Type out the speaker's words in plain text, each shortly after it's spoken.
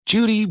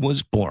Judy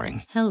was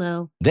boring.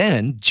 Hello.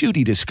 Then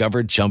Judy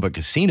discovered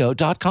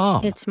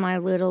ChumbaCasino.com. It's my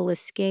little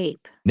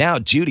escape. Now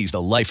Judy's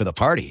the life of the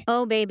party.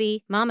 Oh,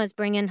 baby, mama's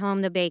bringing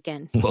home the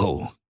bacon.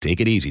 Whoa,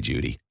 take it easy,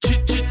 Judy.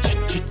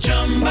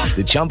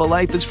 The Chumba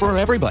life is for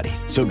everybody.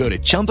 So go to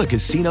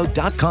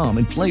ChumbaCasino.com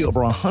and play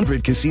over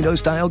 100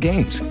 casino-style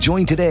games.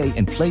 Join today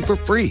and play for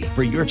free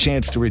for your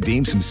chance to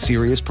redeem some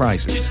serious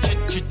prizes.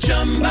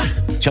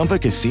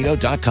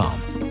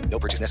 ChumbaCasino.com. No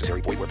purchase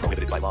necessary. Void where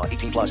prohibited by law.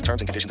 18 plus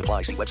terms and conditions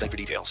apply. See website for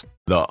details.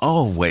 The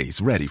always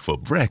ready for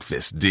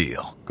breakfast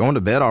deal. Going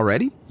to bed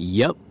already?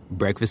 Yep.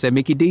 Breakfast at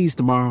Mickey D's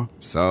tomorrow.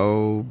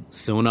 So?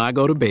 Sooner I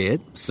go to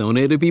bed, sooner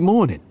it'll be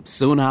morning.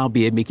 Sooner I'll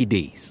be at Mickey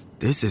D's.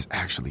 This is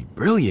actually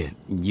brilliant.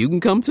 You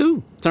can come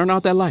too. Turn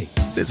out that light.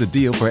 There's a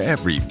deal for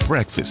every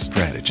breakfast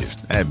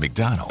strategist at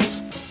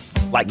McDonald's.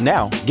 Like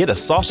now, get a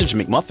sausage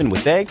McMuffin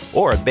with egg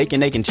or a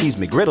bacon, egg, and cheese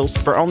McGriddles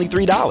for only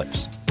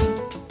 $3.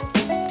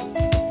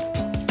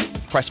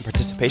 Price and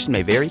participation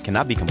may vary,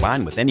 cannot be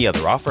combined with any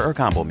other offer or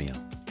combo meal.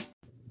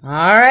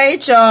 All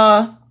right,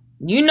 y'all.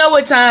 You know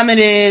what time it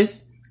is.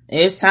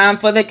 It's time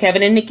for the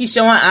Kevin and Nikee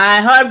Show on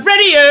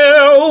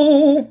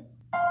iHeartRadio.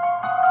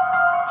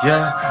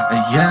 Yeah,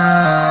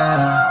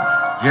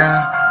 yeah,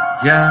 yeah,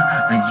 yeah,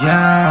 yeah,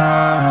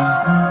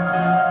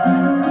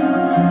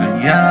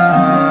 yeah.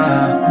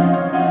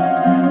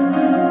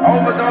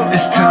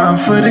 It's time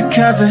for the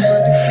Kevin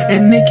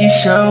and Nikee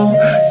Show.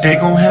 They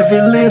gon' have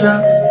it lit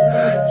up.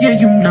 Yeah,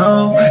 you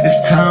know,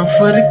 it's time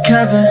for the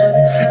Kevin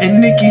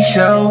and Nikee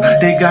Show.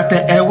 They got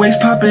the airways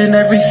popping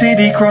every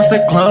city across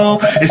the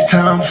globe. It's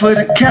time for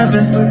the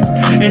Kevin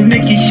and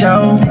Nikee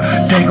Show.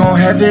 They gon'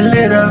 have it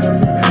lit up.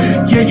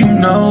 Yeah, you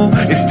know,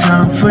 it's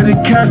time for the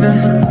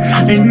Kevin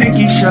and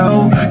Nikee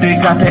Show. They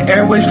got the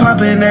airways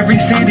popping every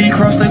city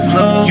across the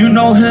globe. You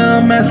know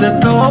him as a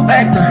throw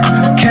actor,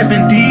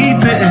 Kevin D.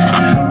 Bitten.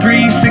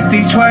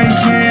 360 twice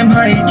jam,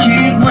 how he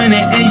keep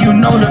winning. And you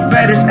know the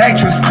baddest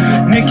actress,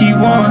 Nikki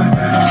Warren.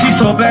 She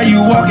so bad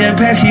you walking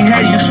past, she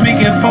had you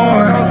speaking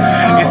foreign.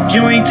 If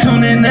you ain't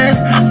tuning in,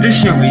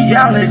 this your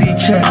reality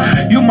check.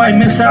 You might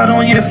miss out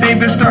on your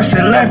favorite star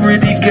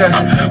celebrity guest.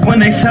 When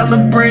they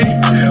celebrate,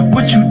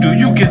 what you do,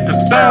 you get the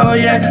bell,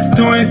 yeah.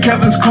 During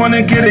Kevin's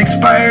corner, get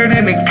expired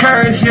and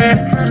encouraged, yeah.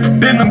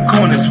 Bend them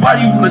corners while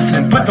you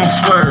listen, but don't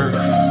swerve.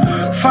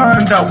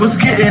 Find out what's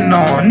getting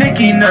on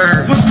Nikki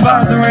nerve. What's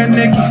bothering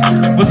Nikki?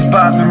 What's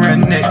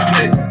bothering Nick?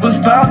 What's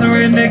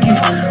bothering Nikki?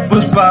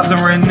 What's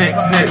bothering Nick?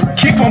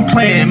 Keep on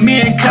playing.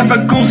 Me and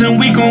Kevin goes and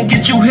we gon'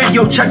 get you hit.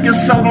 Yo, check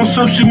us out on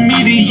social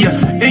media.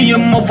 In your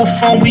mobile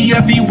phone, we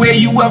everywhere.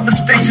 You ever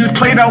stations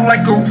played out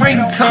like a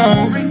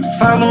ringtone.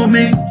 Follow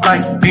me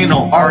like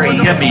Bino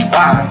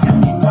R-E-M-E-Y.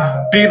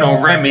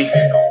 Bino Remy.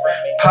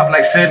 Pop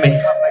like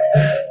Simi.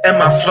 And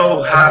my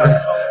flow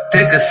hotter.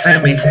 Thick as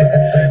semi.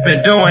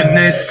 Been doing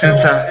this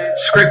since I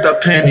scraped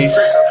up pennies.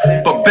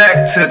 But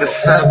back to the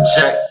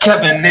subject,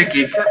 Kevin,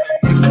 Nikee.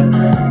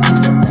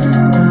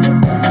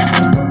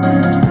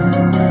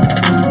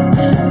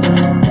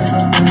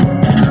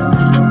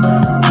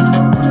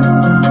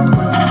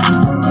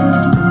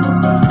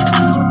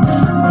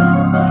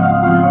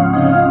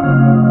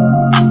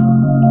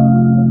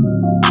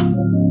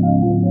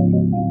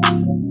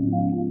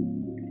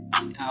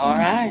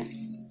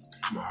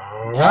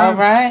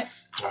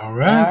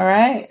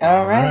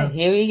 All right.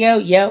 Here we go,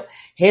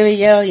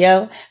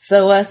 yo.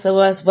 So what's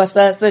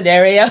that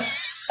scenario?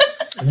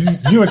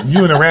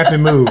 you in a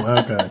rapping mood.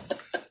 Okay.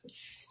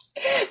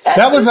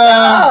 That's a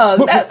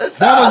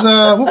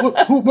song.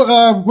 What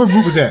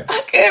group was that? I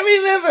can't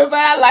remember, but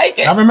I like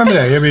it. I remember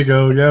that. Here we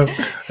go, yo.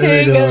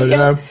 Here we go,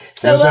 yo.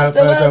 So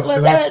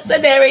what's that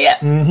scenario?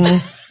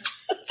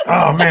 Mm-hmm.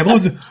 Oh man,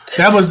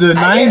 that was the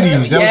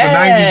 90s.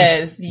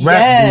 That was the 90s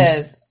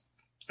rap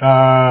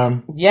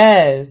group.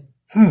 Yes.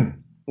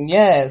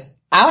 Yes.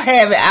 I'll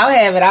have it.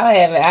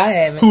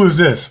 Who is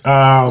this?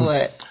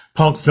 What?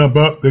 Punks jump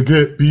up, they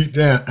get beat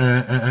down.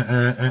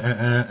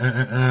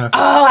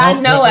 Oh, I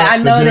know it. I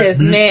know this.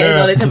 Man,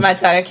 it's on the tip of my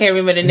tongue. I can't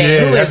remember the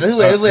name. Yeah,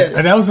 Who is it?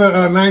 And that was a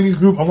 90s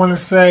group. I want to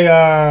say,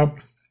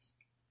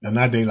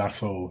 not De La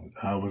Soul.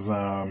 It was,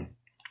 oh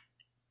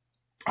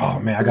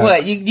man, I got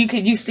what?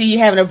 You see you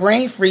having a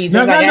brain freeze.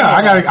 No.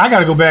 I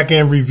gotta go back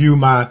and review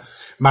my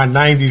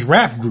 90s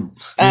rap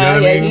groups. You know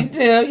what I mean? You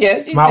do.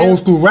 Yes, you my do. old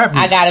school rap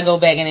groups. I gotta go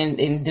back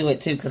and do it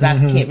too, because I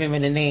can't remember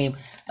the name.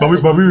 But we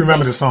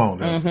remember the song,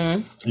 though.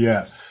 Mm-hmm.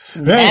 Yeah.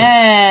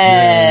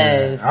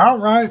 Yes. Yeah. All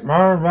right.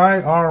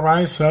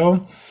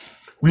 So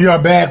we are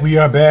back.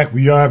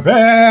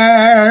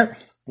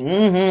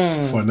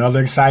 Mm-hmm. For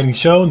another exciting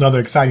show, another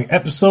exciting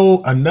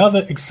episode,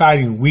 another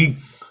exciting week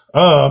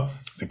of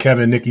the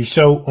Kevin and Nikee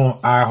Show on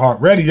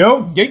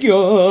iHeartRadio. Yeah.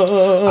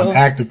 I'm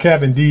actor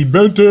Kevin D.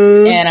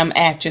 Benton. And I'm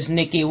actress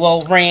Nikee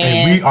Ware.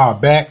 And we are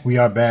back.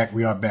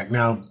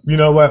 Now, you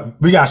know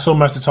what? We got so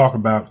much to talk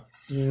about.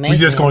 We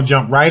just gonna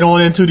jump right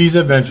on into these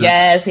adventures.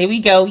 Yes, here we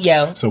go,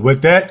 yo. So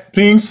with that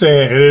being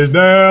said, it is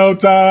now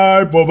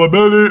time for the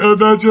many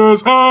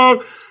adventures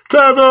of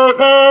Kevin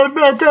and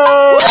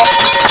Nikee.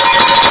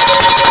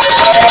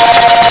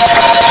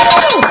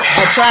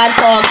 A Tribe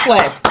Called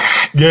Quest.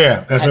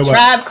 Yeah, that's A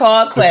Tribe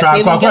Called Quest. Here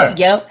we go.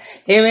 Yep.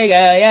 Here we go.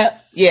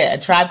 Yep. Yeah, A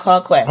Tribe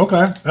Called Quest. Okay,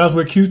 that was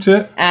with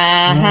Q-Tip.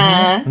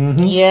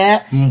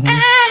 Yeah.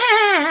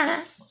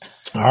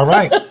 All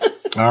right.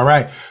 All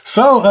right.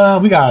 So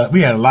we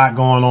had a lot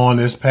going on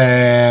this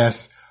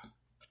past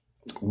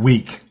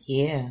week.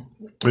 Yeah.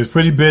 It was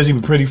pretty busy,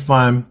 but pretty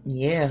fun.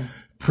 Yeah.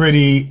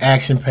 Pretty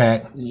action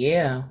packed.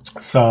 Yeah.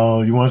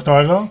 So you want to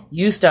start it off?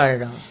 You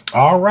started off.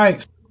 All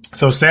right.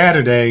 So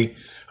Saturday,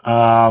 we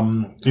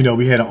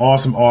had an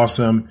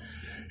awesome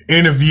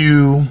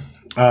interview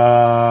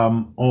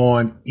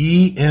on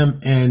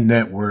E.M.N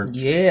network.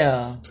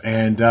 Yeah.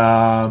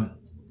 And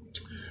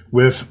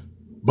with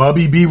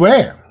Bubby Bee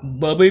Ware.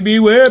 Bubby Bee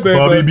Ware, baby.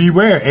 Bubby Bee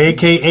Ware,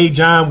 aka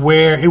John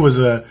Ware. It was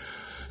a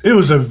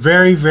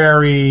very,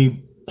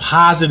 very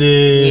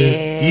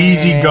positive,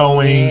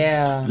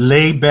 easygoing,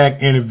 laid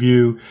back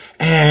interview.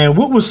 And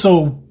what was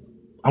so,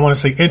 I want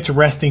to say,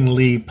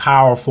 interestingly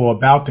powerful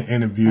about the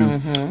interview,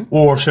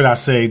 or should I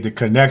say the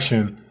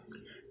connection,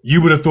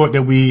 you would have thought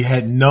that we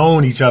had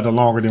known each other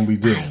longer than we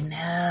did.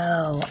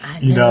 I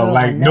know.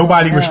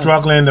 Nobody was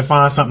struggling to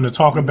find something to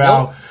talk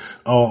about. Nope.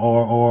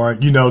 Or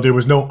there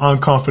was no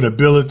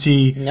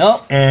uncomfortability.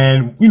 Nope.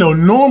 And,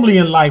 normally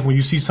in life, when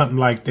you see something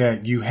like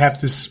that, you have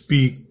to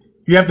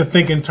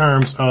think in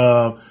terms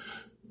of,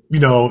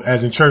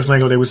 as in church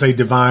lingo, they would say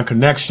divine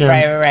connection.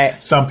 Right.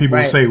 Some people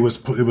would say it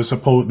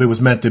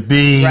was meant to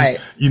be. Right.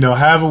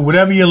 However,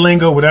 whatever your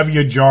lingo, whatever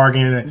your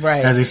jargon,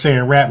 right. As they say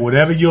in rap,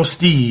 whatever your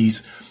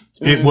steez,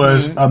 it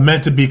was a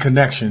meant to be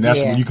connection.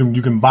 That's you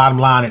can bottom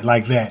line it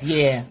like that.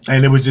 Yeah.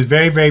 And it was just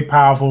very, very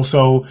powerful.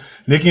 So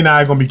Nikee and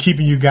I are going to be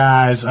keeping you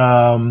guys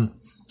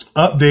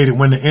updated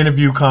when the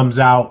interview comes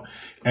out.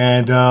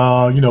 And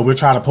we'll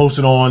try to post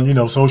it on,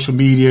 social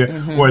media,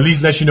 or at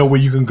least let you know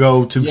where you can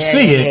go to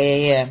see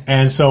it. Yeah.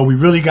 And so we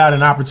really got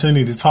an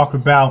opportunity to talk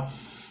about,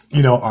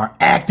 our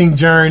acting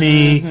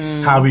journey,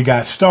 how we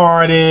got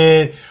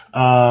started,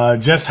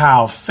 just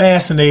how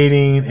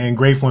fascinating and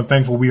grateful and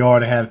thankful we are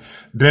to have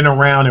been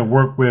around and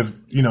worked with,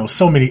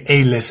 so many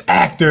A-list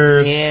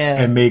actors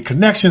and made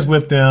connections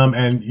with them.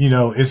 And,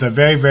 it's a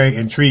very, very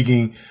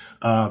intriguing,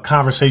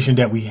 conversation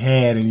that we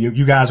had. And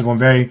you guys are going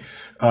to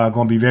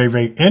be very,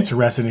 very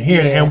interested in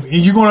hearing it. And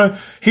you're going to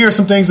hear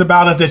some things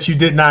about us that you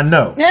did not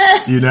know.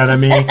 You know what I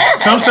mean?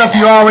 Some stuff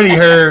you already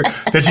heard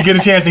that you get a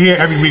chance to hear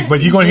every week,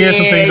 but you're going to hear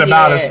some things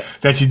about us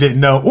that you didn't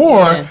know,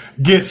 or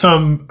get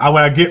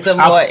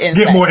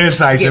more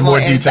insights and more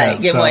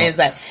details. Get more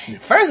insight.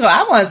 First of all,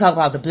 I want to talk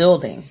about the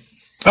building.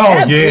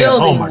 That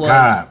building my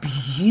God.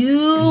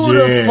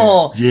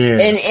 Beautiful. Yeah.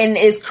 And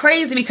it's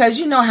crazy because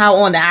how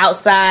on the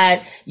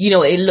outside,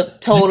 it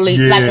looked totally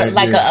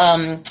like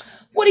a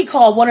what do you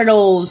call one of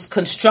those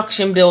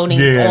construction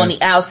buildings on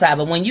the outside?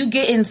 But when you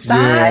get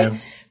inside,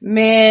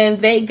 man,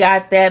 they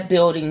got that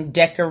building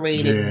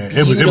decorated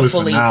beautifully. It was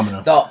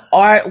phenomenal. The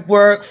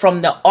artwork,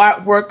 from the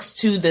artworks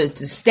to the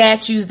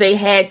statues they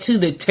had, to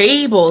the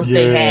tables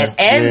they had,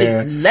 and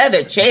the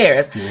leather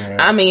chairs. Yeah.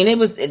 I mean, they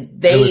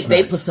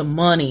put some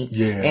money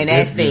in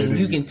that thing.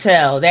 You can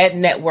tell that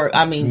network.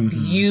 I mean,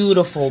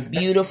 beautiful. And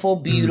the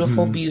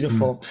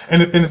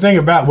thing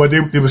about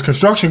there was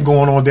construction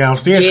going on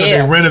downstairs because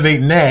they're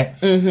renovating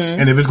that.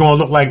 And if it's going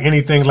to look like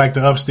anything like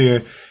the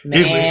upstairs,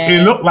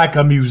 it looked like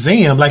a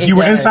museum, like you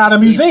were inside a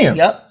museum.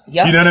 Yep.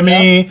 You know what I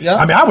mean? Yep.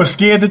 I mean, I was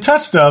scared to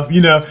touch stuff,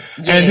 And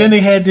then they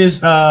had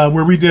this,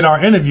 where we did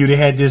our interview, they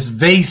had this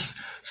vase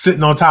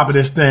sitting on top of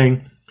this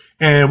thing.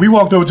 And we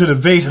walked over to the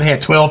vase and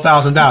had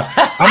 $12,000.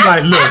 I'm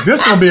like, look, this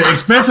is going to be an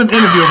expensive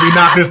interview if we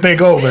knock this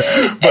thing over.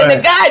 But,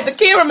 and the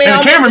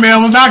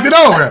cameraman was knocked it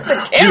over.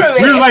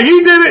 We were like,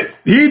 he did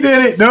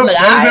it. Nope. Look,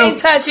 I ain't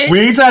touch it. We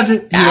ain't touch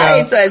it. I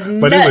ain't touch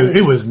nothing. But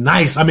it was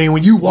nice. I mean,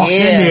 when you walked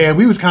in there,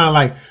 we was kind of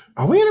like,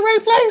 are we in the right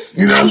place?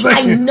 You know what I'm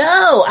saying? I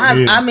know.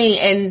 I mean,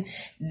 and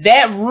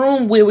that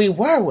room where we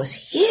were was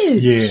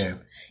huge. Yeah.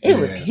 It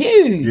was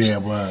huge. Yeah,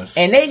 it was.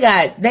 And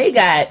they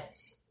got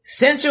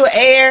central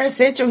air,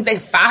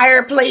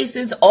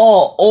 fireplaces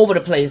all over the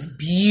place.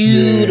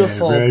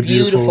 Beautiful, very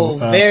beautiful,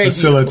 very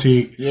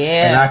facility. Beautiful.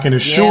 Yeah. And I can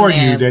assure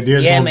you that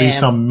there's going to be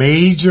some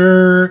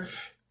major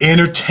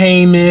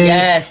entertainment,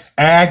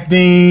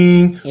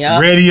 acting,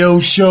 radio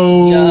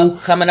show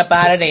coming up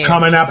out of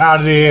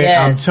there.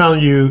 Yes. I'm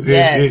telling you,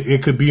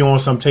 it could be on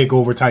some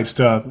takeover type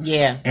stuff.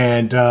 Yeah.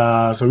 And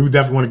so we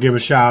definitely want to give a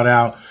shout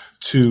out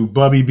to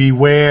Bubby Bee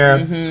Ware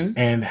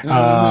and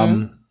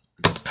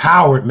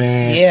Howard,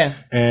 man. Yeah.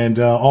 And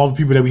all the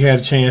people that we had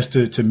a chance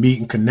to meet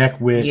and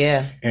connect with.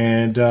 Yeah.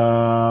 And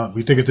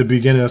we think it's the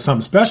beginning of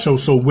something special.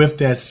 So with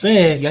that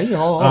said,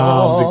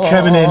 the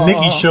Kevin and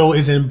Nikee show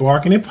is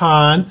embarking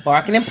upon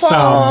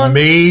some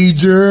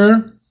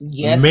major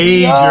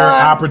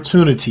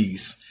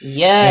opportunities.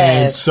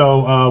 Yes. And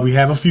so we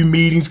have a few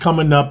meetings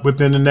coming up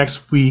within the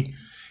next week.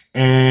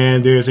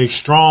 And there's a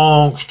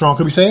strong,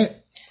 could we say it?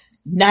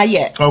 Not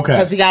yet. Okay.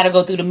 Because we got to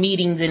go through the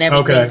meetings and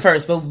everything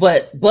first.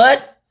 But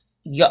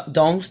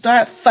don't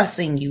start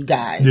fussing, you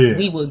guys. Yeah.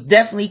 We will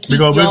definitely keep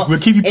we'll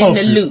keep you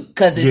posted in the loop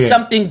because it's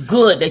something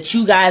good that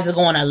you guys are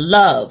going to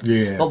love.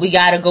 Yeah. But we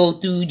got to go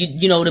through,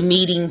 the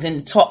meetings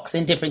and talks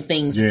and different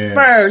things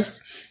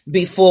first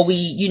before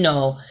we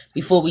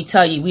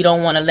tell you. We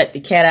don't want to let the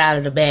cat out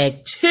of the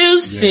bag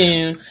too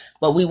soon,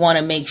 but we want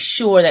to make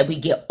sure that we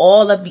get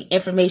all of the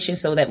information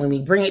so that when we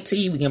bring it to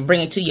you, we can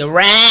bring it to you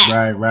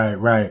right.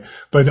 Right.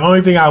 But the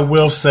only thing I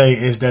will say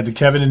is that the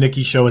Kevin and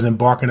Nikee show is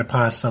embarking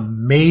upon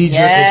some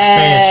major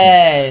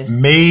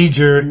expansion.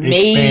 Major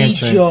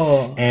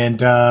expansion.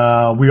 And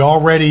we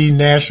already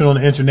national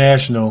and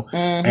international,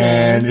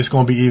 and it's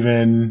going to be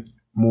even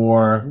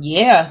more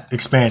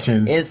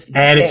expansion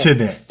added to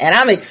that. And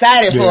I'm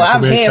excited for it.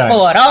 I'm here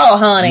for it all,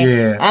 honey.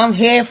 Yeah. I'm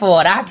here for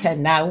it. I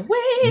cannot wait.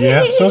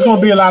 Yeah. So it's going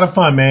to be a lot of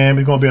fun, man.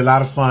 It's going to be a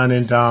lot of fun.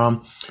 And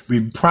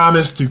we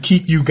promise to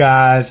keep you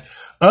guys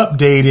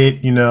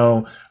updated,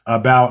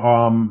 about,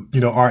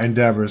 our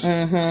endeavors.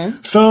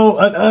 So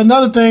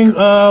another thing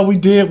we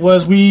did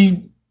was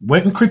we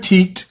went and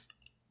critiqued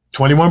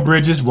 21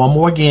 Bridges, one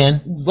more again.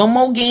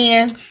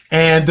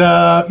 And,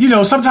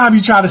 sometimes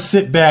you try to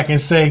sit back and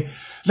say,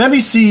 let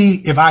me see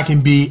if I can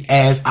be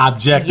as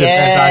objective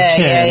as I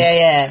can.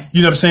 Yeah.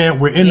 You know what I'm saying?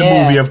 We're in the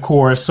movie, of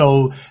course.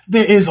 So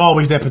there is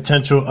always that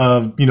potential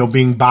of,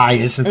 being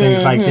biased and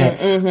things like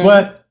that.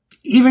 But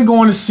even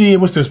going to see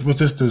it, was this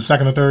the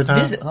second or third time?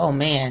 This is our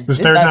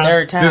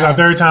third time. This is our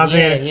third time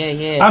seeing it.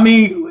 Yeah. I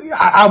mean,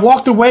 I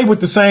walked away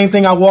with the same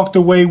thing I walked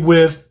away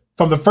with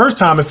from the first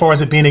time as far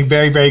as it being a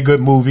very, very good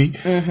movie.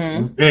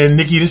 And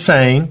Nikee the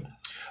same.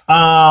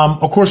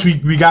 Of course,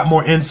 we got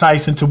more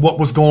insights into what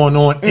was going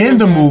on in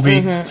the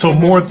movie, so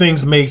more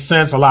things made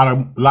sense. A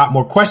lot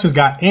more questions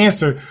got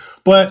answered.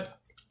 But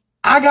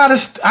I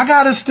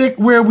gotta stick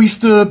where we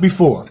stood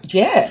before.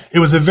 Yeah, it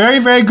was a very,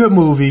 very good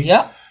movie.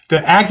 Yep, the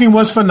acting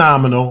was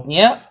phenomenal.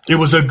 Yep, it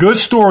was a good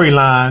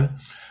storyline.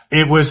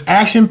 It was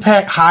action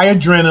packed, high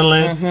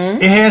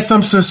adrenaline. It had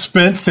some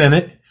suspense in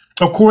it.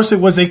 Of course,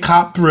 it was a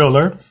cop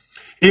thriller.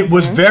 It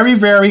was very,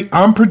 very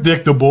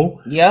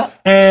unpredictable. Yep,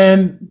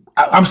 and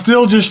I'm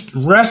still just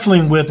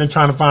wrestling with and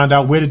trying to find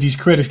out where did these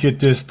critics get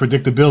this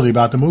predictability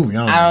about the movie.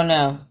 I don't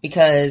know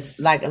because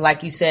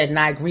like you said, and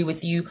I agree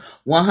with you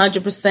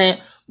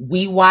 100%.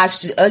 We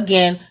watched it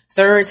again,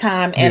 third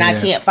time, and I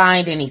can't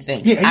find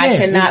anything. I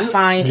cannot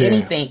find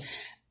anything.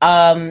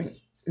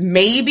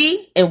 Maybe,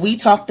 and we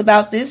talked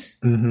about this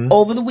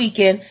over the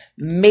weekend,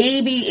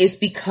 maybe it's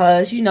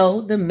because,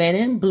 the men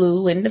in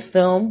blue in the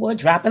film were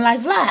dropping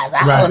like flies.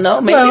 I don't know.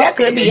 Maybe that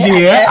could be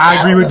it. Yeah,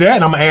 I agree with that.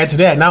 And I'm going to add to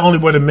that. Not only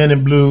were the men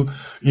in blue,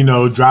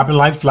 dropping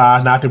like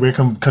flies, not that we're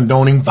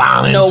condoning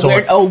violence.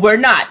 No, we're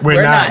not.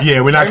 We're not.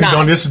 Yeah, we're not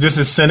condoning this. This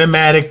is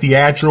cinematic,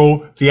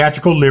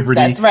 theatrical liberty.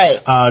 That's right.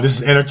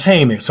 This is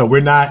entertainment. So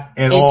we're not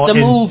at all. It's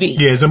a movie.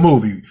 Yeah, it's a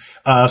movie.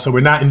 So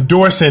we're not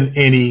endorsing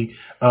any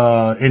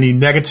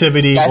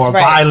negativity or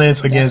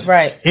violence against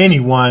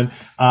anyone.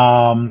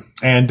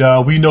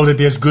 And we know that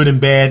there's good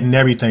and bad and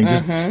everything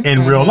just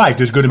in real life.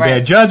 There's good and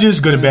bad judges,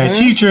 good and bad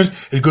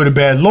teachers, there's good and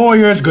bad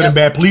lawyers, good and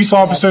bad police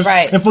officers.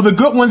 And for the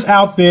good ones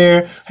out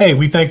there, hey,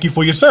 we thank you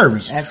for your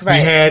service. That's right.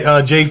 We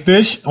had Jay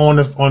Fish on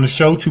the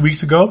show 2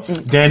 weeks ago,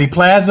 Danny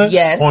Plaza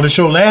on the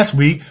show last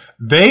week.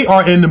 They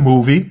are in the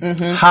movie,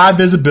 high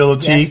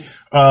visibility,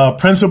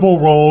 principal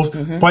roles,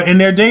 but in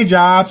their day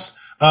jobs,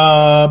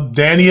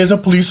 Danny is a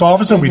police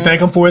officer. We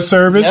thank him for his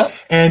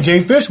service. And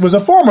Jay Fish was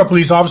a former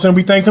police officer, and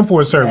we thank him for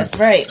his service.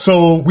 That's right.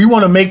 So we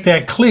want to make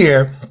that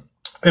clear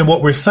in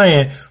what we're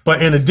saying.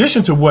 But in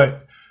addition to what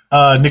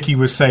Nikee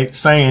was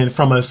saying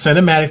from a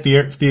cinematic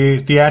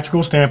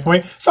theatrical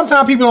standpoint,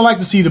 sometimes people don't like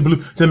to see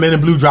the men in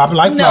blue dropping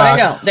like flies.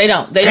 No, they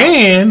don't.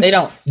 And they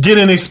don't.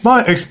 Getting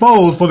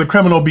exposed for the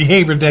criminal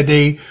behavior that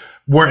they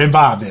were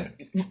involved in.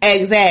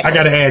 Exactly. I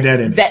got to add that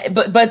in.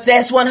 But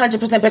that's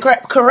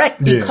 100%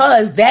 correct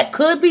because that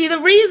could be the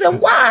reason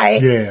why.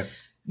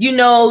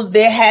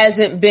 There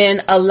hasn't been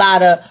a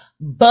lot of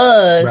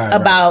buzz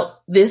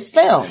about this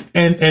film.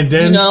 And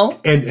then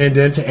and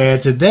then to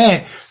add to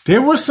that,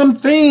 there were some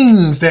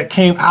things that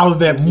came out of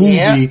that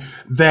movie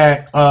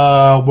that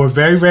were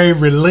very, very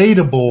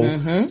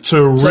relatable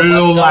to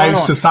real life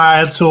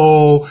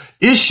societal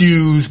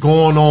issues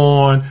going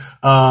on.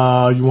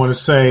 You want to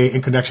say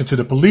in connection to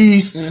the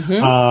police, in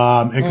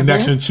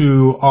connection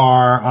to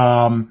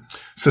our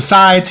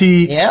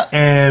society.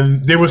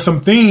 And there were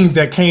some themes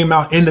that came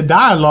out in the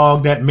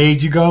dialogue that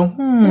made you go,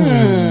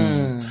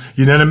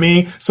 You know what I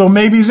mean? So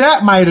maybe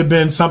that might have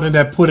been something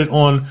that put it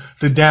on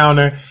the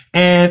downer.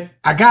 And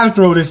I got to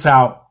throw this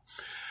out.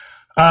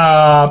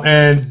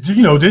 And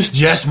this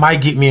just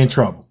might get me in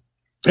trouble.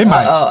 It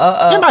might.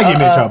 It might get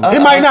me in trouble.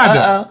 It might not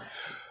though.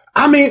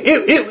 I mean,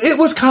 it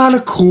was kind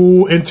of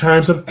cool in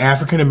terms of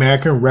African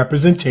American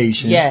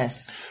representation.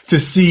 Yes. To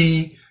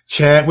see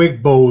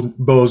Chadwick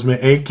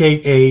Boseman,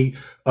 aka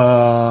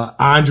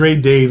Andre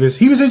Davis.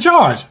 He was in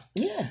charge.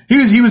 Yeah.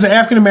 He was an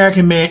African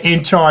American man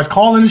in charge,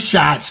 calling the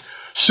shots,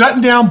 shutting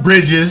down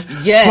bridges,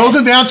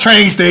 closing down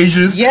train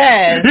stations.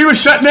 Yes. He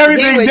was shutting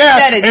everything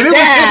down. And it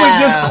was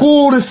just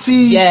cool to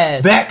see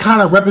that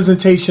kind of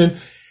representation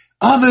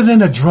other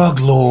than a drug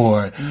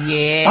lord,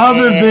 yeah,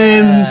 other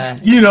than,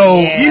 you know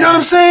what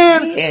I'm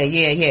saying?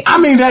 Yeah. I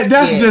mean,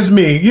 that's just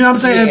me. You know what I'm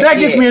saying? If that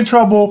gets me in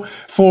trouble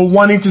for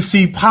wanting to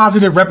see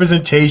positive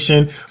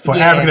representation for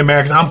African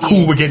Americans, I'm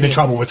cool with getting in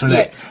trouble with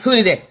that. Who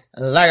did that?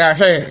 Like I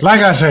said.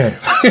 Like I said.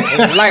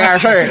 Like I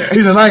said.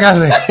 He said, like I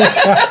said.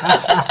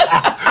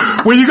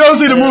 When you go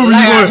see the movie,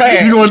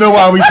 you're going to know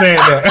why we saying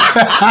that.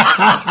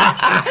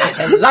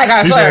 Like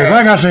I said.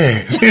 Like I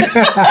said.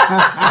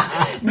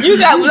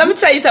 Let me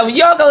tell you something.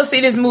 Y'all go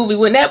see this movie.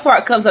 When that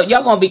part comes up,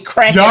 y'all going to be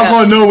cracking up. Y'all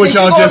going to know what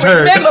y'all just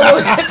heard.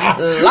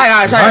 Like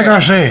I said. Like I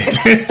said.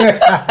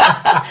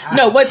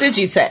 No, what did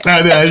you say?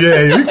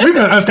 Yeah. We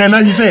can understand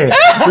nothing you said.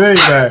 There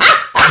you go.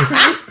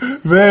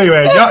 But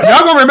anyway,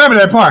 y'all gonna remember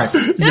that part.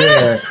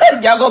 Yeah.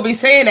 Y'all gonna be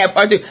saying that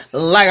part too,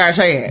 like I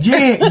said.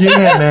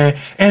 Yeah, man.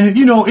 And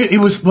you know, it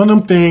was one of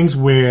them things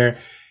where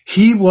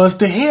he was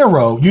the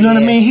hero. You know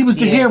what I mean? He was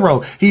the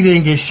hero. He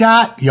didn't get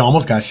shot. He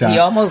almost got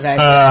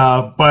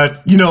shot.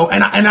 But you know,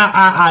 and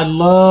I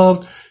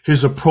loved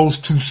his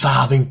approach to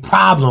solving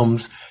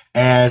problems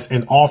as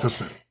an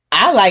officer.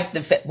 I like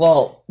the fact.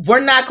 Well, we're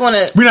not telling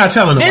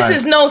them. This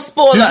is no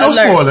spoiler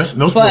alert.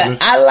 No spoilers.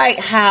 But I like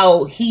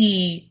how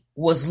he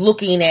was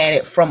looking at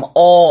it from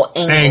all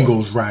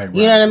angles. Right.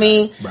 You know what I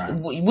mean? Right.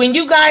 When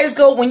you guys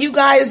go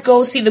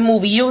see the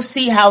movie, you'll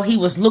see how he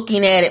was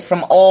looking at it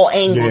from all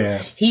angles. Yeah.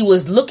 He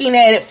was looking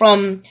at it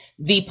from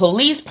the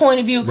police point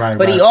of view,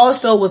 but he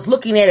also was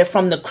looking at it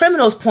from the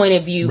criminal's point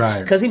of view.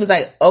 Right. Because he was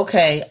like,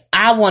 okay,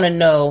 I want to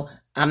know.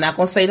 I'm not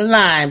going to say the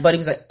line, but he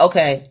was like,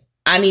 okay,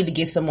 I need to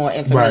get some more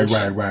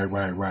information.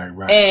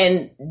 Right.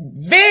 And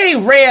very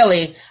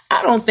rarely,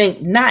 I don't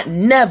think, not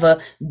never,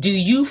 do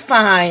you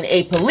find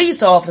a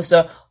police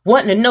officer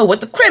wanting to know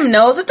what the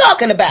criminals are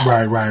talking about.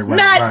 Right.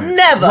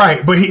 Never. Right,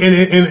 but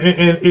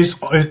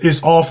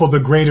it's all for the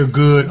greater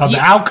good of the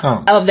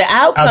outcome. Of the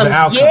outcome.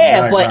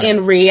 Yeah, but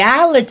in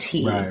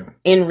reality,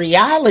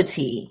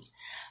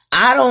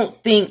 I don't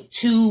think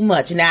too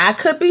much. Now, I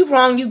could be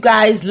wrong. You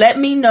guys, let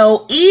me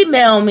know.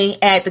 Email me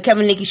at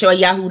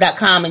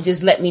thekevinnikeshow@yahoo.com and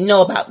just let me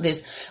know about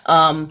this.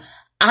 I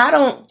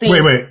don't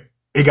think... Wait.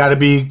 It got to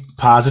be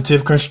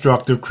positive,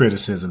 constructive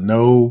criticism.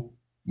 No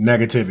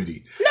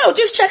negativity. No,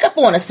 just check up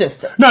on a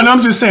sister. No,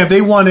 I'm just saying if they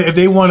want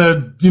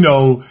to, you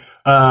know,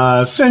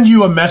 send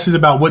you a message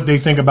about what they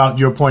think about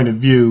your point of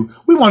view,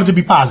 we want it to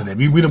be positive.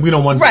 We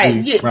don't want it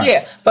to be...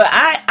 Yeah. But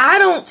I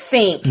don't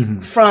think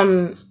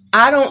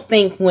I don't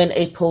think when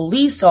a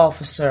police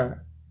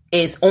officer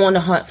is on the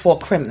hunt for a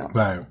criminal,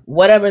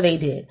 whatever they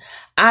did,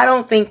 I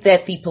don't think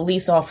that the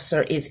police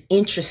officer is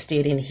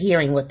interested in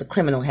hearing what the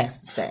criminal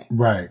has to say.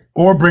 Right.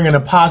 Or bringing a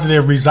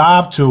positive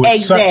resolve to it.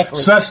 Exactly.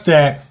 Such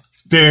that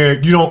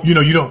you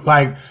don't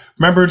like,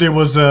 remember there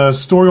was a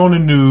story on the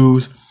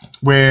news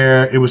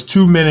where it was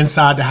two men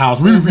inside the house.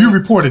 You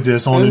reported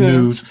this on the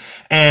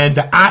news, and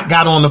the aunt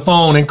got on the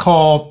phone and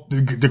called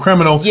the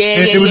criminal.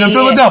 It was in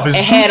Philadelphia.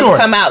 It's a true story.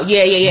 Come out.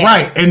 Yeah.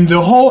 Right. And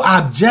the whole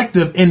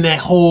objective in that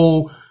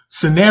whole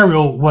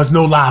scenario was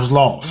no lives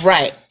lost.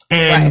 Right.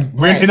 And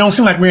it don't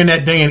seem like we're in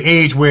that day and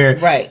age where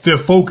the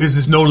focus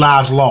is no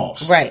lives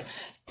lost. Right.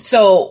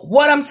 So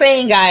what I'm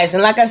saying, guys,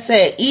 and like I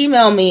said,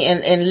 email me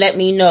and let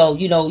me know,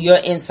 you know, your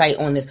insight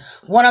on this.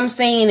 What I'm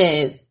saying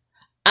is,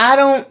 I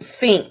don't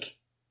think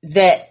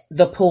that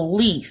the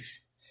police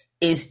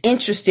is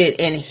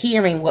interested in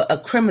hearing what a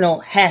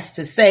criminal has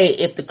to say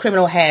if the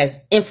criminal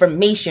has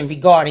information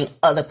regarding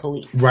other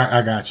police. Right,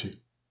 I got you.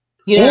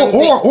 You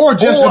know or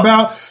just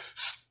about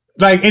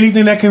like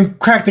anything that can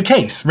crack the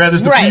case, whether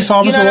it's the police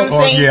officer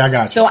I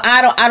got you. So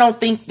I don't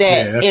think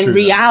that in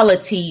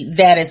reality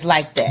that is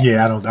like that.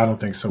 Yeah, I don't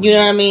think so. You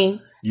know what I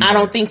mean? Yeah. I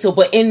don't think so.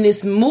 But in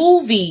this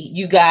movie,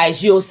 you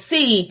guys, you'll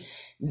see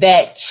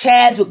that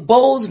Chadwick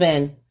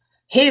Boseman,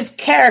 his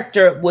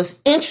character was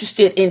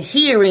interested in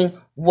hearing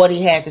what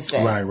he had to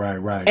say.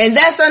 Right. And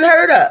that's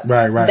unheard of.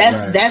 Right.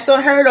 That's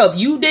unheard of.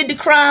 You did the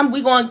crime,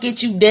 we're going to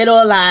get you dead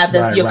or alive.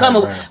 You're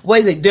coming, what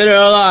is it, dead or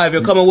alive,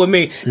 you're coming with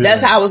me. Yeah.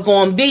 That's how it's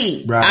going to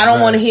be. I don't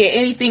want to hear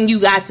anything you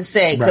got to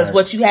say, because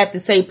what you have to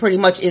say pretty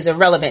much is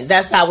irrelevant.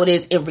 That's how it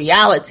is in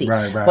reality.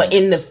 But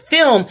in the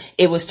film,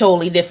 it was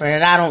totally different,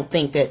 and I don't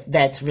think that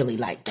that's really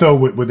like that. So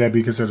would that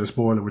be considered a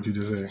spoiler, what you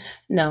just said?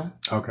 No.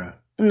 Okay.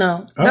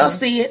 No. Okay. They'll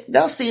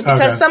see it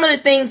because some of the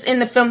things in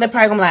the film, they're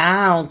probably going to be like,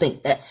 I don't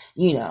think that,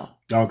 you know.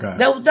 Okay.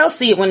 They'll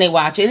see it when they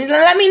watch it. And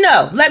let me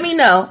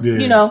know. Yeah.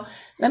 You know,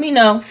 let me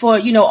know for,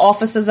 you know,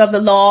 officers of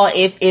the law,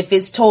 if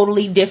it's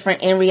totally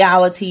different in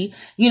reality,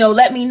 you know,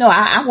 let me know.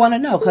 I want to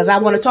know, because I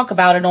want to talk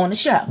about it on the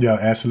show. Yeah,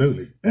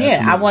 absolutely.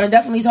 Yeah, I want to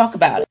definitely talk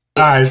about it.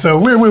 All right, so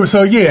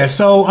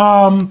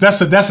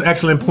that's an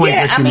excellent point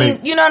that you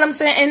make. You know what I'm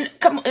saying?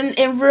 And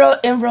in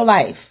real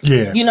life.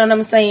 Yeah. You know what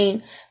I'm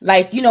saying?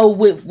 Like, you know,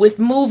 with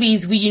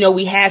movies,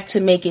 we have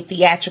to make it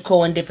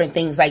theatrical and different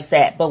things like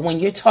that. But when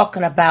you're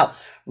talking about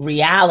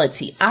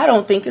reality, I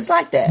don't think it's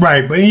like that.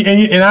 Right. But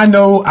and I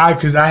know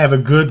because I have a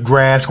good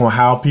grasp on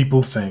how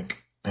people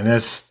think. And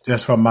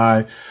that's from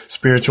my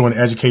spiritual and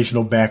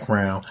educational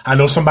background. I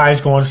know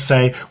somebody's going to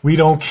say, we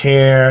don't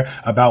care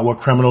about what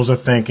criminals are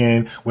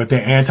thinking with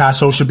their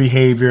antisocial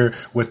behavior,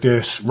 with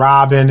their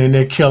robbing and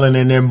their killing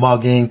and their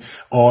mugging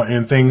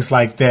and things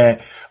like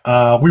that.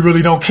 We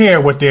really don't care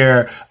what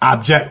their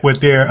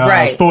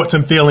thoughts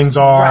and feelings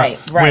are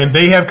when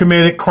they have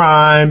committed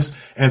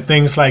crimes and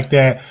things like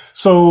that.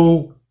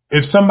 So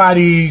if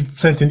somebody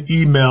sent an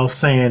email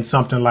saying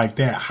something like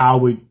that, how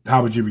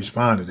would you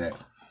respond to that?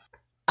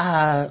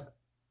 I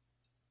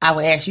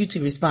would ask you to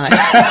respond. Yeah.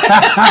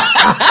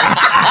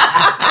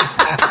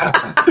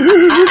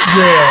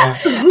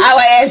 I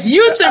would ask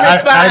you to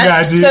respond I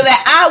got you. So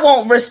that I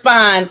won't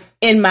respond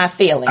in my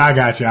feelings. I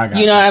got you.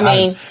 You know what I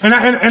mean?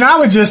 And I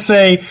would just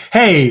say,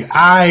 hey,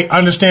 I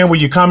understand where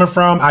you're coming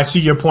from. I see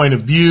your point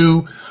of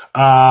view.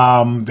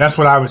 That's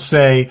what I would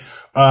say.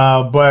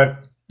 But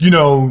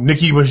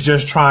Nikee was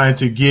just trying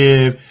to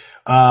give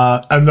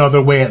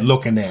another way at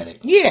looking at it.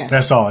 Yeah.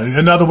 That's all.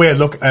 Another way at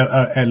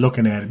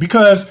looking at it.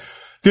 Because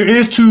there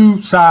is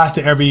two sides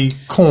to every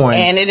coin.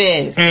 And it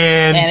is.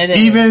 And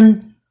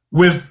even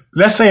with,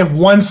 let's say if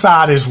one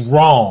side is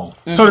wrong.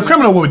 Mm-hmm. So the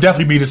criminal will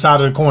definitely be the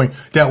side of the coin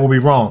that will be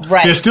wrong.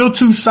 Right. There's still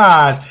two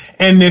sides,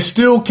 and there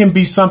still can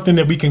be something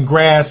that we can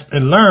grasp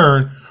and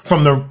learn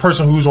from the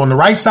person who's on the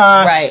right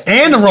side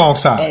and the wrong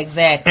side.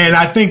 Exactly. And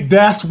I think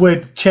that's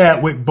what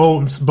Chadwick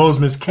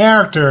Boseman's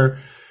character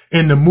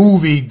in the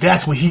movie,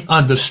 that's what he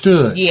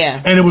understood. Yeah.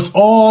 And it was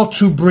all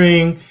to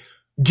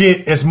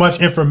get as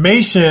much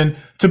information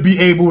to be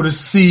able to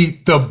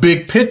see the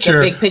big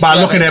picture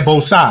by looking at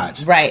both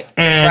sides. Right.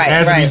 And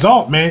as a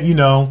result, man, as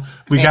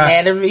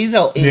a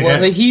result, it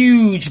was a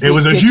huge,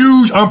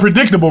 huge,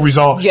 unpredictable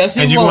result. Yes,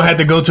 and you're going to have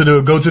to go to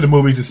the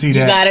movies to see that.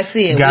 You got to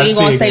see it. We ain't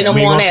going to say no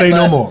more on that. We ain't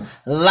going to say no more.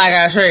 Like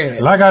I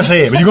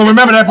said. But you're going to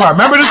remember that part.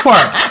 Remember this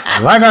part.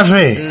 Like I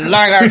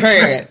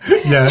said.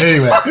 Yeah,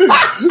 anyway.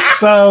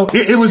 So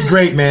it was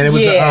great, man. It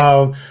was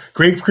a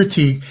great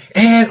critique.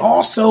 And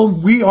also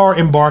we are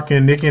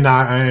Nick and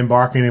I are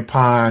embarking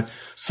upon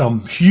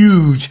some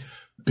huge,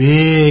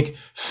 big,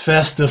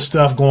 festive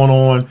stuff going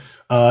on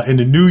in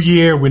the new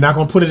year. We're not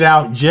going to put it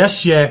out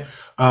just yet.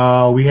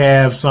 We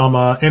have some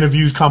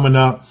interviews coming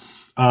up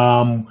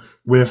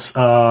with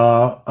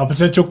a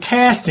potential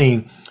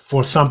casting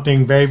for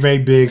something very, very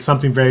big,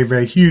 something very,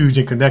 very huge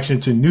in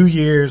connection to New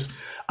Year's.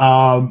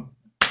 Our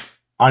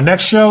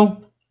next show,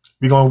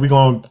 we're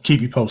gonna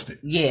keep you posted.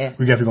 Yeah,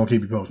 we definitely gonna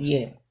keep you posted.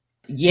 Yeah.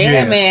 Yeah,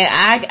 yes. Man,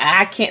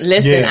 I can't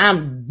listen. Yeah.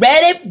 I'm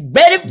ready.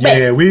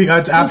 Yeah, who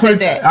said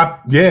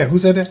that? Who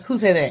said that? Who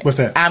said that? What's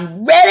that?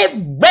 I'm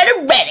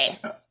ready.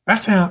 That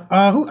sound,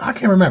 I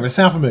can't remember. It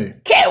sound familiar.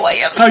 Cat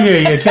Williams. Oh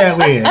yeah, Cat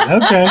Williams.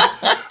 Okay.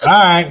 All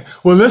right.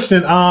 Well,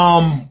 listen,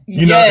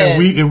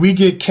 if we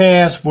get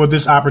cast for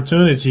this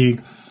opportunity,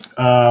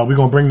 we're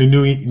going to bring the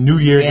new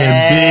year in big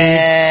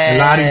and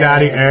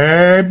lottie-dottie.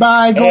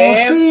 Everybody going to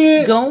see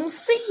it. Going to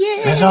see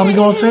it. That's all we're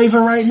going to say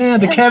for right now.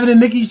 The Kevin and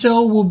Nikee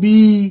show will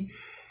be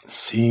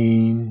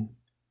seen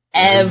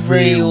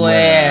everywhere.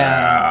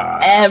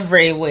 Yeah.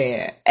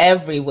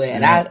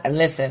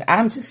 And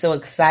I'm just so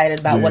excited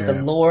about what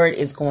the Lord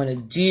is going to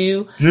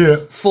do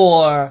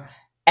for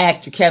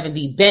actor Kevin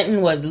D.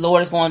 Benton, what the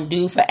Lord is going to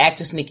do for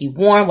actress Nikee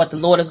Warren, what the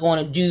Lord is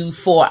going to do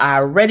for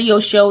our radio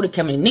show, the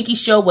Kevin and Nikee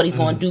show, what he's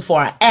going to do for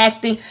our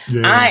acting.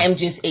 Yeah. I am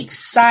just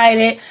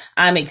excited.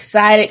 I'm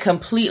excited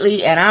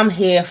completely, and I'm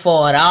here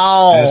for it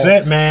all. That's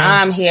it, man.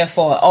 I'm here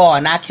for it all,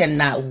 and I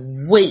cannot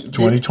wait.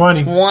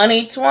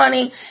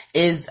 2020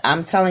 is,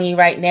 I'm telling you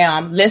right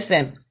now,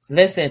 listen,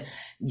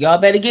 y'all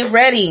better get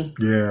ready.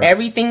 Yeah.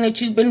 Everything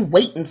that you've been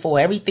waiting for,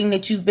 everything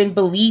that you've been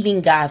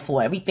believing God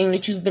for, everything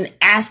that you've been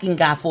asking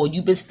God for,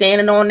 you've been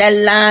standing on that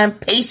line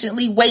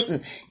patiently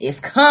waiting.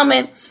 It's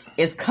coming.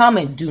 It's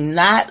coming. Do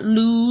not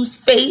lose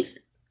faith.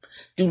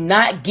 Do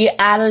not get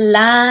out of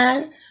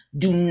line.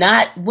 Do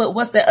not,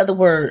 what's that other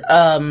word?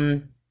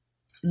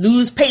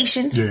 Lose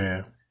patience.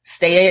 Yeah.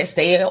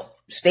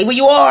 Stay where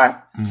you are.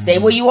 Mm-hmm. Stay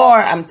where you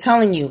are. I'm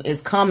telling you, it's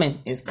coming.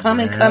 It's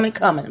coming, coming.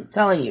 I'm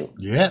telling you.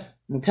 Yeah.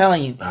 I'm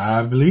telling you.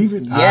 I believe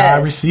it. Yes.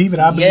 I receive it.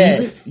 I believe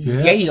it.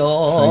 Yeah. So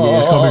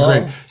it's gonna be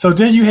great. So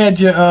then you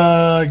had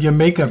your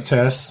makeup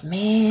test.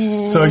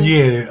 Man. So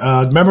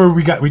remember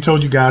we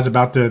told you guys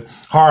about the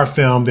horror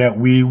film that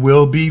we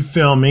will be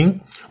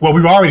filming. Well,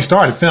 we've already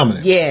started filming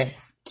it. Yeah.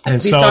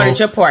 And we started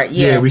your part.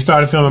 Yeah. We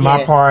started filming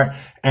my part.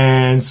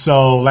 And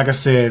so, like I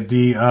said,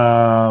 the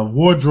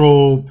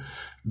wardrobe,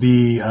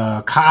 the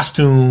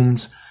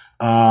costumes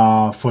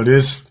for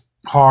this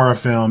horror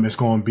film is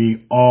going to be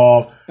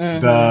off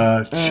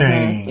the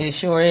chain. It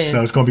sure is.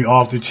 So it's going to be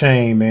off the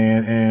chain,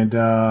 man. And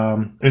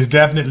it's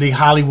definitely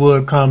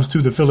Hollywood comes to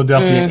the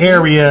Philadelphia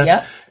area.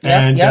 Yep.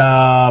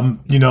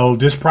 And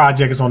this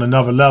project is on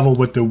another level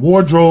with the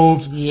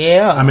wardrobes.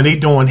 Yeah. I mean, they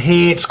doing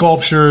head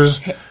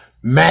sculptures,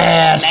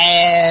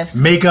 masks,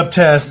 makeup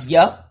tests.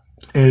 Yep.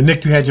 And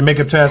Nick, you had your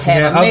makeup test. We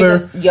had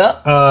other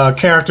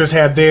characters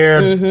have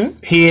their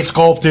head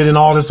sculpted and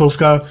all this old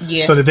stuff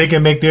so that they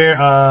can make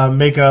their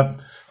makeup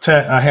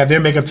have their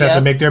makeup test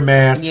and make their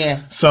mask. Yeah.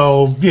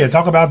 So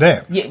talk about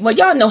that. Yeah. Well,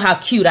 y'all know how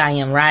cute I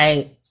am,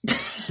 right?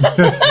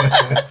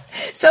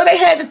 So they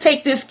had to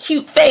take this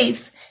cute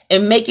face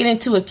and make it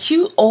into a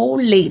cute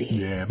old lady.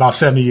 Yeah, about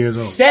 70 years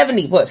old.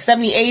 70, what,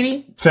 70,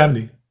 80?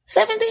 70.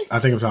 70? I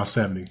think it was about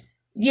 70.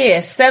 Yeah,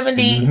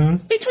 70,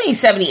 between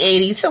 70,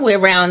 80, somewhere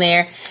around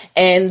there.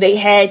 And they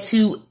had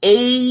to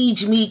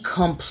age me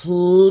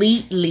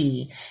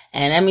completely.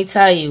 And let me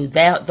tell you,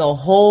 that the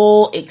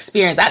whole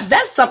experience,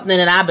 that's something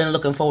that I've been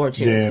looking forward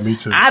to. Yeah, me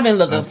too. I've been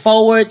looking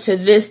forward to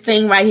this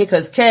thing right here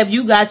because Kev,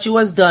 you got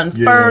yours done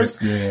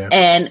first. Yeah.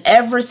 And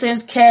ever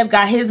since Kev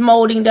got his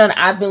molding done,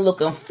 I've been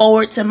looking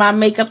forward to my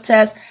makeup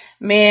test.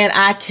 Man,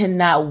 I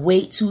cannot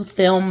wait to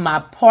film my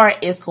part.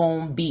 It's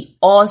going to be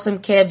awesome.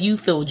 Kev, you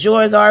filled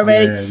yours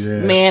already.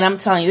 Yeah. Man, I'm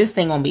telling you, this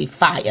thing going to be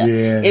fire.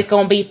 Yeah. It's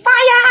going to be fire.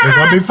 It's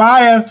going to be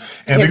fire.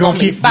 And it's going to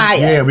be fire.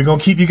 Yeah, we're going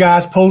to keep you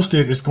guys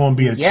posted. It's going to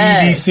be a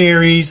TV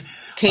series.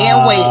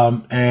 Can't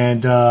wait.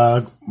 And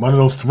one of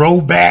those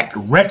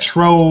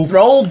retro.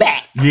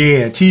 Throwback.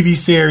 Yeah, TV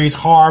series,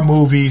 horror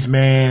movies,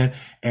 man.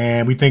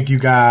 And we think you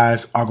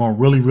guys are going to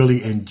really,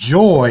 really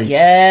enjoy.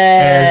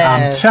 Yes.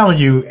 And I'm telling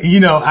you,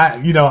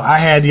 I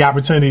had the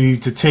opportunity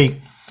to take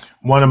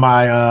one of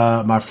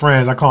my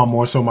friends, I call him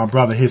more so my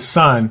brother, his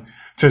son,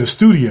 to the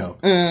studio.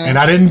 And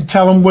I didn't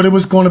tell him what it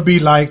was going to be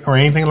like or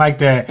anything like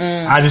that.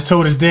 I just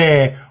told his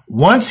dad,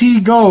 once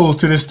he goes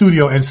to the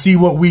studio and see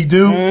what we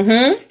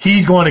do,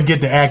 he's going to get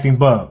the acting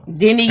bug.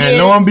 Didn't he? And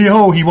lo and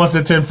behold, he wants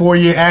to attend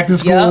 4-year acting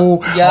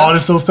school, all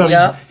this sort of stuff.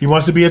 Yep. He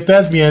wants to be a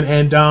thespian.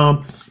 And,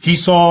 he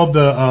saw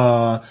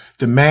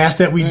the mask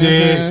that we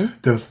did,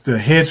 the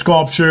head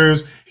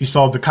sculptures. He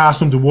saw the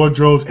costume, the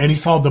wardrobes, and he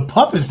saw the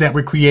puppets that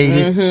were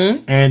created.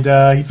 And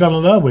he fell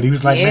in love with it. He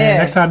was like, man,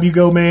 next time you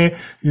go, man,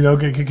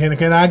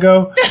 can I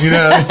go?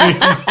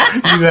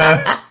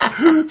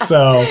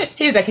 So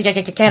he's like, can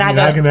I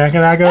go?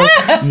 Can I go?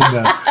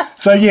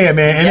 So yeah,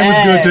 man, and it was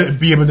good to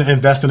be able to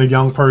invest in a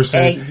young person.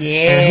 And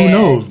who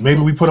knows? Maybe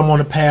we put him on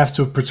the path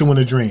to pursuing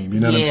a dream. You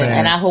know what I'm saying?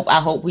 And I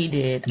hope we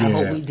did. I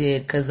hope we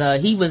did because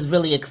he was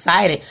really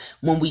excited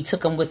when we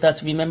took him with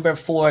us. Remember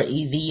for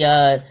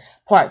the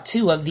part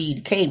 2 of the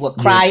Decay with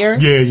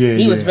Criers.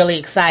 He was really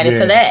excited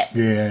for that.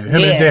 Yeah, him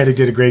and his daddy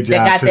did a great job. They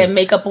got too. that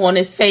makeup on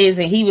his face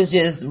and he was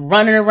just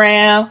running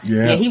around.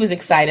 Yeah, he was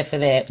excited for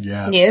that.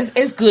 Yeah,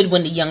 it's good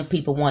when the young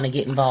people want to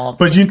get involved.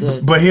 But here's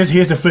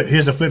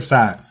the flip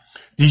side.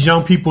 These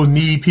young people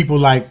need people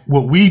like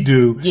what we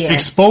do,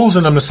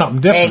 exposing them to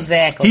something different.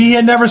 Exactly. He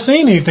had never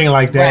seen anything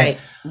like that.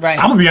 Right.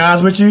 I'm gonna be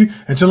honest with you.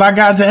 Until I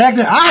got into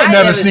acting, I had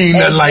never seen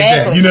nothing like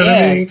that. You know what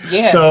I mean?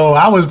 Yeah. So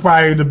I was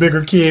probably the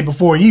bigger kid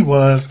before he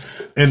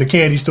was in the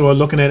candy store,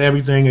 looking at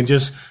everything and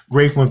just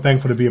grateful and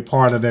thankful to be a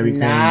part of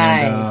everything.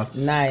 Nice.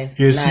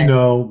 It's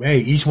hey,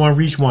 each one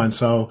reach one.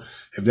 So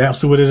if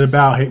that's what it's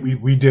about, hey,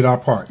 we did our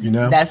part.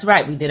 That's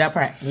right. We did our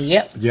part.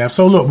 Yep. Yeah.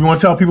 So look, we want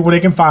to tell people where they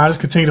can find us.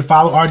 Continue to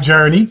follow our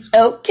journey.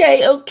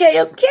 Okay.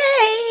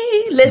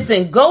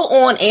 Listen, go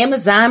on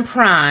Amazon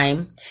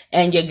Prime.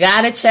 And you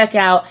gotta check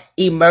out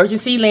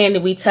Emergency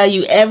Landing. We tell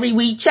you every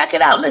week. Check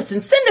it out. Listen,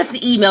 send us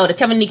an email to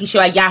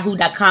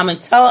KevinNikee@yahoo.com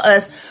and tell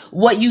us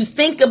what you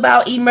think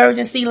about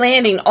Emergency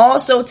Landing.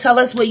 Also, tell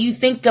us what you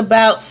think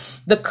about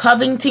the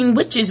Covington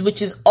Witches,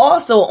 which is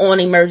also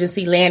on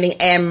Emergency Landing,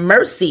 and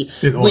Mercy,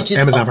 which is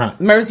Amazon Prime.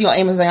 Mercy on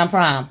Amazon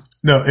Prime.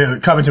 No,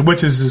 Covington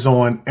Witches is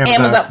on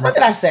Amazon. What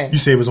did I say? You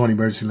said it was on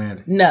Emergency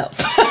Landing. No.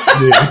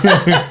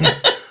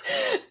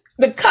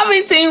 The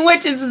Covington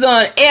Witches is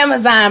on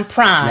Amazon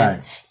Prime.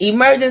 Right.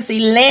 Emergency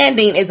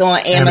Landing is on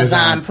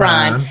Amazon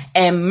Prime.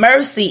 And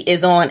Mercy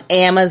is on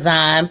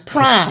Amazon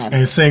Prime.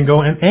 And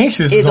Single and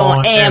Anxious is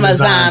on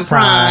Amazon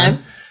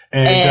Prime.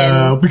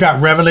 And we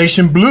got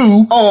Revelation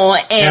Blue on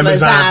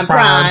Amazon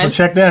Prime. So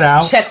check that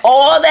out. Check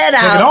all that out.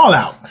 Check it all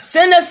out.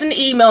 Send us an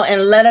email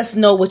and let us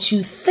know what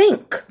you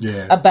think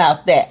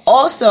about that.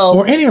 Also,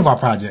 or any of our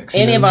projects.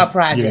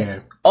 Yeah.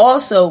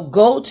 Also,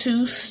 go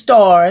to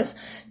Stars.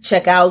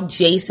 Check out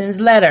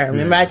Jason's letter.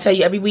 Remember, I tell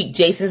you every week,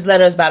 Jason's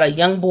letter is about a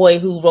young boy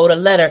who wrote a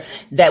letter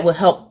that will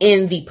help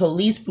end the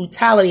police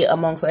brutality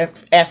amongst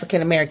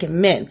African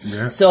American men.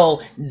 Yeah.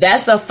 So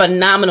that's a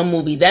phenomenal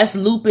movie. That's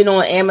looping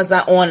on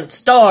Amazon on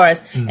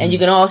Stars, and you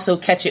can also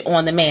catch it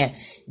on demand.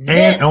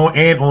 And on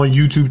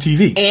YouTube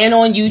TV. And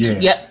on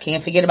YouTube. Yeah. Yep.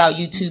 Can't forget about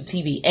YouTube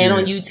TV. And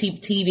on YouTube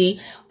TV.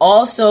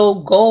 Also,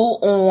 go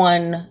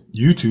on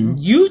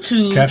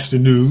YouTube. Catch the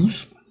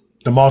news.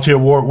 The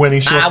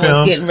multi-award-winning short film. I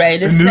was getting ready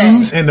to say. The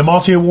news and the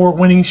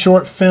multi-award-winning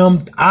short film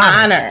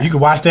Honor. You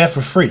can watch that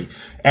for free.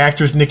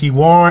 Actress Nikee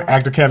Warren,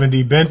 actor Kevin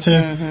D.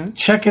 Benton.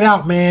 Check it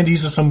out, man.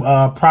 These are some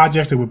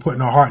projects that we're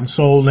putting our heart and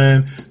soul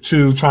in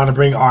to trying to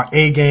bring our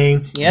A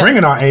game.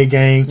 Bringing our A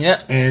game.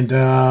 And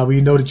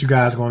we know that you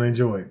guys are going to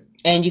enjoy it.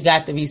 And you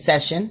got the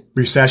Recession.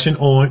 Recession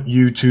on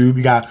YouTube.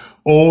 You got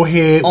Old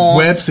Head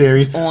web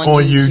series on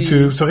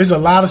YouTube. So it's a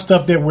lot of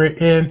stuff that we're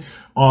in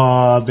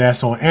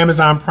That's on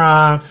Amazon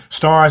Prime,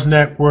 Stars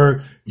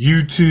Network,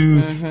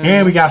 YouTube,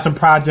 and we got some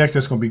projects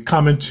that's going to be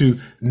coming to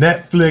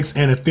Netflix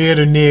and a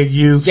theater near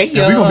you. Yeah. And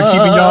we're going to be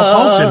keeping y'all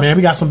posted, man.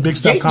 We got some big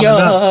stuff coming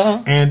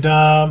up, and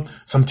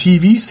some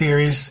TV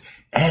series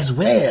as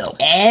well.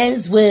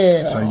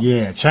 So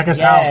yeah, check us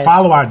out.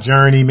 Follow our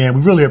journey, man.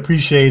 We really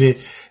appreciate it.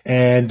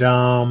 And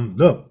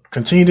look,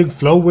 continue to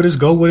flow with us,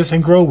 go with us,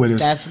 and grow with us.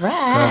 That's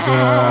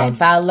right.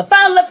 Follow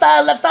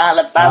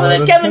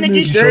the Kevin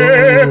Nikee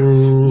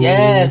Show.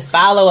 Yes,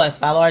 follow us.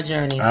 Follow our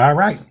journeys. All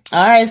right.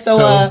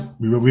 So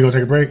we gonna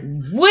take a break.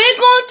 We're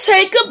gonna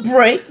take a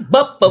break,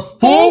 but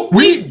before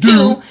we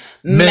do,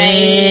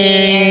 man,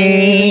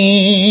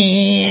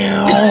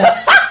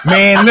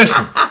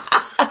 listen.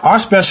 Our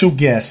special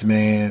guest,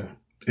 man,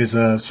 is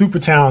a super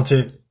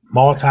talented,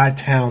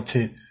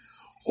 multi-talented,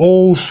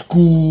 old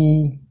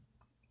school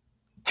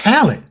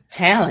talent.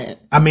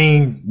 I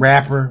mean,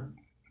 rapper,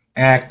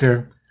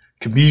 actor,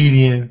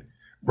 comedian,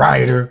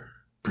 writer,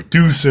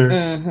 producer,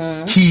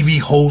 TV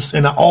host,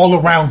 and an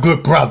all-around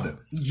good brother.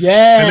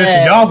 Yeah. And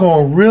listen, y'all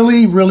gonna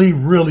really, really,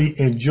 really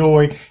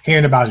enjoy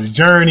hearing about his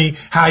journey,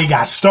 how he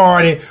got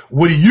started,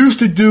 what he used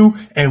to do,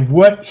 and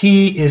what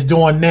he is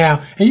doing now.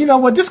 And you know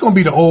what? This is gonna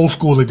be the old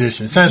school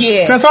edition. This is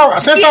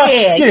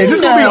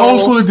gonna be the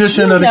old school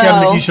edition of the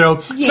Kevin Nikee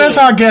Show. Yeah. Since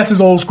our guest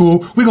is old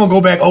school, we're gonna go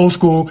back old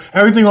school.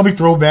 Everything gonna be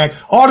throwback.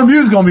 All the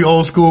music gonna be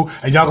old school,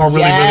 and y'all gonna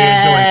really, really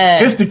enjoy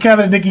it. It's the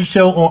Kevin Nikee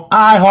Show on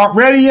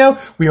iHeartRadio.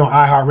 We on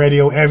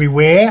iHeartRadio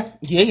everywhere.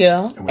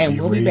 Yeah. And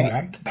we'll be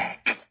back.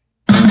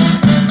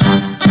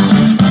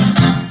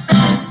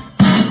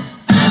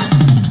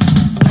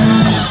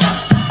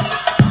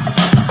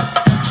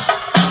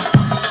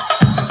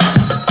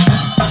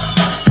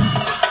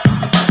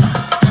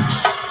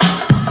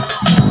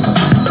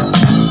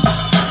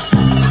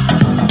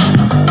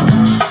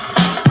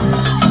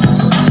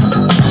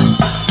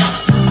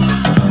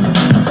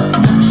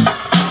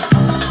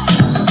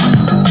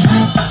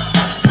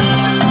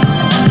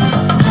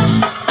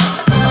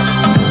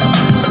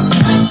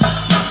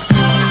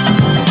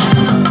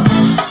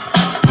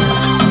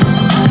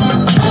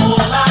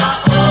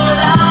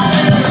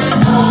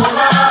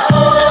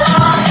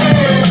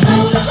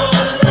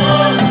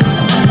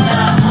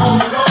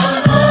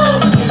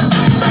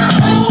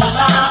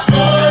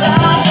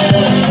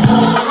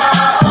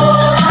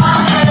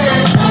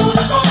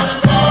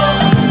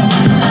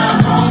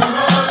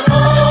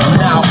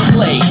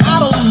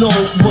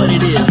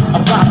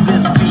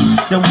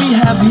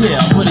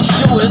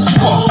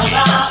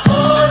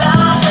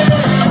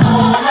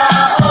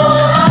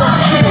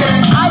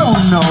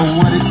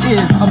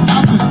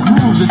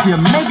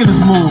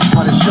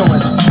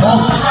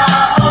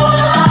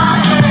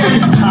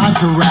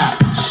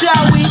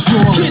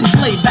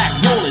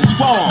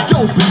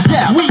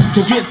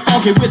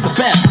 With the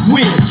best,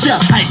 we're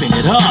just hyping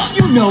it up.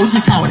 You know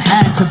just how it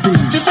had to be.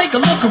 Just take a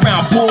look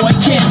around, boy.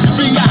 Can't you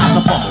see eyes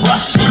up on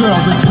rushing?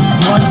 Girls are just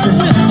blushing.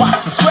 With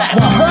spots to scratch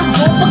while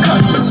herbs on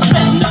percussion.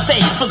 Setting the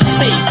stage for the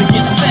stage to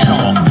get set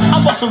off.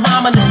 I bust a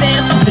rhyme on the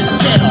dance and just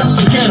jet off.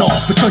 So get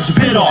off because you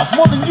bit off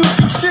more than you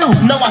can chew.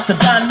 Now watch the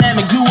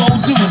dynamic duo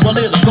do a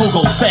little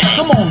go-go thing.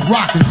 Come on,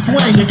 rock and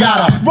swing. You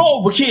gotta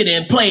roll with Kid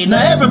and play.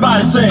 Now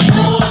everybody sing.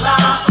 Hola,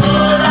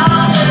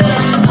 hola,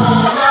 hey,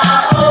 hola.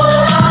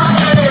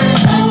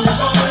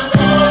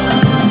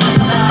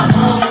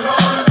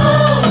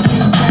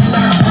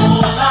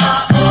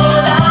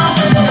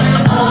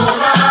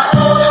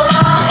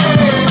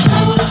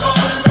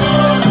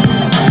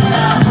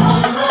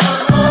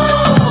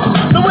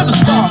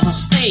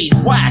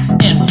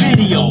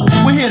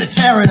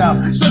 Tear it up,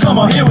 so come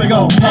on, here we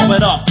go. Pump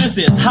it up, this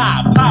is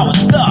high powered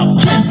stuff.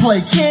 Kid play,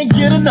 can't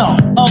get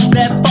enough of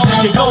that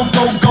funky go,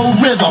 go, go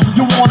rhythm.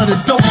 You wanted a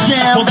dope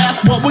jam? Well,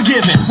 that's what we're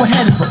giving. We're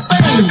headed for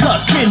fame,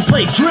 because Kid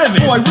Play's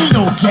driven. Boy, we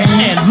don't game,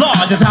 and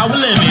large is how we're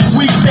living.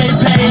 We stay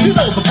paid, you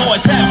know the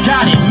boys have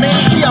got it made.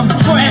 See, I'm the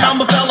tramp, and I'm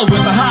a fella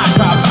with a high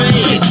top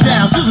fade. Get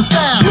down to the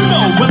sound, you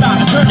know we're about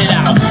to turn it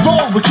out.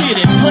 Roll with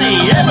Kid and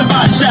Play,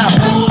 everybody shout.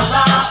 Hola,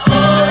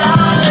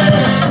 hola,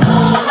 hey,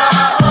 hola.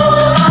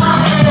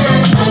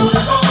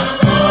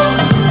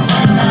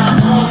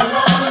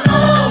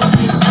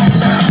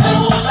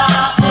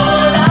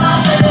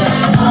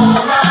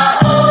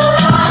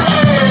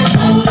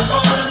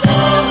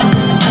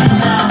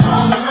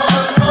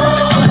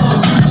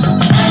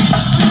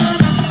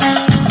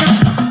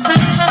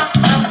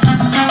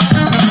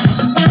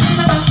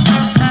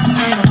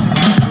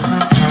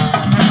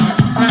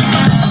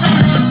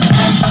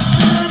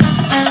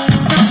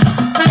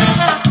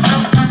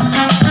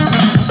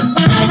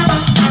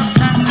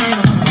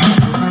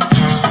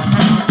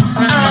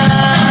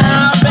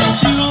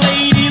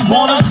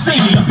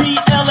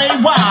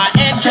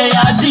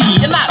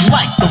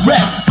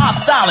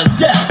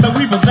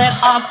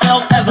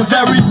 Ourselves as the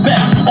very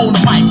best. On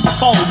the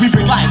microphone, we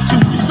bring life to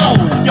your soul.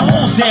 Your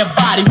whole damn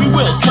body, we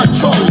will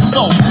control.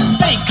 So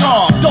stay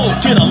calm, don't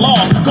get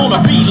along. Gonna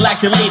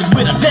relax your ladies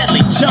with a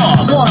deadly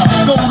charm. Gonna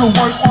go to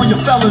work on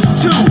your fellas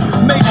too.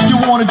 Make you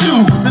wanna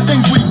do the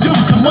things we do.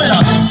 Cause when a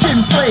Kid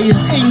and Play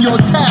kids in your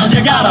town.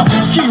 You gotta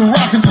keep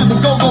rocking to the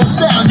go-go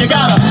sound. You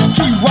gotta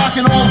keep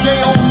rocking all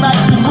day, all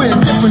night. We're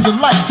different than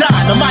like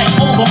dynamite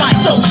over my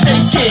so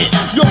shake it.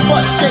 Your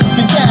butt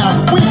shaking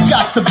down. We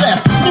got the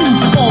best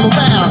music all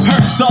around.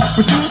 Heard the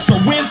producer,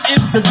 Wiz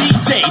is the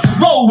DJ.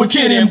 Roll with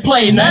Kid and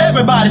Play. Now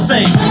everybody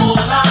say, hola,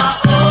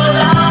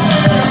 hola,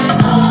 hey,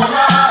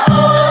 hola,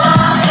 hola,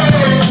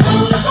 hey,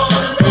 hola,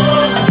 hola,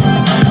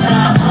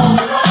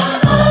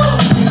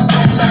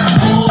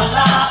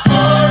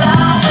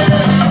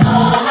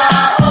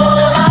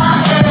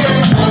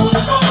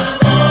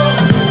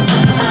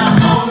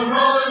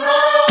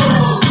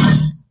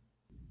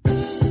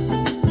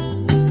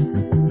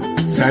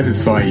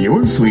 Satisfy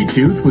your sweet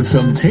tooth with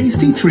some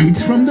tasty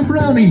treats from the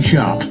Brownie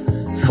Shop.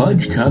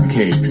 Fudge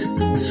cupcakes,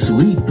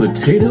 sweet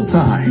potato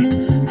pie,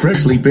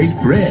 freshly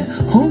baked bread,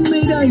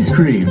 homemade ice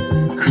cream,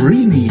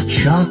 creamy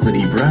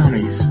chocolatey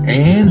brownies,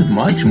 and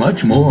much,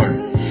 much more.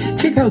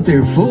 Check out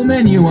their full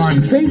menu on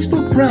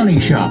Facebook Brownie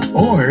Shop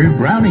or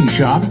Brownie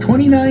Shop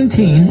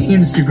 2019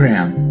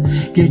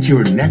 Instagram. Get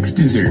your next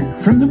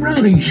dessert from the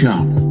Brownie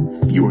Shop.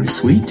 Your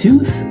sweet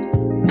tooth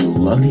will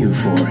love you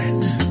for it.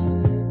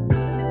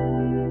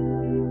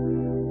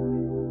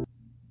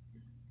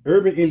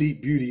 Urban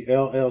Elite Beauty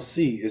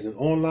LLC is an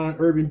online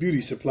urban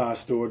beauty supply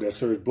store that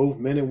serves both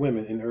men and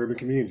women in urban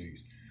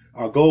communities.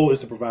 Our goal is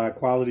to provide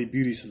quality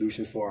beauty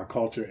solutions for our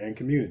culture and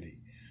community.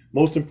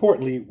 Most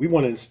importantly, we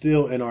want to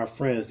instill in our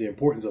friends the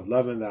importance of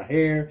loving thy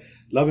hair,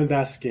 loving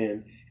thy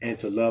skin, and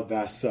to love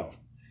thyself.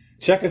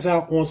 Check us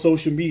out on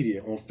social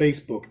media, on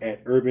Facebook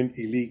at Urban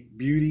Elite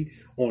Beauty,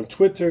 on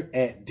Twitter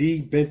at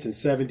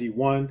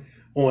DBenton71,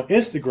 on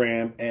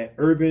Instagram at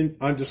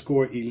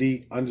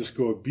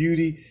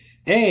Urban_Elite_Beauty,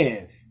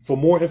 and for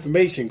more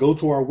information, go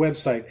to our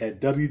website at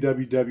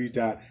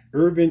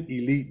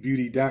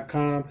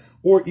www.urbanelitebeauty.com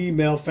or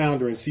email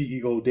founder and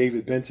CEO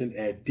David Benton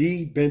at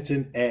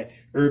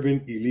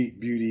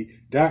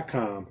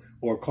dbenton@urbanelitebeauty.com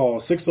or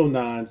call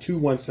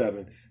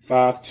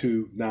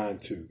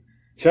 609-217-5292.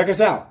 Check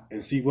us out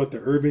and see what the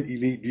Urban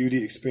Elite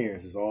Beauty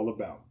experience is all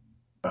about.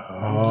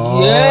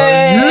 Oh,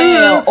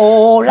 yeah.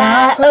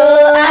 Hola,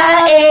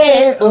 hola,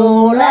 eh.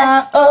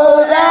 Hola,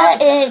 hola,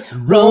 eh.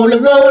 Roll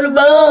it, roll it,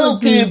 roll.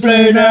 Keep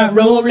playing that.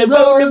 Roll it,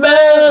 roll it,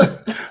 roll.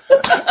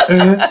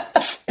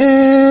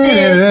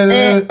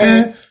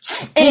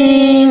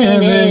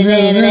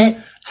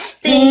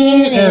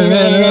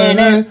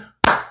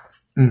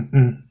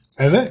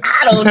 That's it.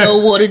 I don't know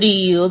what it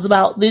is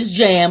about this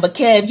jam, but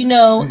Kev, you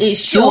know, it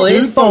sure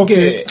is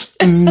funky.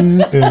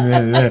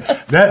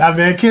 That, I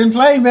mean, Kid and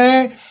Play,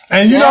 man.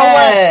 And you know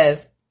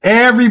what?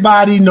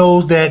 Everybody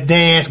knows that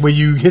dance where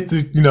you hit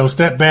the,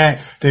 step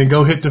back, then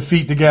go hit the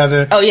feet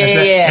together. Oh,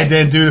 yeah. And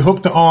then do the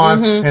hook the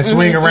arm and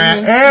swing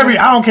around.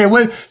 I don't care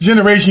what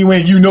generation you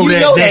in, you know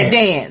that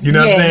dance. You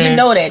know what I'm saying? You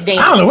know that dance.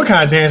 I don't know what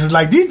kind of dances.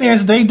 Like these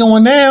dances they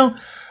doing now.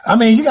 I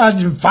mean, you got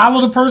to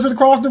follow the person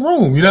across the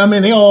room. You know what I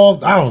mean? They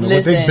all, I don't know,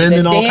 listen, they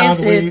bending all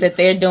kinds of ways. The dances that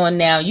they're doing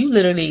now, you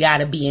literally got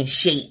to be in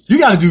shape. You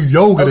got to do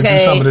yoga to do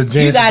some of the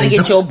dances. You got to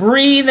get your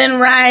breathing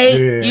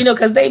right,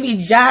 because they be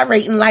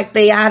gyrating like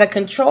they out of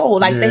control,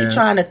 like they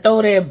trying to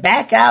throw their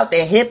back out,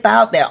 their hip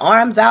out, their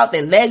arms out,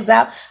 their legs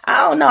out.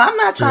 I don't know. I'm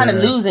not trying to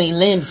lose any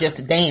limbs just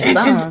to dance.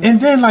 And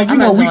then, like,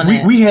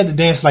 we had to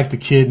dance like the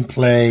Kid and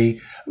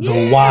Play.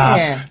 The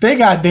Wild. They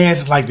got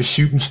dances like the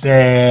shoot and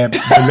stab,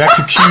 the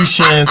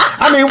electrocution.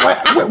 I mean,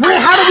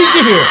 how did we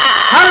get here?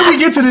 How did we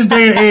get to this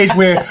day and age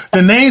where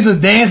the names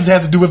of dances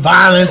have to do with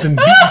violence and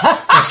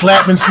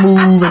slap and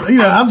smooth?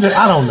 And, I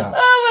don't know.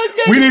 Oh my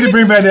goodness. We need to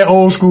bring back that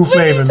old school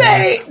flavor,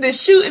 man. The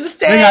shoot and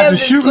stab. They got the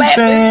shoot and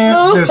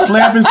stab, the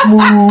slap and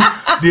smooth,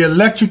 the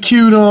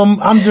electrocute them.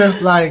 I'm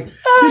just like,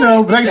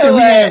 like I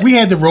said, we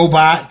had the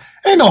robot.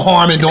 Ain't no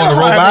harm in doing the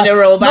robot.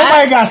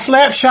 Nobody got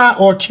slap shot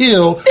or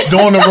killed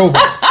doing the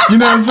robot. You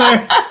know what I'm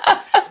saying?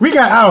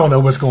 I don't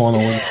know what's going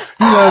on. You know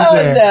what I'm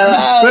saying?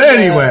 But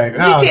anyway.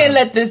 We can't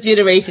let this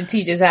generation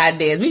teach us how to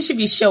dance. We should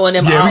be showing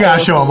them we got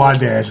to show them our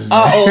dances.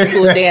 Our old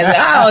school dances.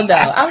 I don't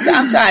know.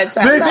 I'm trying.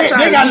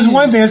 They got this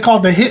one dance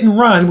called the hit and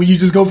run where you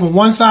just go from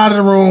one side of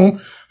the room,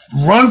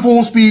 run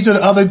full speed to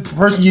the other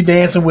person you're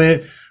dancing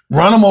with,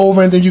 run them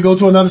over, and then you go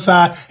to another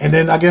side, and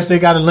then I guess they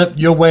got to limp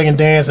your way and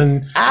dance,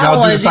 and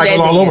y'all do the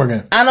cycle all over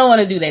again. I don't want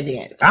to do that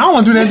dance. I don't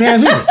want to do that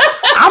dance either.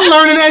 I'm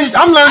learning this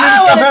stuff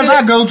as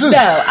I go too.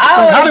 No,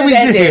 how did we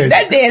get here?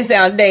 That dance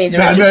sounds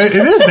dangerous. It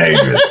is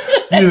dangerous.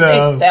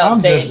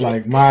 I'm just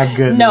like, my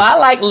goodness. No, I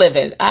like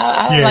living.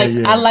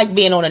 I like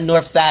being on the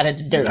north side of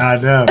the dirt. I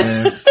know,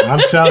 man. I'm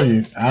telling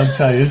you,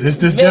 it's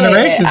this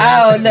generation. Man.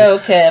 I don't know,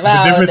 Kev.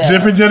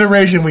 Different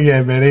generation we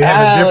have, man. They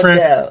have a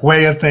different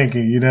way of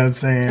thinking. You know what I'm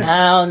saying?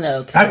 I don't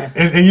know, Kev.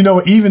 And you know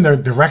what? Even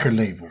the record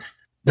labels.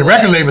 The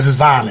record labels is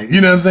violent. You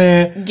know what I'm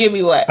saying? Give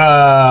me what?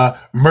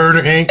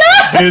 Murder Inc.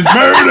 is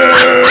murder.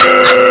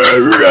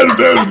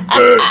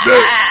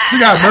 We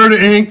got Murder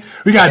Inc.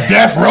 We got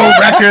Death Row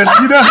Records.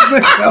 You know what I'm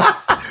saying?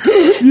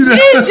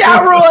 Ninja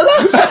Roller.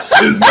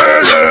 It's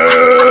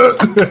murder.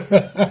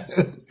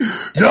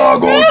 Y'all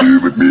gonna see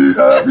with me, we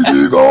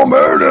gonna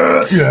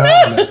murder. Yeah.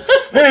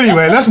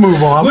 Anyway, let's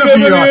move on.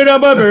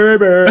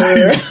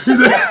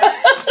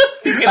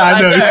 I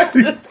know.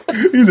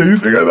 He said, "You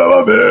think about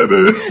my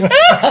baby?"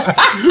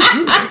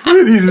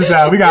 We need to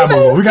stop. We gotta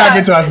move on. We gotta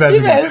get to our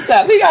special guest.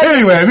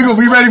 Anyway,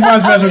 we ready for our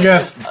special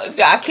guest?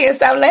 I can't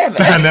stop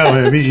laughing. I know,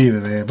 man. Me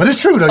either, man. But it's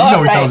true, though. You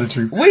know, we telling the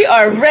truth. We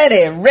are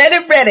ready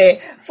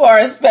for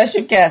our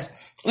special guest.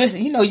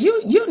 Listen, you know,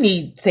 you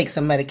need to take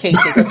some medication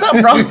because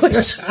something wrong with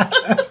you.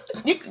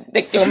 You can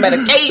take your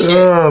medication.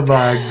 Oh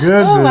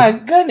my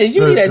goodness.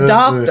 You need a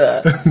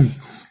doctor.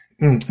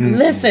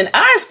 Listen,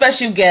 our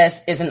special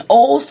guest is an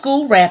old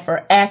school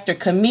rapper, actor,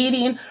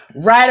 comedian,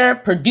 writer,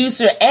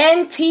 producer,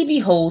 and TV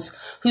host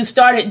who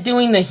started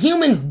doing the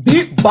human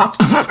beatbox.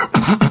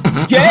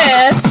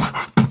 Yes.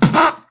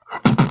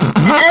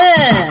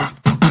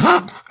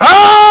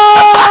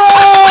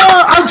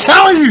 Oh, I'm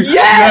telling you.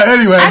 Yes. Yeah,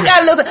 anyway. I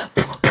got a little.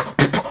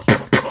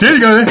 There you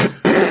go.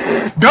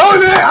 Go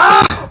there.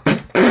 Ah.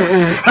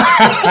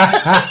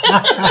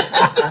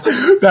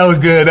 That was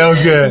good.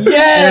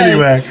 Yes.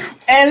 Anyway.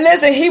 And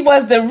listen, he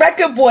was the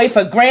record boy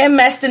for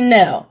Grandmaster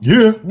Nell.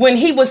 Yeah. When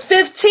he was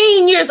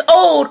 15 years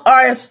old,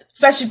 our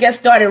special guest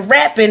started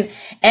rapping.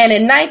 And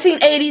in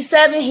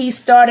 1987, he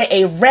started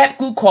a rap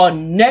group called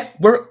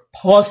Network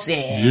Posse.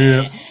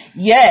 Yeah.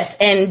 Yes.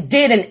 And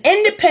did an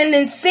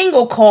independent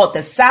single called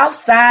The South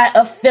Side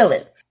of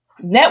Philly.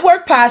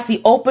 Network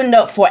Posse opened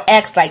up for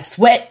acts like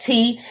Sweat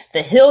T,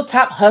 The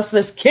Hilltop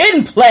Hustlers, Kid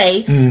and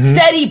Play,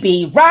 Steady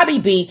B, Robbie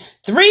B,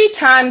 3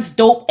 Times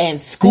Dope, and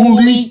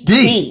Schoolie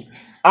D.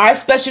 Our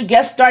special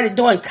guest started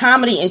doing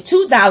comedy in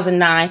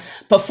 2009,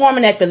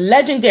 performing at the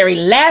legendary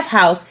Laugh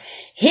House,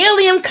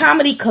 Helium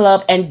Comedy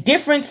Club, and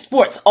different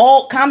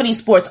comedy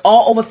sports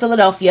all over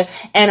Philadelphia,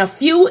 and a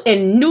few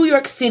in New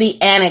York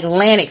City and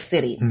Atlantic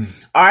City.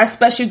 Our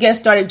special guest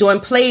started doing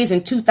plays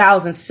in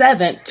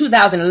 2011,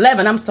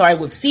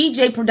 with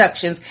CJ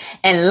Productions,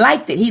 and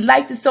liked it. He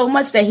liked it so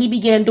much that he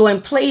began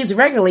doing plays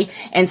regularly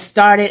and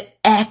started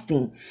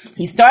acting.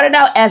 He started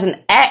out as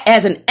an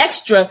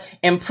extra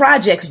in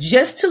projects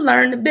just to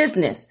learn the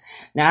business.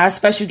 Now, our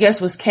special guest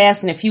was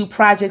cast in a few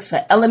projects for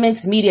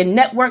Elements Media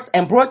Networks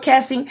and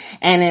Broadcasting,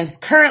 and is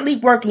currently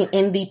working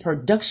in the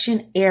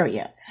production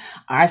area.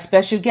 Our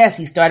special guest,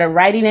 he started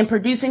writing and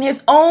producing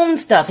his own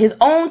stuff, his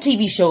own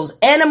TV shows,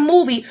 and a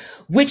movie,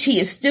 which he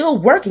is still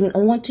working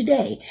on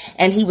today.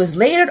 And he was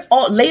later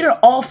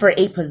offered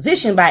a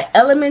position by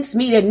Elements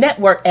Media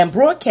Network and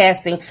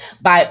Broadcasting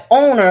by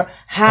owner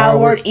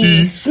Howard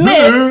E.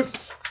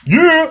 Smith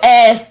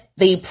as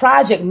the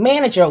project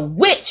manager,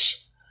 which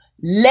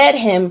led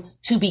him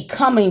to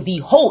becoming the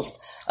host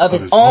of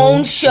his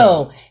own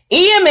show,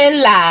 E.M.N.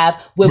 Live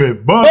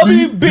with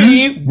Bubby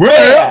Bee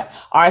Ware.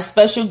 Our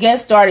special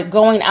guest started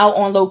going out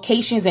on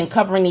locations and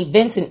covering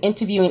events and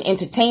interviewing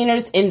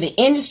entertainers in the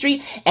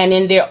industry and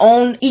in their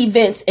own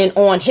events and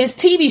on his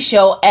TV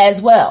show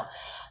as well.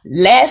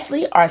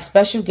 Lastly, our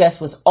special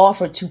guest was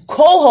offered to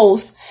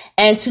co-host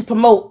and to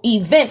promote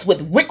events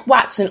with Rick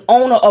Watson,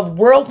 owner of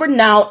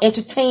world-renowned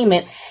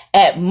entertainment,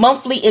 at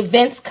monthly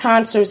events,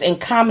 concerts, and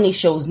comedy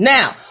shows.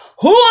 Now,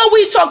 who are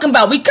we talking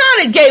about? We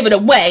kind of gave it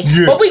away,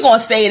 but we're going to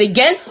say it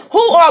again. Who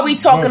are we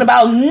talking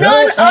about?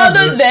 None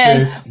other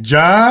than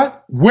John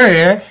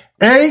Ware,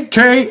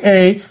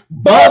 a.k.a.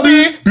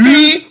 Bubby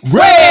Bee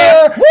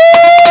Ware.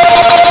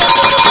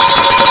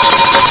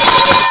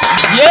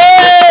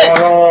 Yes.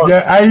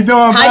 Yeah, how you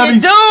doing, Bubby? How you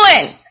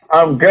doing?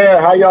 I'm good.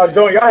 How y'all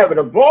doing? Y'all having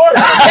a ball?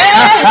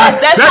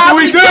 That's what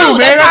we do, man.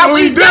 That's how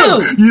we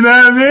do. You know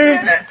what I mean?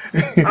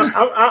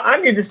 I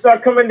need to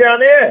start coming down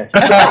there.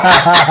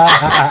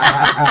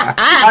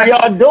 How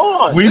y'all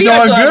doing? We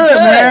doing good,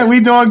 man. We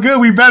doing good.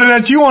 We better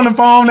than you on the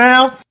phone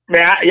now.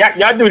 Man,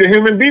 y'all do the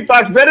human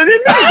beatbox better than me.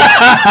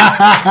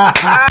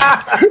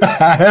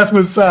 That's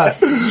what's up.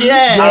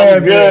 Yeah,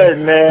 I'm good,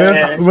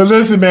 man. Well,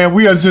 listen, man,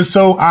 we are just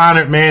so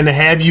honored, man, to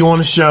have you on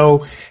the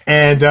show.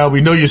 And we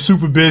know you're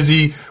super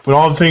busy with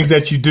all the things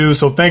that you do.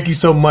 So thank you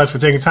so much for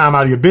taking time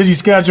out of your busy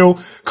schedule,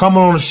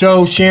 coming on the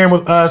show, sharing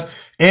with us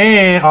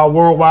and our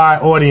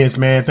worldwide audience,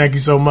 man. Thank you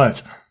so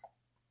much.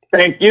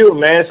 Thank you,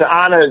 man. It's an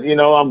honor. You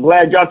know, I'm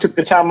glad y'all took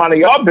the time out of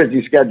your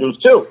busy schedules,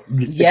 too.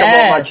 To come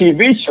on my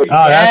TV show. Oh,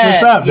 that's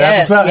what's up.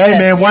 That's what's up. Hey,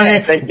 man, one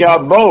hand. Thank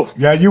y'all both.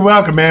 Yeah, you're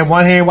welcome, man.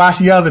 One hand wash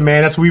the other,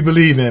 man. That's what we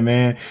believe in,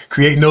 man.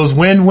 Creating those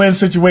win-win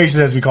situations,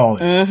 as we call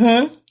it.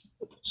 Mm-hmm.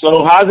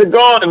 So how's it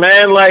going,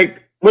 man? Like,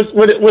 what's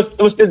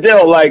the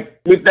deal? Like,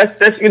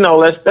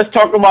 let's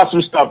talk about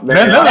some stuff, man.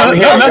 Let's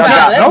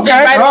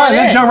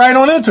jump right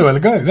on into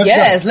it. Good.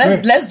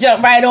 Let's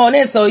jump right on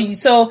in. So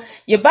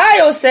your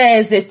bio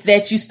says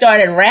that you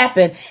started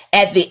rapping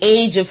at the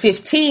age of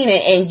 15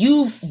 and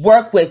you've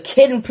worked with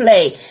Kid and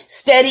Play,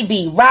 Steady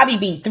B, Robbie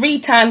B, 3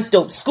 Times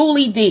Dope,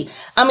 Schoolie D.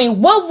 I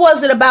mean, what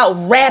was it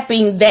about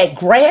rapping that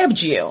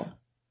grabbed you?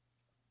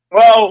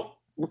 Well,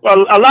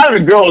 a lot of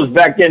the girls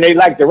back then, they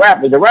liked the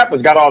rappers. The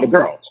rappers got all the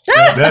girls.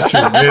 That's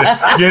true. Yeah,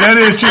 that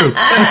is true.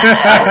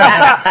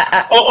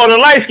 or the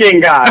light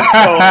skinned guy. So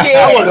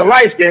I wasn't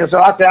light skinned,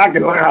 so I said I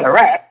could learn how to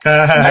rap.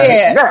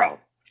 Yeah. Girl.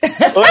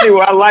 So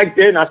anyway, I liked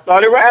it and I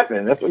started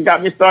rapping. That's what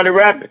got me started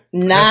rapping.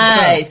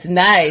 Nice.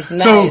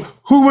 So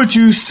who would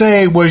you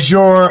say was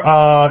your,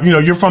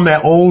 you're from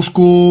that old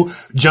school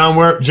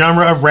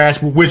genre of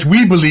rap, which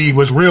we believe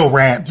was real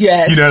rap.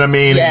 Yes. You know what I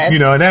mean? Yes.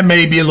 And that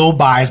may be a little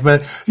biased, but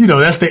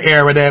that's the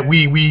era that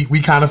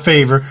we kind of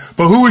favor.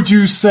 But who would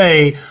you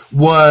say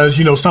was,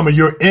 some of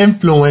your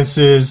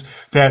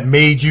influences that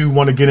made you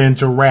want to get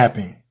into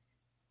rapping?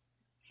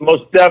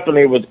 Most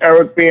definitely was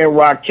Eric B. and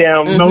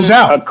Rakim. No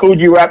doubt.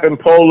 Coogee rapping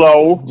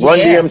Polo, Run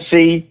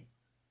DMC.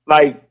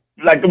 Like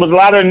there was a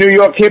lot of New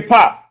York hip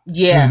hop.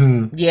 Yeah.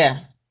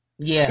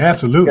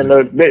 Absolutely.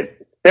 And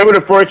they were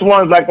the first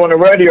ones like on the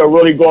radio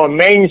really going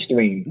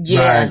mainstream.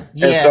 Yeah. Right.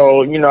 And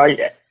so,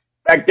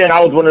 back then I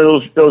was one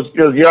of those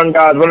young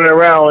guys running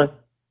around,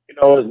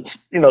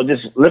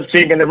 just lip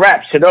syncing the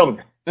raps to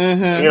them.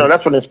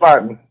 That's what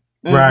inspired me.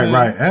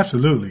 Right.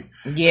 Absolutely.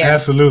 Yeah.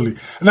 Absolutely.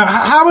 Now,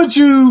 how would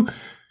you,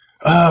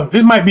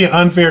 this might be an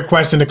unfair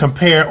question to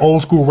compare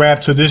old school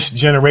rap to this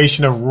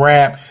generation of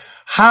rap.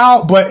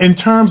 But in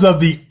terms of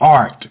the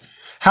art,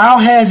 how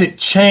has it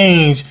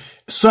changed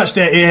such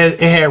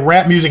that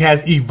rap music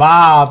has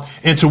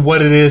evolved into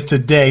what it is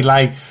today?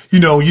 Like,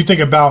 you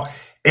think about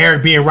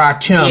Eric B. and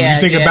Rakim. You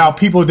think about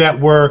people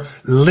that were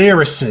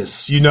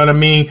lyricists. You know what I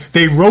mean?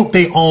 They wrote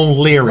their own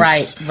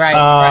lyrics.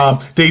 Right.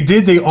 They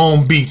did their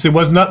own beats. It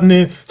was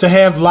nothing to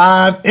have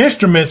live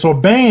instruments or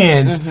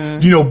bands,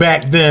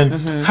 back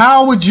then.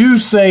 How would you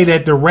say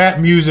that the rap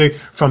music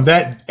from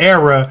that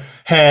era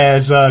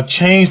has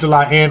changed a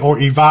lot or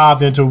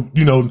evolved into,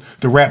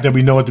 the rap that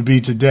we know it to be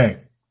today?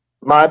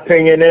 My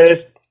opinion is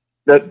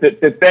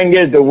the thing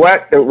is the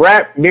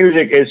rap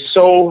music has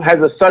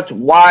such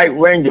wide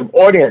range of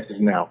audiences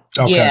now.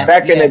 Okay. Yeah.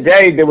 Back in the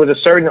day, there was a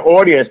certain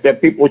audience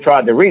that people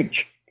tried to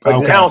reach.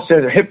 But now,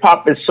 since hip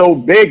hop is so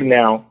big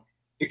now,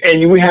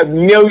 and we have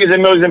millions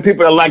and millions of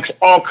people that likes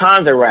all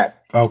kinds of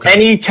rap. Okay.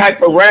 Any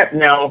type of rap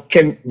now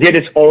can get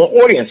its own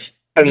audience,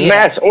 a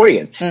mass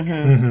audience.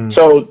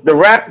 So the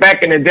rap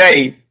back in the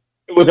day,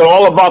 it was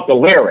all about the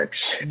lyrics.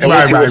 And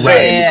what you were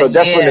saying, because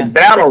that's when the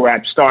battle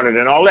rap started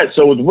and all that.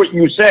 So it was what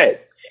you said.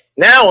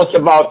 Now it's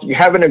about you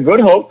having a good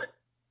hook,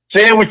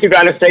 saying what you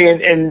got to say,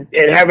 and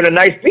having a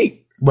nice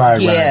beat.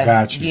 Right.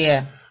 Got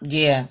you.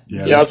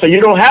 Yeah. So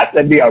you don't have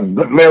to be a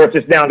good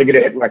lyricist now to get a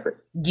hit record.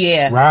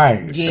 Yeah.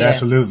 Right. Yeah.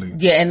 Absolutely.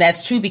 Yeah, and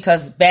that's true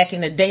because back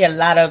in the day, a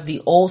lot of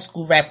the old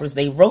school rappers,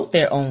 they wrote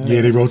their own lyrics.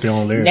 Yeah, they wrote their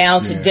own lyrics. Now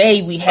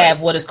today we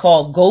have what is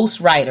called ghost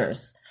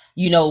writers.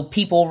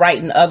 People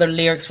writing other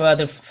lyrics for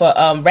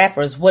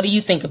rappers. What do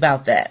you think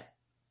about that?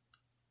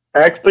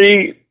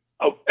 Actually,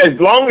 as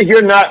long as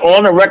you're not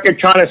on a record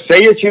trying to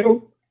say it's you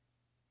know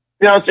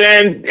what I'm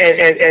saying,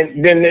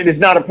 and then it's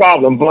not a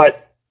problem.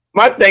 But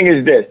my thing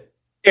is this: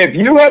 if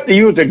you have to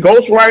use a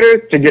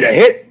ghostwriter to get a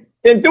hit,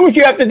 then do what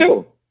you have to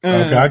do.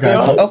 Okay, I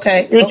got you.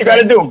 Okay, do what you got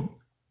to do.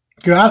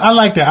 I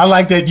like that. I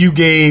like that you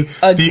gave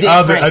a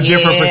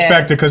different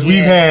perspective because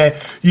we've had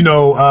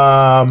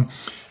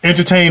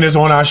entertainers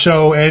on our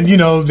show, and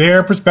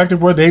their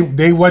perspective where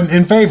they wasn't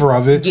in favor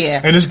of it.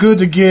 Yeah. And it's good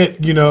to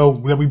get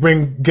that we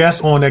bring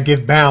guests on that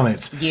give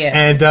balance. Yeah.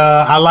 And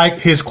I like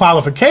his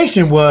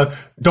qualification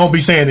was don't be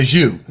saying it's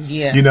you.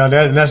 Yeah.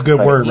 That's good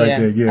word right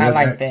there. Yeah. I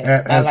like that.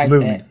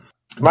 Absolutely. I like that.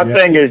 My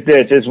thing is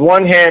this: it's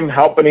one hand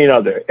helping the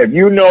other. If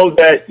you know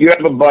that you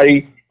have a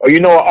buddy or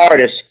an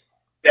artist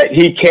that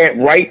he can't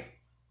write,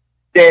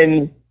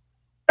 then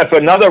if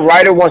another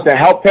writer wants to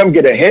help him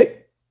get a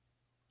hit,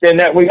 then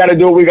that we got to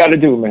do what we got to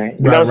do, man.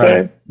 You know what I'm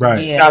saying?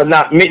 Right. Yeah.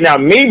 Now,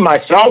 me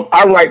myself,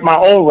 I write my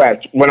own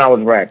raps when I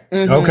was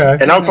rapping. Okay.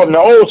 And I'm from the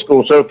old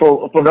school. So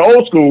from the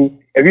old school,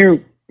 if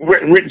you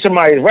written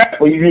somebody's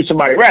rap or you use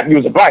somebody's rap, you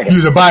was a biter.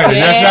 That's right.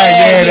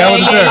 Yeah, that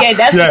was the term. Yeah,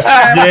 that's the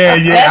term.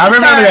 Yeah. I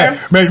remember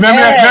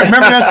that.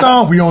 Remember that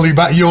song? You only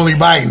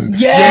biting.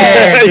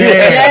 Yes.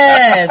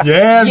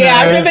 Yeah, man.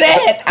 I remember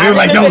that. They were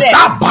like, yo,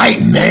 stop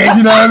biting, man.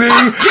 You know what I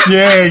mean?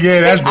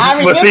 Yeah. That's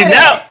But see,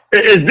 now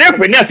it's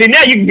different.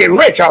 Now you can get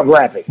rich off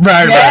rapping.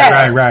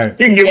 Right.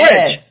 You can get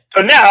rich.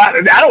 So now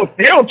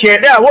they don't care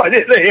now. What?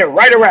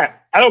 Write a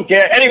rap. I don't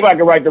care. Anybody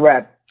can write the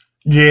rap.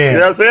 Yeah. You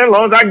know what I'm saying? As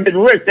long as I can get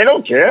rich, they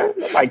don't care.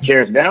 Nobody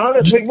cares now.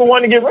 People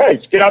want to get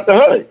rich. Get out the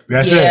hood.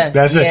 That's it.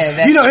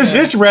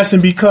 It's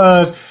interesting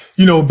because,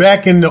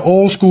 back in the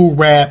old school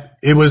rap,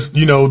 it was,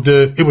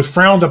 it was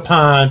frowned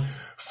upon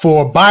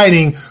for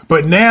biting,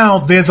 but now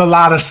there's a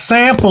lot of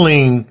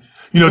sampling.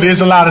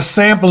 There's a lot of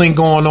sampling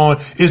going on.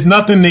 It's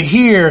nothing to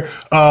hear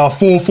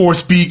full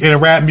force beat in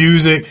rap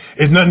music.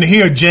 It's nothing to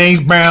hear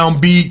James Brown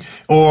beat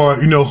or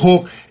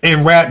hook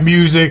in rap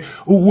music.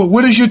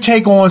 What is your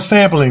take on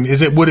sampling?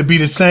 Would it be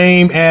the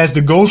same as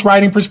the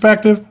ghostwriting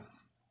perspective?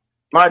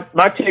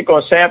 My take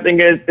on sampling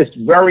is it's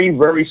very,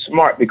 very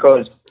smart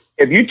because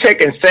if you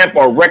take and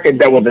sample a record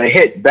that was a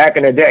hit back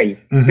in the day,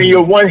 then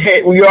you're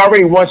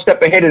already one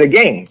step ahead of the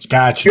game.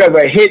 Gotcha. You have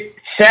a hit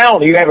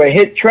sound, you have a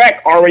hit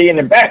track already in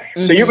the back.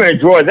 So you're going to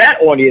draw that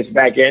audience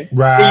back in.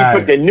 Right. Then you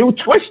put the new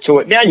twist to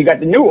it. Now you got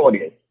the new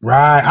audience.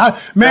 Right.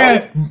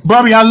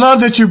 Bubby, I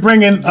love that you're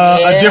bringing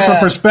a different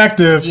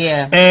perspective.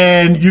 Yeah.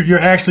 And you're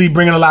actually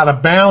bringing a lot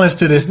of balance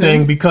to this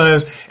thing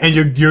and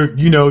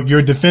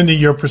you're defending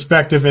your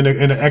perspective in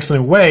an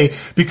excellent way,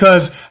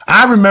 because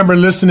I remember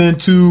listening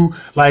to,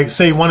 like,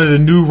 say, one of the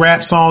new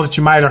rap songs that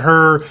you might have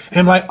heard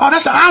and like, oh,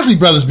 that's an Ozzy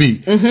Brothers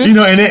beat,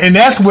 and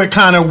that's what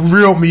kind of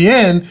reeled me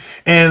in.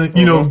 And,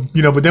 you know,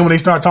 but then when they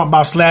start talking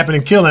about slapping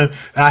and killing,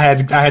 I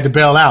had to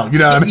bail out. You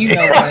know what I mean? You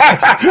know what?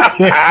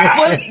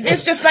 Well,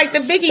 it's just like the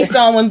Biggie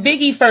song when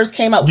Biggie first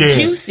came out,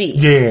 Juicy.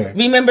 Yeah.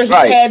 Remember he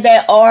had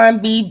that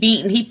R&B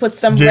beat and he put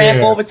some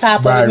rap over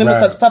top of it. Remember,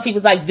 because Puffy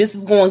was like, this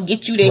is going to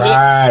get you to hit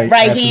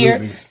right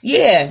here.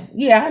 Yeah.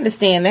 Yeah, I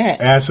understand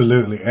that.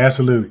 Absolutely.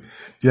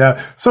 Yeah.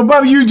 So,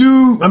 Bubby,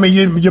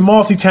 you're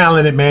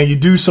multi-talented, man. You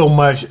do so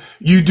much.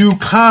 You do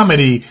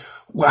comedy.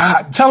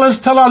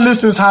 Tell our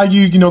listeners how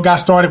you got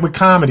started with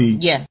comedy.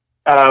 Yeah.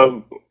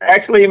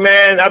 Actually,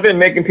 man, I've been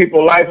making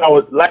people laugh. I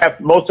was laugh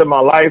most of my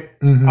life.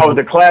 I was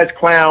a class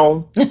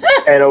clown,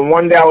 and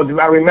one day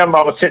I remember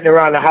I was sitting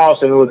around the house,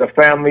 and it was a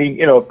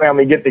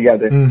family get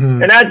together,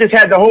 and I just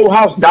had the whole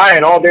house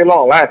dying all day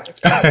long laughing.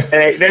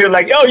 And they were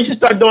like, "Yo, you should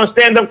start doing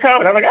stand-up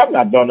comedy." I'm like, "I'm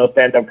not doing no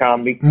stand-up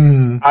comedy."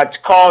 I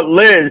called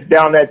Liz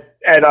down at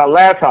our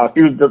Laugh House.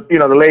 She was the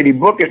lady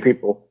booking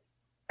people,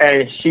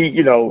 and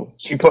she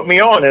put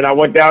me on, and I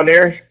went down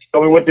there. She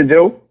told me what to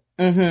do,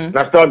 and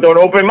I started doing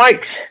open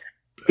mics.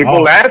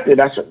 People laughed, and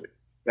that's how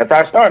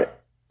I started.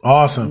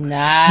 Awesome.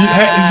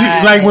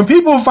 Nice. Like, when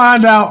people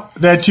find out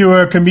that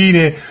you're a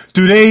comedian,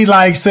 do they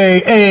like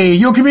say, "Hey,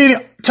 you're a comedian?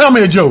 Tell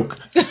me a joke"?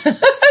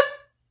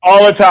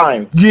 All the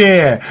time.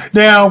 Yeah.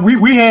 Now,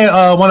 we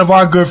had one of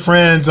our good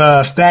friends,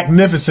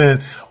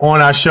 Stacknificent, on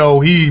our show.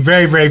 He's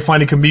very, very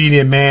funny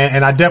comedian, man,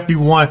 and I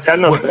definitely want. I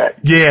know that.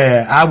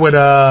 Yeah, I would.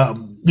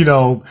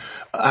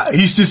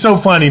 He's just so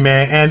funny,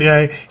 man.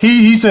 And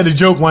he said a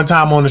joke one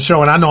time on the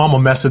show, and I know I'm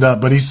gonna mess it up,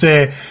 but he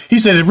said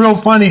it's real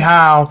funny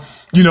how,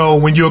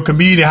 when you're a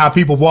comedian, how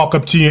people walk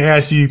up to you and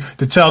ask you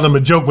to tell them a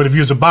joke, but if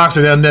you're a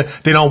boxer,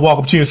 they don't walk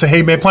up to you and say,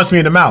 "Hey, man, punch me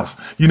in the mouth."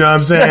 You know what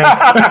I'm saying?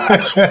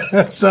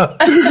 So,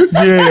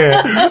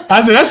 yeah.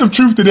 I said, that's some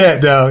truth to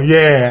that, though.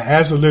 Yeah,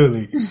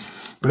 absolutely.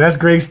 But that's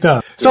great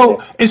stuff.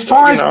 So, as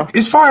far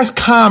as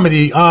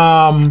comedy,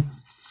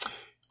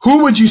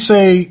 who would you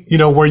say,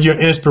 were your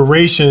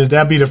inspirations?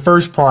 That'd be the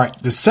first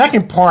part. The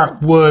second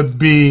part would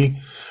be,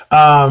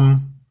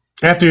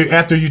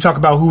 after you talk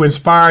about who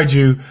inspired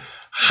you,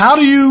 how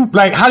do you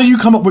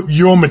come up with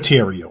your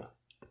material?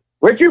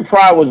 Richard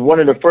Pryor was one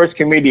of the first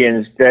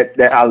comedians that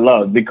I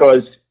loved,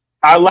 because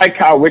I like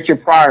how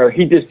Richard Pryor,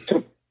 he just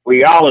took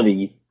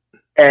reality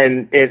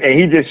and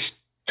he just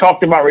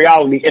talked about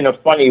reality in a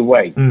funny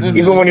way.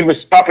 Even when he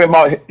was talking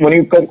about when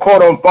he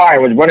caught on fire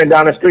and was running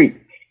down the street.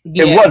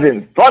 Yeah. It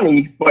wasn't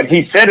funny, but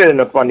he said it in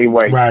a funny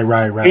way.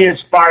 Right. He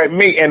inspired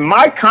me. And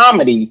my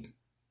comedy,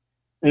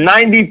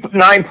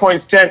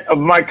 99% of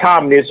my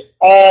comedy is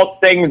all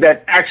things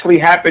that actually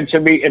happened to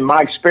me in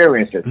my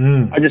experiences.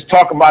 I just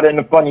talk about it in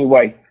a funny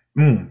way.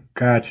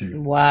 Got you.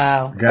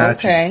 Wow.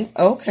 Got you.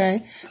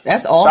 Okay.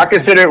 That's awesome. I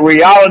consider it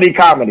reality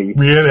comedy.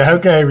 Really?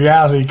 Okay,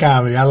 reality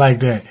comedy. I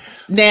like that.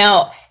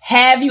 Now,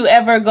 have you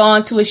ever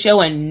gone to a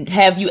show and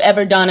have you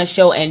ever done a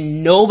show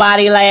and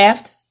nobody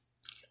laughed?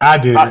 I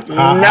did.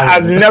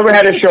 I've never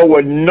had a show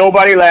where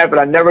nobody laughed, but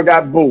I never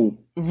got booed.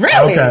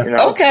 Really?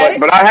 Okay.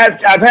 But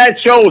I've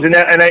had shows and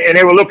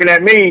they were looking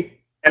at me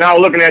and I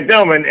was looking at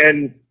them,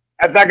 and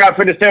after I got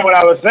finished saying what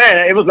I was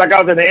saying, it was like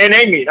I was in the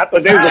NA meeting. I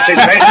thought they was going to take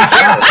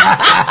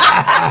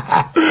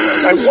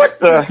like, what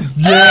the?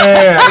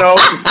 Yeah.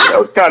 That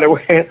was kind of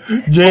weird.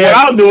 Yeah. What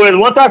I'll do is,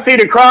 once I see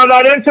the crowd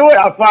not into it,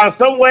 I'll find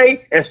some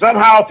way and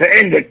somehow to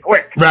end it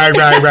quick. Right.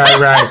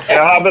 And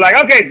I'll be like,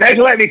 okay, thanks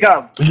for letting me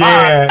come.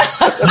 Yeah.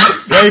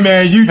 Hey,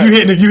 man, you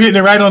hitting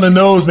it right on the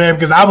nose, man,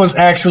 because I was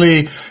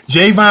actually,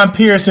 Javon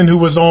Pearson, who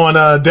was on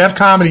Def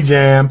Comedy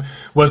Jam,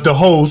 was the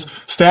host.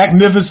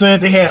 Stacknificent.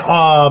 They had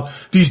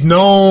these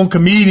known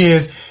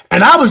comedians,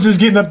 and I was just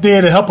getting up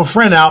there to help a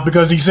friend out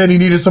because he said he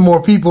needed some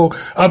more people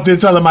up there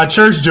telling my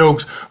church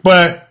jokes,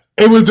 but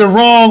it was the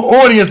wrong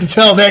audience to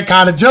tell that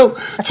kind of joke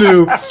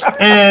to.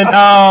 And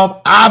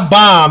I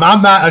bombed.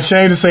 I'm not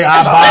ashamed to say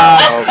I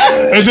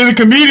bombed. Okay. And then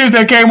the comedians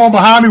that came on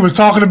behind me was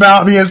talking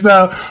about me and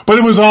stuff, but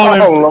it was all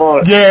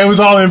it was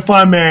all in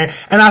fun, man.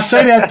 And I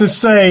say that to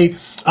say,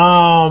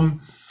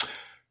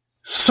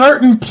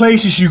 certain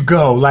places you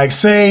go, like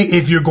say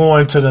if you're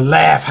going to the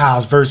Laugh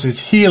House versus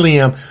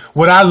Helium,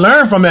 what I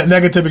learned from that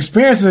negative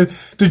experience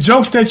is the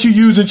jokes that you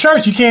use in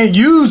church, you can't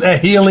use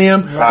at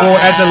Helium or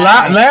at the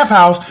Laugh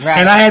House. Right.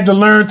 And I had to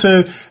learn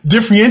to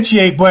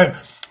differentiate. But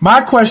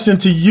my question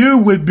to you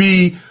would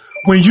be,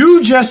 when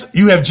you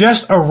have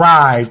just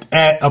arrived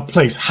at a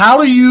place,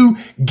 how do you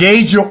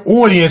gauge your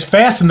audience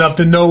fast enough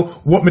to know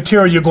what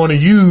material you're going to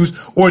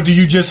use, or do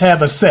you just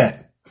have a set?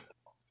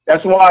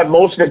 That's why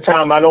most of the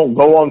time I don't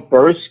go on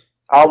first.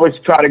 I always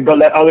try to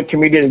let other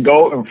comedians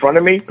go in front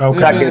of me so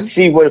I can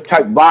see what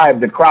type vibe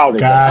the crowd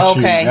is. Got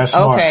you. That's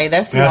smart. Okay,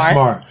 that's smart. That's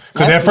smart.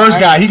 Because that first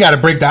guy, he got to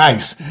break the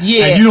ice.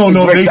 Yeah. And you don't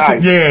know if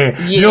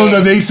you don't know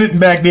if they sitting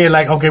back there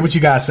like, okay, what you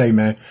got to say,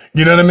 man?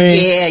 You know what I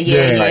mean?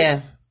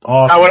 Yeah.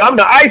 Awesome. Now, when I'm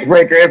the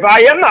icebreaker, if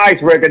I am the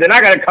icebreaker, then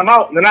I got to come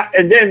out.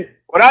 And then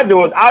what I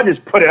do is I'll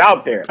just put it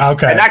out there.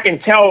 Okay. And I can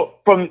tell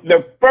from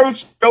the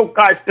first joke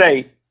I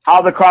say how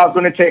the crowd's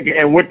going to take it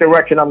and what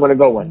direction I'm going to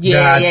go in. Okay.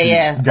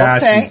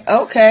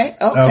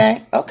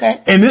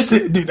 And this,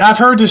 I've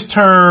heard this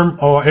term,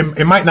 or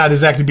it might not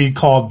exactly be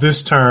called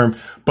this term,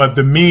 but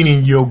the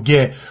meaning you'll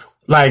get,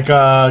 like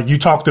you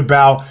talked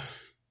about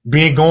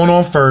going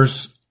on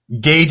first,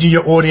 gauging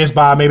your audience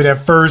by maybe that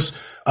first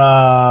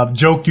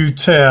joke you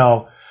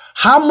tell.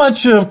 How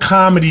much of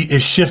comedy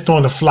is shift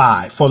on the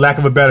fly, for lack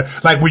of a better,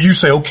 like where you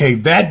say, okay,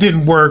 that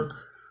didn't work.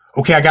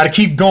 Okay, I got to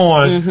keep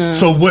going.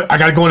 So what? I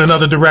got to go in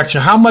another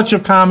direction. How much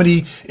of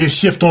comedy is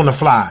shift on the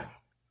fly?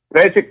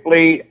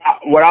 Basically,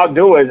 what I'll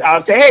do is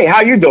I'll say, "Hey,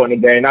 how you doing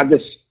today?" And I'll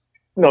just,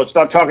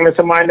 start talking to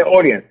somebody in the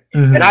audience.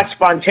 And I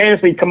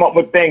spontaneously come up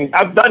with things.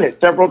 I've done it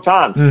several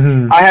times.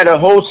 I had a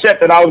whole set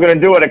that I was going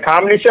to do at a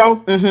comedy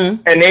show, and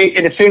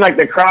it seemed like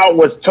the crowd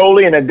was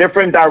totally in a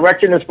different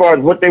direction as far as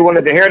what they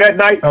wanted to hear that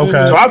night. Okay.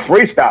 So I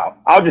freestyle.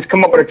 I'll just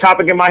come up with a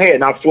topic in my head,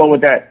 and I'll flow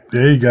with that.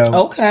 There you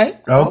go. Okay.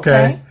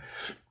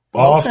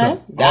 Awesome.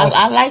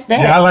 I like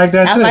that. Yeah, I like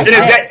that too.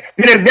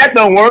 If that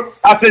don't work,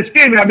 I said,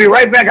 excuse me, I'll be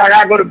right back. I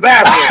got to go to the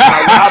bathroom.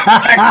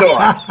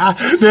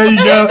 There you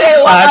go.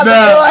 I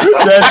know.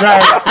 That's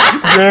right.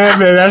 Yeah,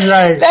 man, that's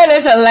right. That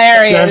is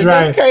hilarious. That's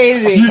right. That's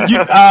crazy.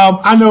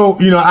 I know,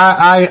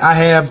 I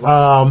have,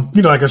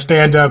 like a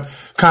stand-up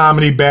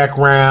comedy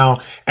background.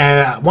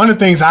 And one of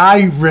the things I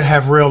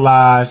have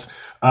realized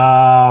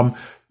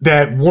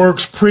that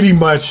works pretty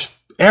much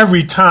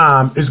every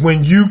time is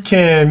when you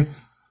can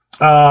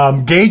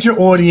gauge your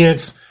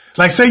audience.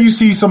 Like, say you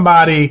see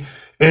somebody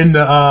in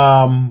the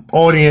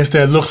audience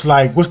that looks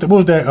like what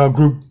was that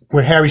group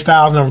with Harry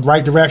Styles in the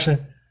Right Direction?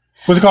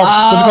 What's it called?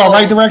 Was it called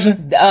Right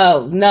Direction?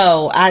 Oh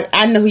no,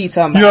 I know who you're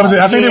talking about. You know what I'm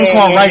saying? I think they were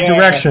called Right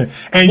Direction.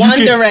 And One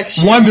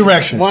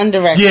Direction.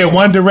 Yeah,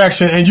 One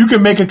Direction. And you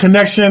can make a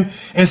connection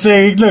and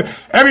say, look,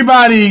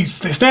 everybody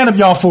stand up,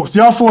 y'all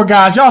four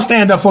guys, y'all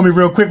stand up for me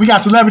real quick. We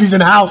got celebrities in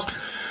the house.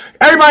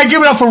 Everybody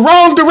give it up for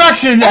Wrong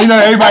Direction.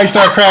 Everybody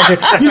start cracking.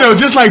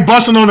 Just like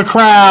busting on the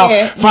crowd,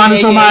 finding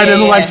somebody that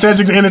look like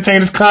Cedric the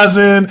Entertainer's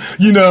cousin.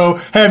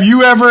 Have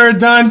you ever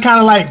done kind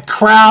of like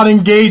crowd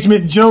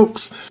engagement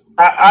jokes?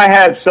 I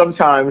have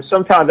sometimes.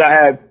 Sometimes I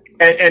have.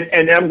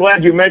 And I'm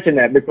glad you mentioned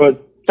that, because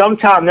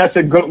sometimes that's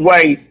a good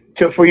way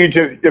for you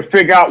to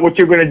figure out what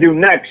you're going to do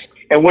next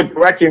and what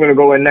direction you're going to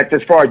go in next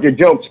as far as your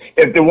jokes.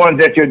 If the ones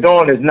that you're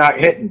doing is not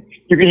hitting,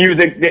 you can use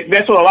it.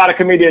 That's what a lot of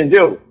comedians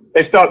do.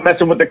 They start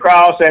messing with the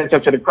crowd, saying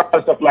stuff to the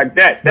crowd, stuff like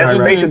that. That's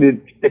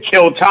basically to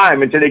kill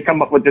time until they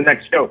come up with the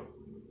next show.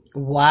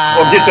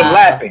 Wow. Or get them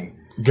laughing.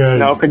 Good.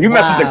 Because you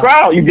mess with the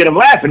crowd, you get them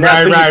laughing.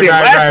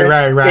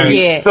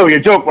 Right. So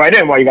your joke right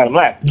in while you got them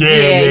laughing.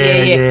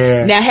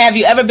 Yeah. Now, have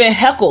you ever been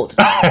heckled?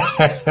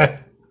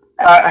 Have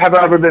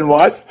I ever been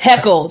what?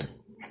 Heckled.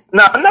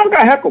 No, I never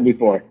got heckled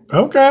before.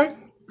 Okay.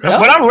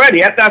 But I'm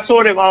ready. After I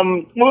saw it,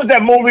 what was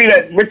that movie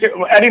that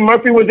Eddie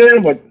Murphy was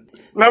in?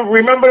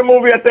 Remember the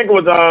movie? I think it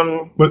was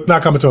But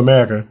Not Coming to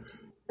America.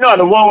 No,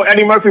 the one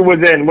Eddie Murphy was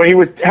in when he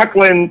was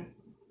heckling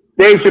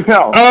Dave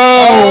Chappelle.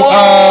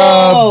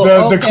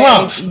 The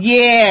clumps.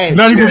 Yeah.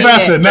 Nutty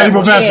Professor.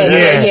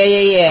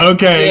 Yeah.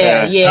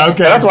 Okay. Yeah.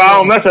 Okay. That's why I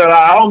don't mess with it.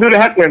 I don't do the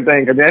heckling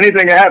thing, because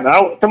anything can happen.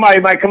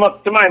 Somebody might come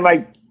up. Somebody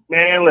might,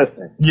 man,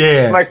 listen.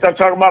 Yeah. Somebody start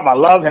talking about my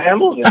love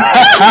handles and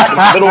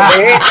little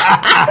head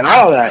and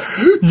all that.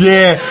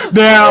 Yeah.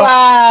 Now,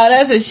 wow,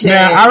 that's a shame.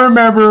 Now, I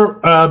remember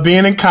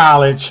being in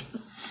college.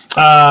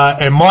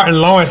 And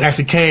Martin Lawrence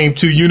actually came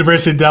to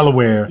University of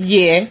Delaware.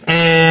 Yeah.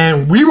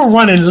 And we were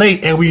running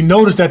late, and we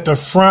noticed that the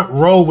front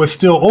row was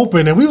still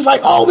open, and we were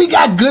like, oh, we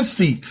got good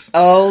seats.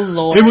 Oh,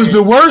 Lord. It was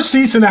the worst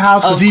seats in the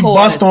house because he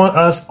bust on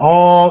us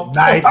all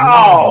night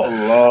long.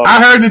 Lord.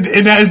 I heard it.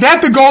 Is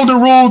that the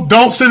golden rule?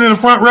 Don't sit in the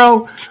front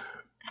row?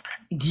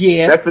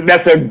 Yeah.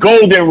 That's a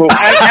golden rule.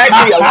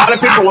 Actually, a lot of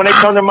people, when they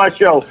come to my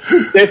show,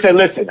 they say,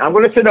 listen, I'm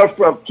going to sit up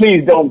front.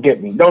 Please don't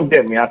get me. Don't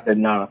get me. I said,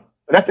 nah.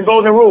 That's the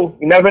golden rule.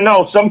 You never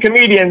know. Some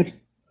comedians,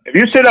 if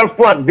you sit up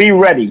front, be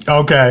ready.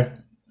 Okay.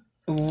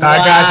 Wow. I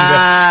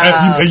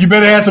got you. You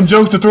better have some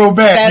jokes to throw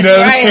back. That's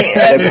right.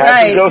 That's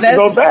right. Jokes to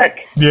go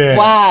back. Yeah.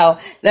 Wow.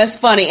 That's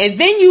funny. And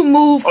then you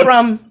move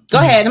from... Go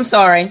ahead. I'm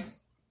sorry.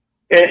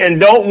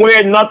 And don't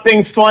wear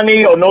nothing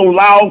funny or no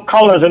loud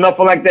colors or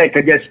nothing like that,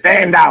 because you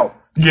stand out.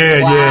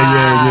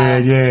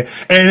 Yeah.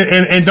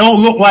 And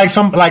don't look like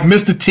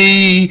Mr.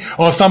 T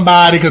or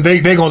somebody, because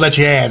they gonna let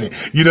you have it.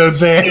 You know what I'm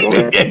saying? You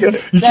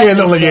can't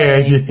look like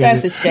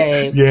That's a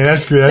shame. Yeah,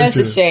 that's good. That's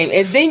a shame.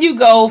 And then you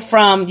go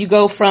from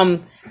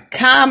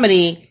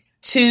comedy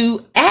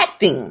to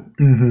acting.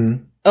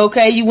 Mm-hmm.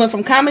 Okay, you went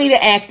from comedy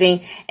to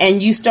acting,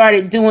 and you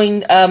started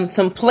doing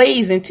some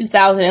plays in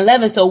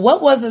 2011. So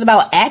what was it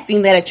about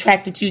acting that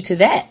attracted you to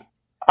that?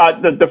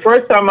 The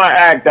first time I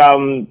act,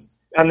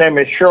 her name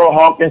is Cheryl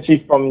Hawkins.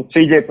 She's from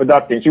CJ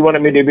Productions. She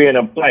wanted me to be in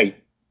a play.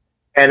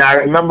 And I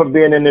remember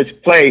being in this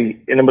play,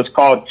 and it was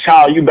called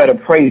Child, You Better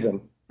Praise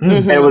Him.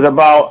 Mm-hmm. And it was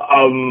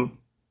about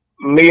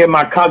me and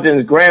my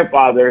cousin's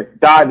grandfather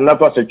died and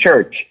left us a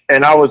church.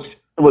 And it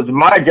was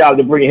my job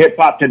to bring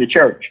hip-hop to the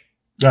church.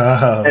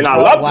 And I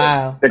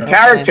loved it. The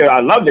character,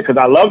 I loved it because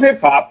I love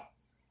hip-hop.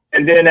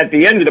 And then at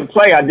the end of the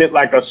play, I did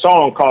like a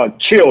song called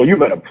Chill, You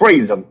Better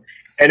Praise Him.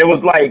 And it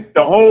was like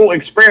the whole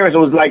experience, it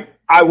was like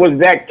I was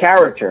that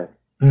character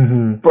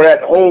for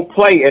that whole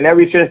play. And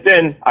ever since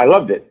then, I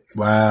loved it.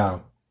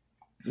 Wow.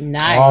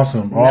 Nice.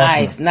 Awesome.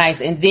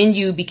 Nice. And then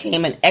you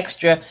became an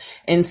extra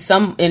in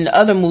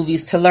other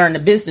movies to learn the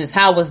business.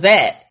 How was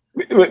that?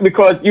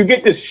 Because you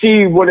get to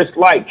see what it's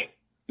like.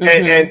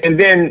 And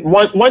then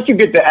once you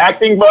get the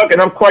acting bug,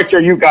 and I'm quite sure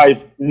you guys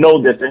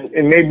know this,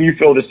 and maybe you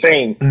feel the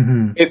same.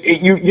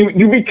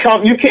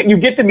 You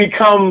get to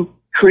become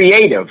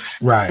creative,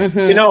 right?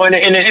 You know, and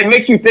it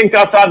makes you think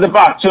outside the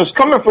box. So it's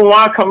coming from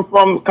where I come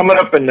from, coming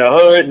up in the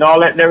hood and all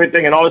that and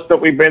everything, and all the stuff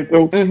we've been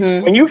through.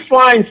 When you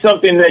find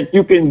something that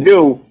you can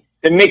do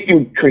to make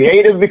you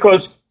creative,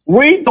 because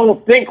we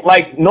don't think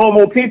like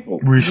normal people.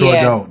 We sure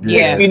don't.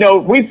 Yeah. You know,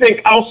 we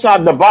think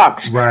outside the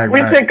box.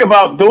 We think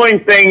about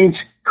doing things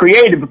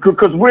creative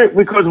because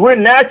we're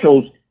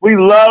naturals. We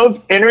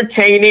love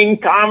entertaining,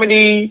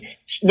 comedy,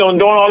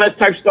 doing all that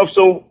type of stuff.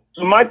 So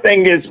my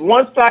thing is,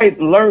 once I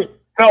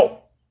felt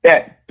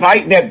that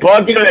bite, that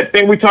bug, you know, that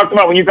thing we talked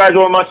about when you guys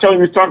were on my show and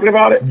you were talking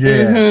about it.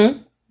 Yeah.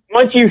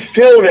 Once you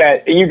feel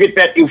that and you get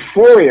that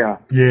euphoria,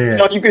 you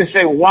know, you can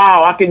say,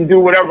 wow, I can do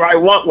whatever I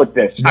want with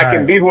this. I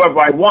can be whoever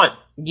I want.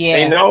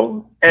 You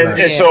know? And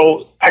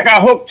so I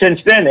got hooked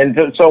since then.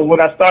 And so when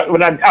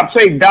I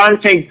played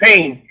Dante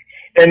Payne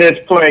in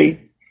this play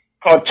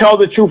called Tell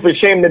the Truth and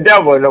Shame the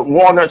Devil in the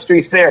Walnut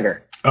Street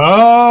Theater.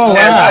 Oh,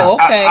 wow.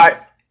 Okay.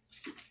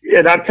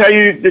 And I tell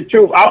you the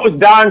truth, I was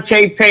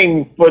Dante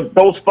Payne for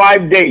those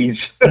 5 days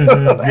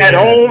at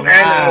home,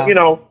 and you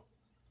know,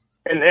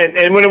 and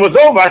when it was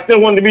over, I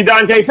still wanted to be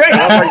Dante Payne.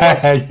 I was like,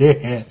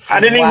 I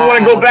didn't even want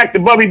to go back to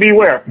Bubby Bee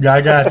Ware.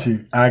 I got you.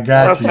 I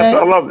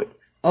love it.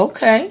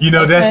 Okay. You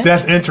know,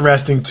 that's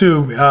interesting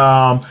too.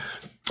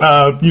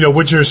 You know,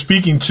 what you're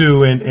speaking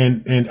to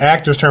in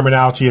actors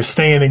terminology is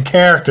staying in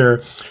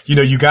character. You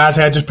know, you guys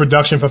had this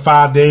production for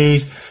 5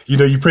 days. You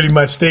know, you pretty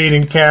much stayed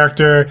in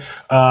character.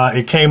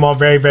 It came off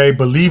very, very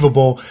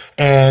believable.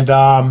 And,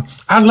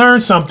 I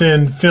learned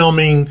something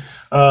filming,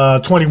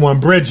 21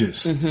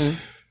 Bridges.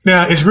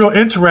 Now it's real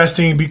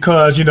interesting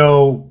because, you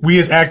know, we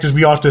as actors,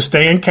 we ought to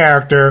stay in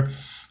character.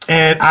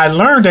 And I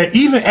learned that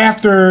even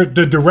after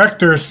the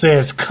director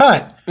says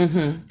cut,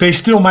 they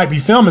still might be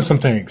filming some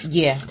things.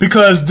 Yeah.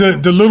 Because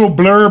the little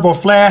blurb or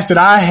flash that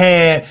I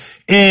had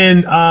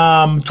in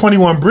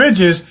 21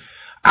 Bridges,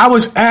 I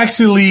was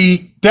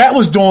actually, that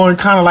was doing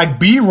kind of like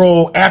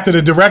B-roll after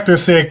the director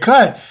said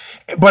cut,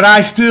 but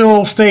I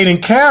still stayed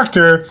in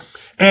character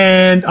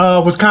and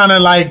was kind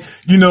of like,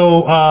 you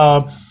know,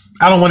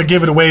 I don't want to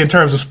give it away in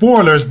terms of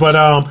spoilers,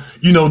 but,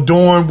 you know,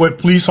 doing what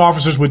police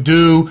officers would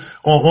do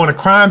on a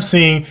crime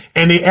scene,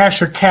 and they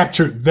actually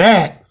captured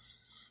that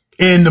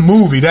in the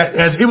movie. That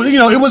as it was, you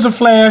know, it was a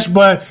flash,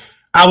 but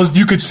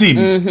you could see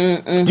me.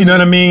 You know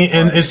what I mean?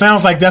 And it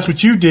sounds like that's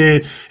what you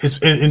did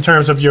in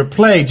terms of your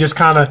play, just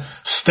kind of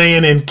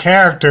staying in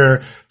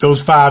character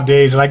those 5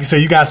 days. And like you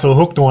said, you got so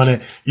hooked on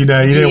it, you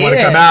know, you didn't want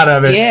to come out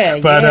of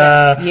it.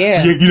 But,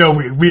 you know,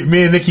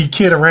 me and Nikee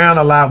kid around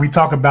a lot. We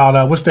talk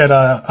about, what's that,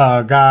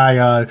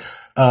 guy,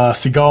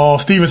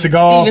 Steven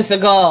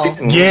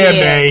Seagal. Yeah,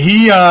 man.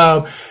 He,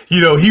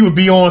 you know, he would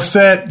be on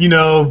set, you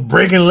know,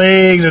 breaking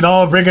legs and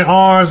all, breaking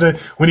arms. And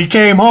when he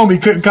came home, he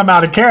couldn't come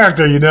out of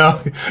character, you know.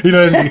 You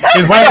know,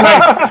 his wife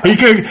was like,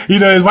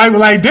 his wife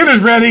was like,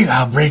 dinner's ready.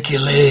 I'll break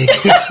your leg.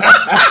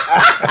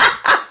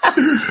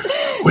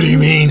 What do you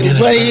mean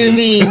dinner's ready? What do you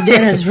mean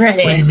dinner's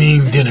ready? What do you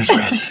mean dinner's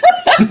ready?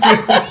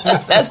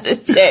 That's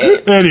a shame.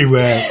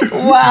 Anyway.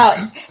 Wow.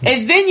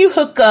 And then you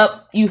hook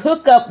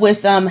up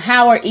with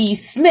Howard E.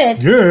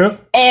 Smith. Yeah.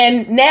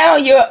 And now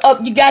you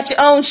got your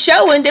own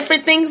show and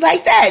different things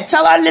like that.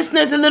 Tell our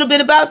listeners a little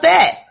bit about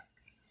that.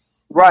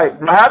 Right.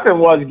 What happened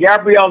was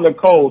Gabrielle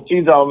Nicole,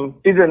 she's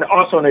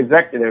also an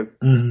executive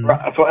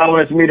for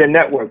Elements Media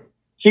Network.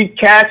 She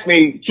cast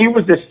me. She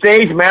was the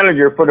stage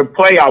manager for the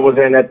play I was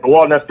in at the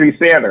Walnut Street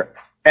Theater.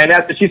 And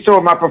after she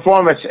saw my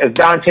performance as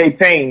Dante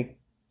Payne,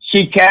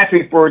 she cast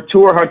me for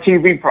two of her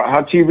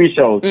TV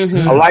shows,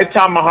 A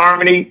Lifetime of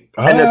Harmony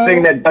and The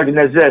Thing That Doesn't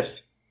Exist.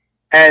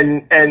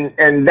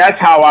 And that's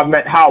how I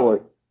met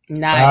Howard.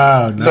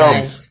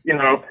 Nice. So, you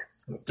know,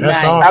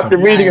 that's awesome. After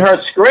reading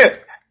her script,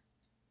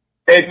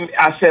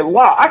 I said,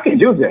 wow, I can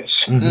do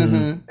this.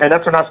 And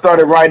that's when I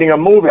started writing a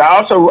movie.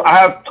 I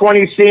have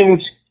 20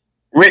 scenes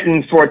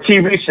written for a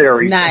TV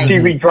series,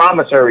 TV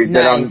drama series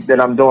that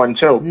I'm doing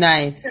too.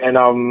 Nice. And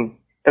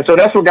so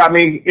that's what got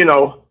me, you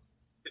know,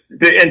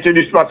 to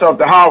introduce myself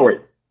to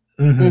Howard.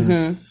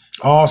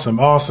 Awesome.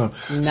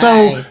 Nice.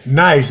 So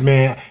nice,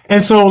 man.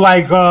 And so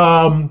like,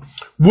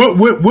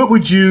 what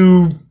would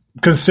you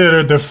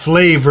consider the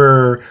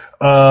flavor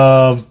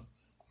of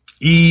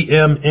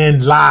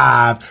E.M.N.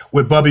 Live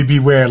with Bubby Bee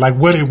Ware? Like,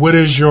 what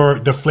is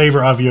the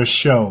flavor of your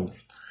show?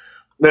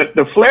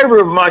 The flavor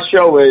of my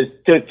show is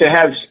to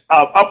have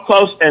up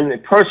close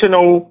and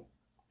personal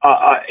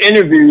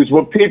interviews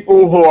with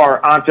people who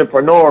are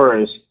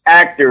entrepreneurs,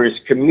 actors,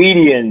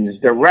 comedians,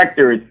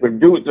 directors,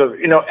 producers,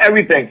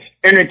 everything,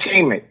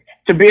 entertainment.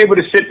 To be able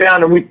to sit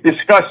down and we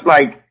discuss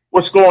like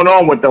what's going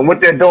on with them,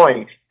 what they're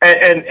doing,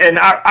 and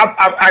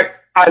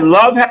I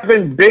love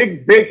having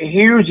big,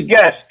 huge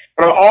guests,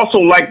 but I also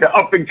like the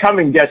up and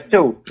coming guests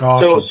too.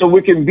 Awesome. So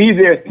we can be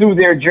there through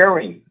their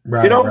journey.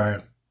 Right, right.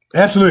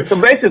 Absolutely. So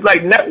basically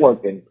like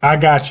networking. I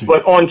got you.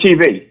 But on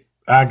TV.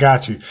 I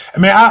got you. I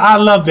mean, I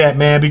love that,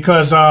 man,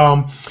 because,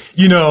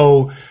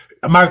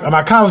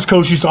 my college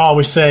coach used to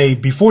always say,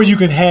 before you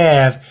can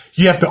have,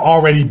 you have to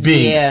already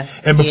be. Yeah.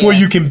 And before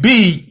you can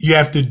be, you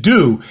have to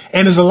do.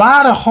 And there's a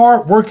lot of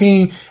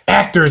hardworking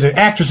actors and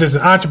actresses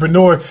and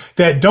entrepreneurs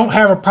that don't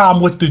have a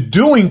problem with the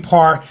doing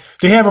part.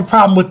 They have a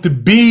problem with the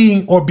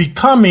being or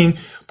becoming,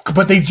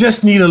 but they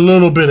just need a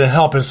little bit of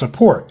help and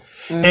support.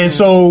 Mm-hmm. And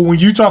so when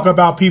you talk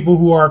about people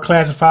who are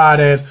classified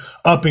as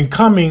up and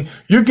coming,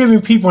 you're giving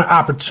people an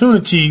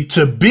opportunity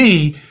to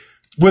be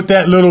with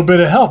that little bit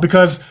of help,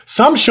 because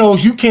some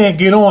shows you can't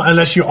get on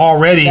unless you're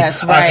already an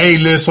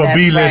A-list or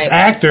B-list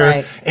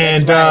actor.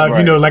 And,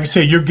 like I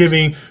said, you're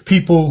giving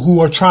people who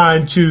are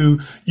trying to,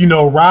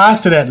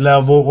 rise to that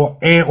level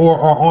or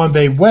are on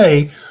their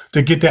way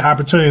to get that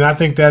opportunity. And I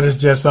think that is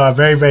just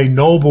very, very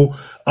noble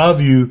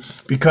of you,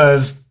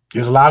 because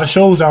there's a lot of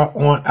shows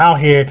out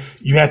here.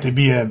 You have to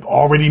be an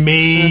already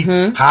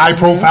made, high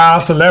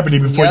profile celebrity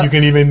before you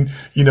can even,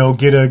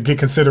 get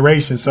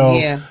consideration. So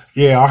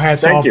our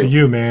hats off to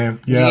you, man.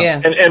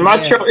 Yeah. And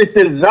my show is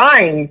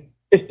designed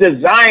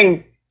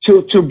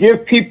to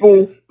give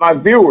people, my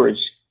viewers,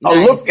 a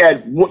look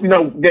at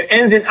the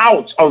ins and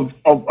outs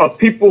of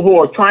people who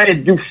are trying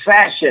to do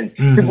fashion,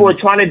 people who are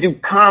trying to do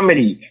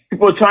comedy,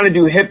 people who are trying to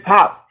do hip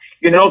hop,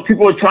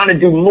 people are trying to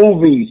do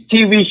movies,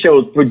 TV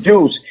shows,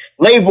 produce.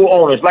 Label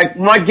owners, like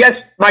my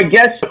guest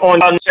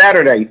on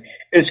Saturday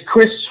is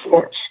Chris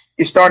Schwartz.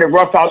 He started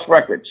Rough House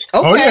Records.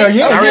 Okay. Oh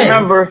yeah. I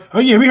remember. Oh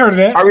yeah, we heard of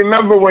that. I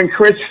remember when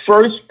Chris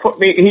first put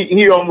me.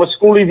 He was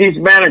Schoolie's East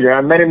manager. I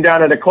met him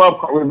down at a club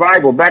called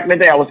Revival back in the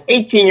day. I was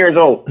 18 years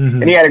old,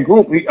 and he had a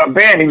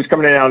band. He was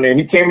coming down there, and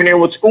he came in there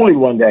with Schoolie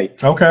one day.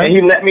 Okay. And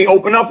he let me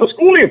open up for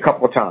Schoolie a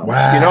couple of times.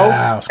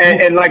 Wow.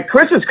 And like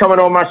Chris is coming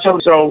on my show,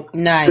 so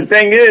the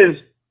thing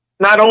is,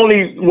 not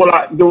only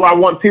do I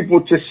want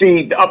people to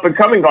see the up and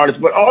coming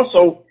artists, but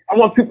also I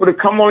want people to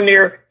come on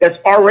there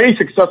that's already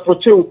successful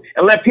too,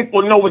 and let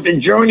people know what the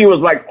journey was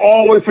like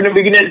all the way from the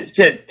beginning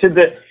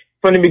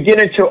from the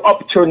beginning to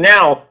up to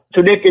now,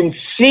 so they can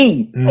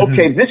see,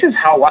 okay, this is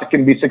how I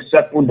can be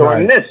successful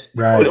doing this,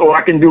 or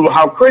I can do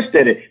how Chris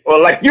did it, or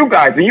like you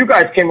guys, when you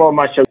guys came on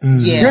my show.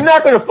 You're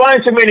not going to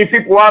find so many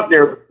people out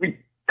there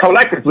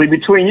collectively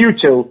between you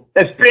two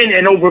that's been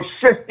in over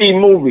 50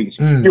 movies.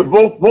 You're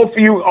both of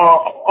you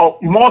are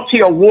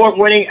multi-award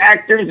winning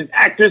actors and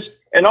actresses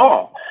and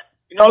all.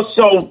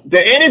 So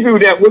the interview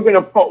that we're going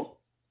to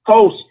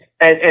post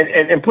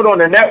and put on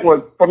the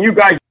network from you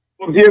guys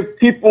will give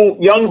people,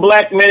 young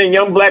black men and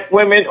young black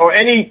women, or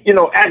any,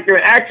 actor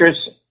and actress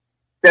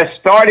that's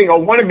starting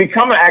or want to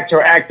become an actor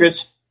or actress,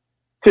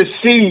 to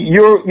see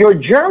your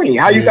journey,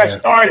 how you got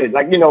started,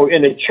 like, in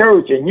the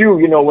church, and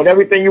with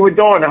everything you were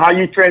doing, and how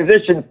you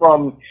transitioned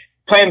from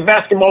playing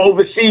basketball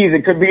overseas,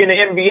 it could be in the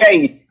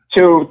NBA,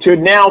 to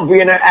now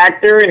being an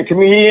actor and a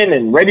comedian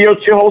and radio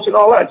show host and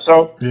all that.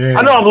 So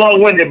I know I'm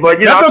long-winded, but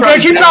that's okay.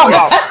 Keep talking.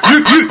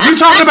 You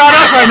talking about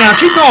us right now.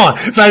 Keep going.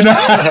 So, no,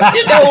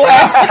 no,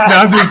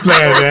 I'm just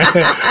playing, man.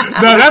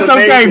 No, that's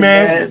okay,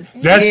 man.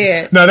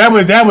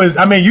 That was.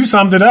 I mean, you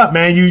summed it up,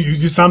 man.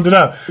 You summed it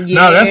up.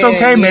 No, that's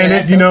okay, man.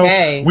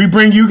 Okay. We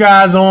bring you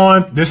guys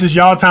on. This is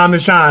y'all time to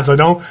shine. So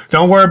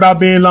don't worry about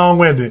being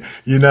long-winded.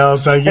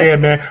 So yeah,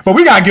 man. But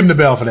we gotta give him the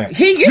bell for that.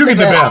 You get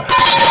the bell.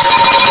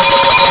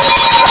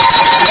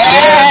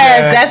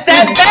 Yes, that's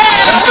that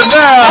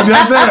bell.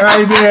 That's it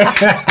right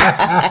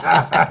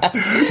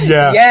there.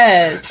 Yeah.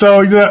 Yes.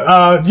 So,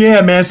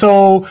 man.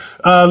 So,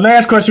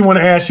 last question I want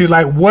to ask you,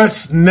 like,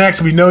 what's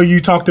next? We know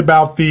you talked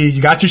about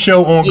you got your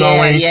show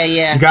ongoing.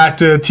 Yeah. You got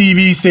the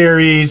TV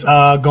series,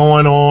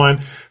 going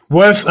on.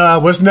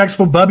 What's next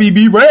for Bubby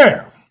Bee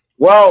Ware?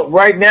 Well,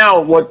 right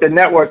now with the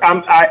network,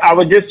 I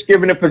was just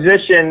given a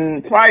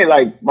position probably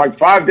like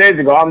 5 days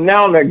ago. I'm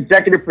now an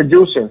executive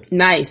producer.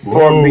 Nice.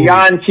 For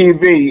Beyond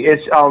TV.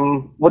 It's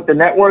with the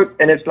network,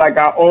 and it's like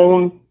our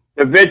own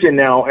division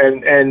now,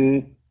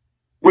 and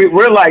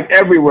we're like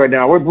everywhere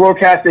now. We're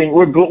broadcasting,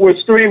 we're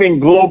streaming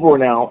global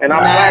now, and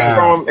our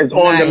platform is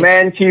on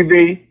demand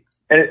TV.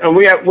 And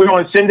we're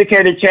on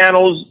syndicated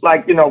channels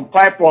like,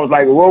 platforms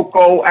like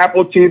Roku,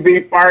 Apple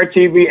TV, Fire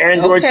TV,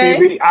 Android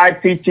TV,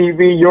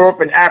 IPTV,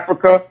 Europe and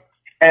Africa.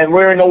 And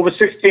we're in over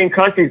 16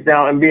 countries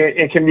now and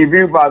can be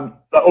viewed by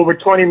over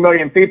 20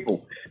 million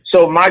people.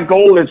 So my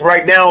goal is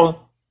right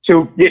now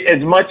to get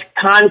as much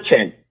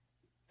content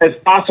as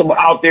possible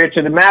out there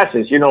to the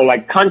masses, you know,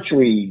 like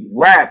country,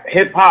 rap,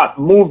 hip hop,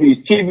 movies,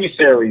 TV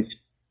series,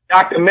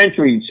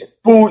 documentaries,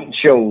 food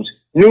shows,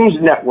 news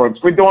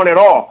networks. We're doing it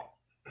all.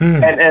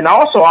 And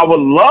also I would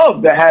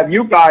love to have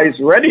you guys'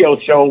 radio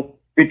show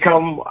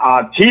become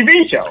a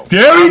TV show.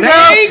 There we go.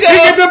 He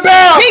get the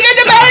bell. He get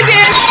the bell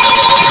again.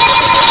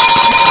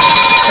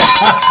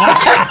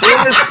 As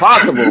soon as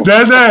possible.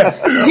 That's it.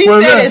 He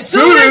said as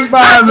soon as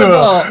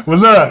possible. Well,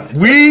 look,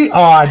 we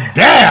are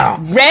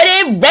down.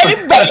 Ready.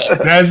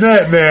 That's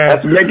it, man.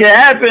 Let's make it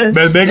happen.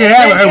 Let's make it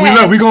happen.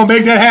 And we're going to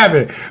make that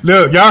happen.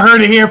 Look, y'all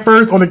heard it here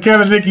first on the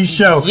Kevin and Nikee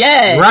Show.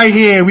 Yes. Right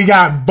here, we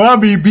got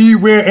Bubby Bee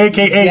Ware,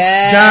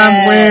 a.k.a.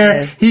 John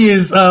Ware. He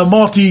is a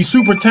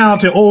super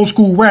talented old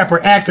school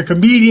rapper, actor,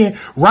 comedian,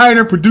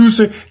 writer,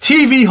 producer,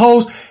 TV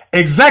host,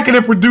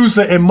 executive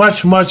producer, and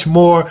much, much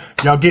more.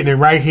 Y'all getting it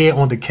right here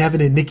on the Kevin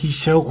and Nikee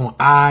Show on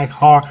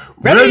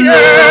iHeartRadio.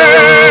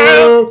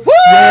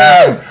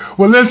 Yeah.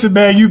 Well, listen,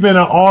 man, you've been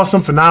an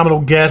awesome,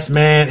 phenomenal guest,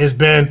 man. It's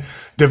been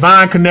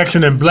divine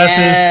connection and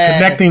blessings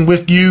connecting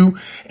with you.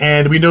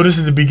 And we know this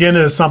is the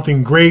beginning of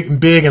something great and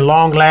big and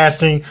long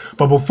lasting.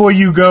 But before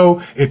you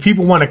go, if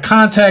people want to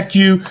contact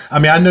you, I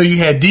mean, I know you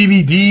had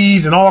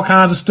DVDs and all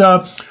kinds of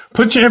stuff.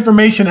 Put your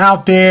information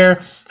out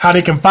there, how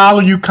they can follow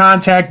you,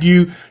 contact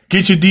you,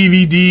 get your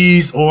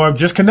DVDs, or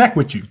just connect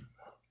with you.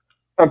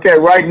 Okay,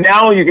 right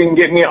now you can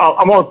get me.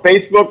 I'm on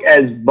Facebook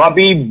as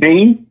Bubby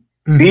Bee,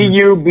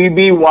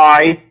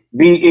 BUBBYBEE.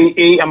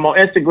 I'm on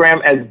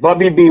Instagram as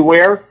Bubby Bee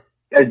Ware,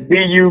 as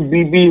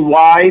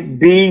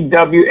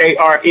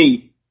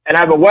BUBBYBWARE. And I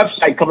have a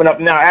website coming up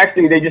now.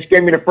 Actually, they just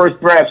gave me the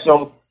first draft,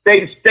 so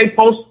stay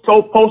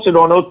posted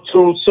on those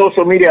two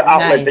social media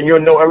outlets, and you'll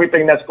know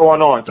everything that's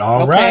going on.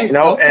 All right, you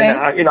know,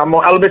 and you know, I'm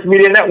on Elements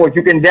Media Network.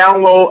 You can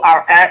download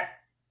our app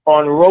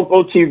on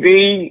Roku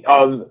TV,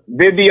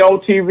 Vimeo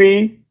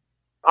TV.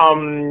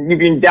 You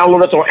can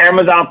download us on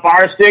Amazon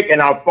Fire Stick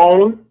and our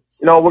phone.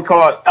 You know, we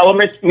call it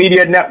Elements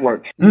Media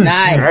Network.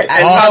 Nice. Right?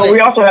 I love it.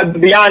 We also have the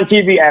Beyond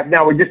TV app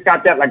now. We just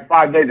got that like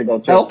 5 days ago,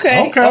 too.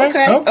 Okay.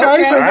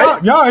 So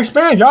y'all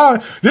expand.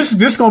 This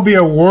is going to be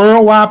a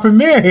worldwide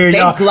premiere here.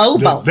 They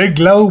global. They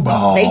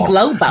global.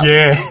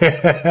 Yeah.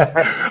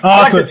 Awesome.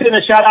 I'd like to send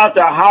a shout out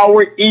to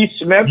Howard E.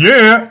 Smith.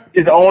 Yeah.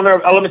 He's the owner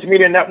of Elements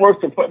Media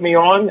Network to put me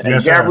on. And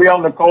yes, Gabrielle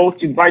Nicole,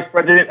 she's vice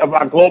president of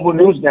our global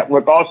news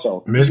network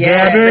also. Miss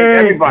Gabby.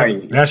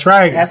 Everybody. That's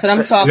right. That's what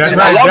I'm talking about.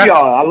 Right.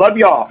 I love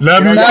y'all.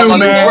 Love you too,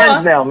 man.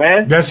 Friends now,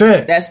 man. That's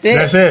it.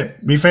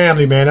 Be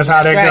family, man. That's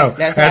how that go.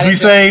 As we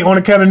say on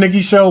the Kevin and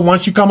Nikee Show,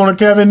 once you come on the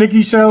Kevin and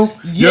Nikee Show,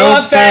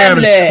 your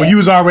family. Well, you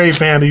was already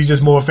family. You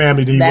just more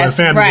family than you was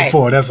family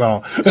before. That's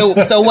all.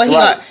 So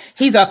what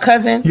he's our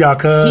cousin. He our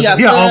cousin.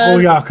 He our uncle.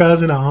 He our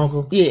cousin. Our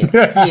uncle. Yeah.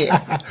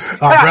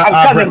 Our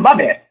cousin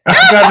Bubby.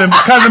 Cousin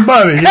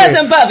Bubby.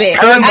 Cousin Bubby.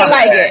 I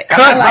like it.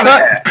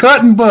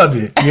 Cousin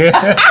Bubby. Yeah.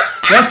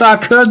 That's our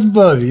cousin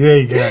Bubby. There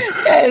you go.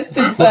 That's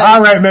too funny. Well,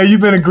 all right, man. You've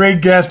been a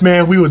great guest,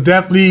 man. We will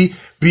definitely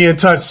be in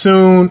touch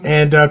soon,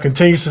 and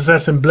continue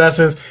success and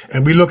blessings.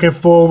 And we looking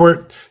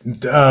forward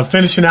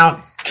finishing out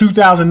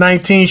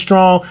 2019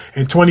 strong,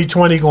 and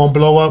 2020 gonna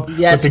blow up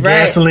with the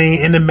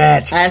gasoline in the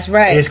match. That's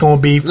right. It's gonna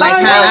be fire.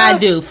 Like how I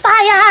do. Fire.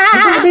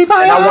 It's gonna be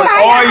fire. And I want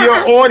all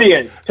your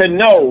audience to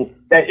know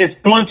that it's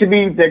going to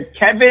be the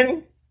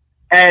Kevin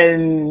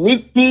and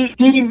Nikee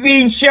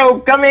TV show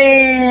coming.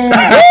 He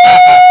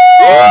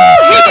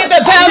get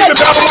the bell one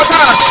more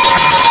time.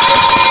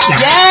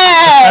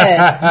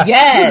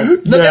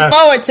 Yes. Looking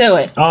forward to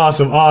it.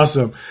 Awesome.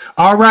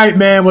 All right,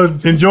 man. Well,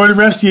 enjoy the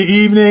rest of your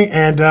evening,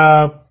 and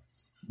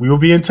we will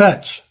be in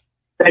touch.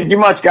 Thank you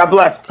much. God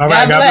bless. All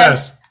right. God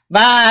bless.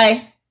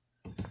 Bye.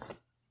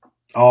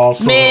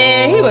 Awesome.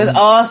 Man, he was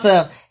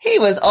awesome. He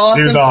was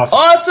awesome.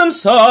 Awesome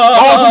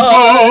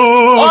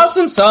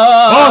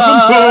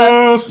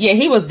sauce. Yeah,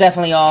 he was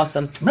definitely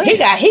awesome. Man. He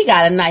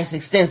got a nice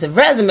extensive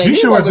resume.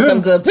 He worked with some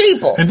good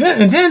people. And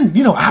then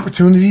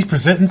opportunities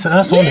presenting to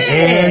us on the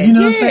air. You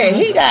know what I'm saying?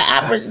 He got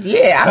I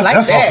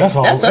like that.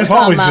 That's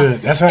always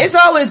good. That's right. It's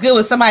always good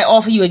when somebody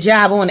offer you a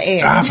job on the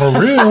air. For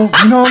real.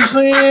 You know what I'm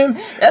saying?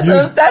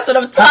 That's what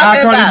I'm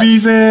talking about. Cardi B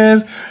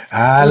says,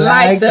 I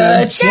like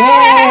the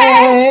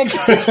checks.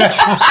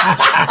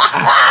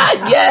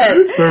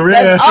 Yes. For real.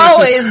 That's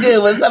always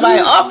good when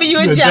somebody offer you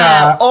a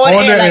job on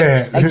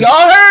air. Like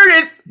y'all heard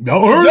it.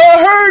 Y'all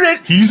heard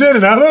it. He said it,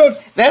 not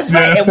us. That's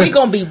right. And we're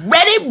going to be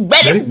ready.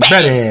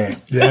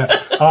 Yeah.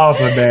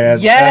 Awesome,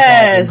 man.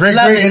 Yes. Awesome.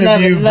 Great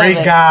interview.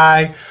 Great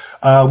guy.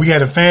 We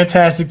had a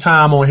fantastic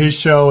time on his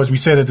show, as we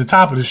said at the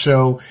top of the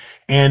show.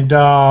 And,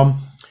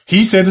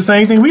 he said the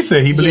same thing we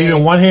said. He believed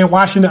in one hand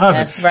washing the other.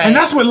 That's right. And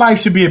that's what life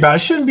should be about. It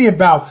shouldn't be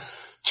about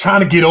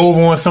trying to get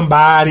over on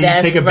somebody,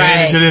 take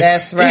advantage of it.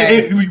 That's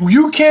right.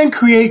 You can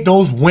create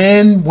those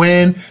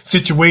win-win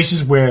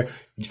situations where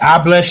I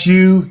bless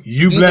you.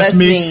 You bless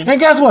me. And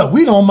guess what?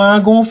 We don't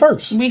mind going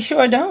first. We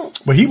sure don't.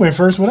 But he went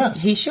first with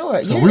us. He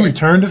sure. So we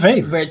return the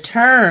favor.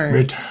 Return.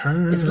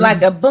 It's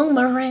like a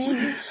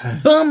boomerang.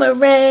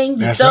 Boomerang.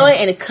 You throw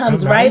it and it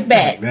comes right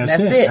back. That's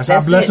it. That's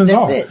how blessings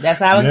are. That's it. That's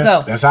how it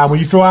goes. That's how when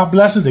you throw out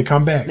blessings, they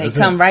come back. They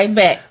come right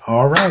back.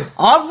 All right.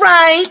 All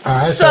right.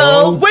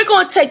 So we're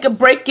going to take a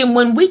break, and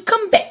when we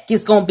come back,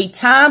 it's going to be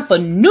time for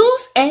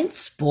news and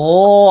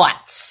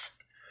sports.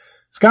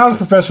 Scholar's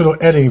professional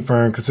editing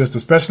firm consists of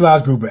a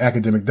specialized group of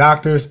academic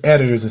doctors,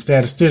 editors, and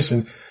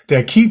statisticians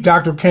that keep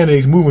doctoral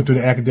candidates moving through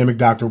the academic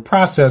doctoral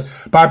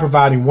process by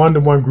providing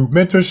one-to-one group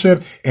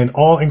mentorship and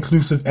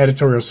all-inclusive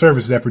editorial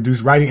services that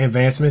produce writing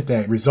advancements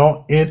that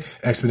result in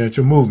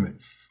exponential movement.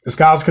 The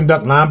scholars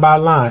conduct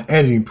line-by-line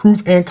editing,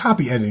 proof and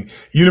copy editing,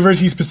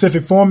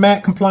 university-specific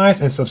format, compliance,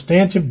 and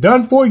substantive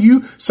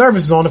done-for-you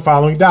services on the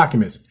following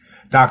documents: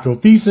 doctoral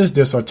thesis,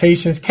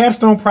 dissertations,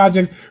 capstone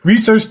projects,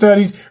 research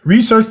studies,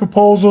 research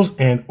proposals,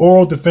 and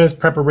oral defense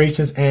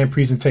preparations and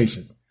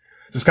presentations.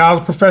 The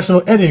Scholars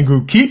Professional Editing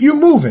Group keep you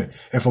moving.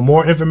 And for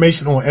more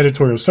information on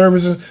editorial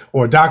services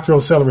or doctoral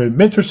accelerated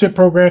mentorship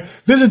program,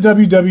 visit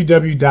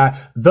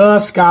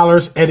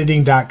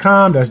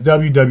www.thescholarsedediting.com. That's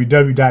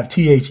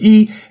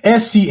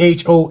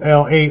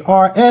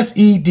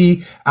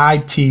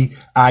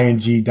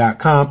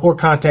www.thescholarsedditing.com, or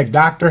contact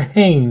Dr.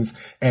 Haynes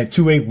at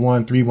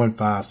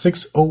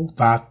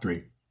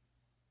 281-315-6053.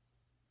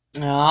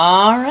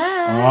 All right.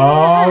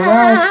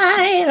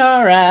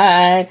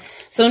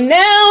 So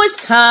now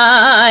it's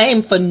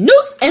time for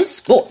news and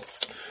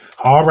sports.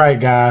 All right,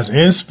 guys,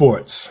 in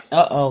sports.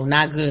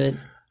 Not good.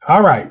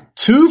 All right.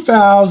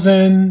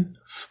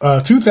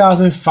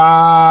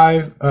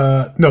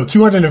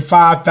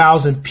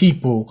 205,000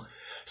 people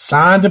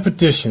signed a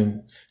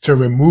petition to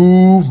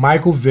remove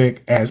Michael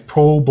Vick as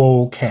Pro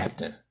Bowl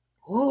captain.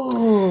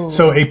 Ooh.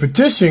 So a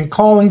petition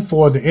calling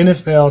for the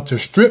NFL to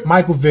strip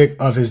Michael Vick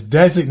of his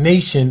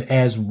designation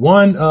as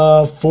one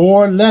of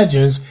four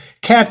legends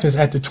captains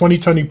at the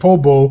 2020 Pro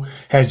Bowl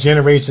has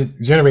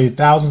generated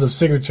thousands of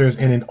signatures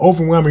and an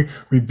overwhelming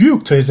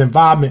rebuke to his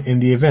involvement in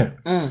the event.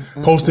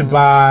 Posted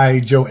by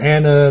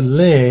Joanna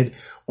Lid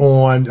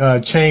on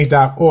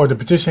change.org. The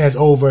petition has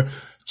over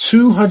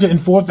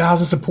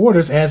 204,000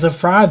 supporters as of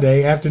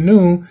Friday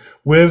afternoon,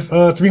 with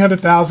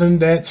 300,000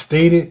 that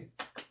stated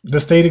the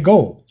stated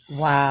goal.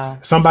 Wow.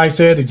 Somebody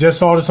said they just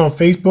saw this on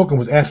Facebook and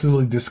was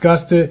absolutely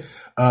disgusted.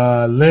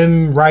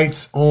 Lynn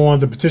writes on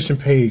the petition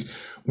page,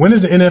 when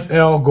is the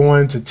NFL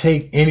going to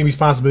take any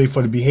responsibility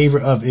for the behavior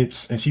of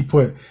its, and she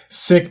put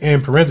sick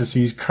in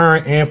parentheses,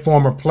 current and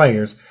former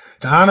players?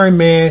 To honor a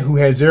man who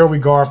has zero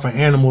regard for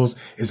animals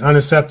is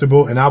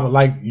unacceptable, and I would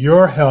like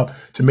your help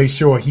to make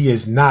sure he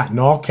is not, in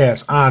all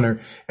caps, honored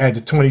at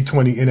the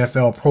 2020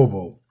 NFL Pro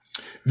Bowl.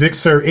 Vick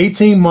served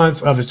 18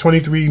 months of his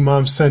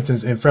 23-month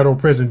sentence in federal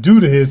prison due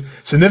to his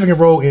significant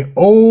role in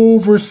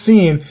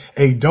overseeing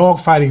a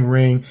dogfighting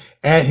ring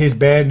at his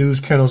Bad News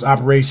Kennels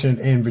operation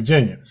in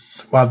Virginia.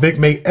 While Vick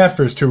made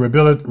efforts to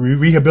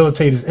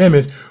rehabilitate his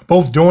image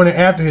both during and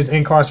after his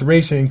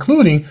incarceration,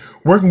 including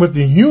working with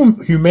the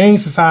Humane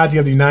Society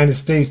of the United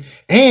States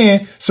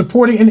and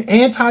supporting an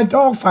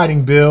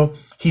anti-dogfighting bill,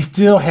 he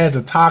still has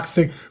a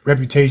toxic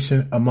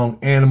reputation among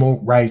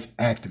animal rights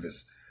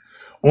activists.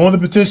 On the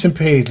petition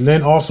page,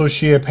 Lynn also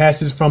shared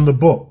passages from her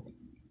book.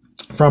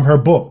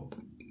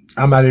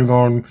 I'm not even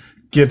going to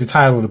give the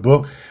title of the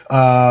book.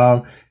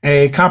 A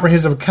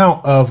comprehensive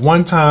account of the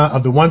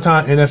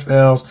one-time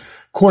NFL's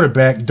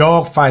quarterback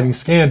dogfighting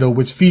scandal,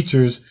 which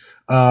features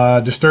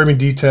disturbing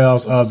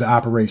details of the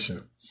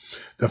operation.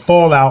 The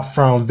fallout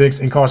from Vick's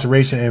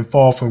incarceration and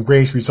fall from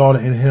grace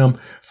resulted in him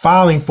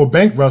filing for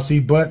bankruptcy,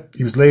 but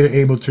he was later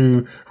able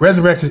to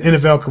resurrect his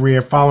NFL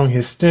career following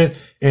his stint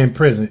in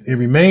prison. It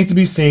remains to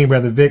be seen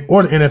whether Vick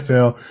or the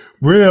NFL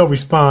will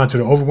respond to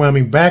the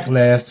overwhelming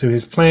backlash to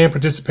his planned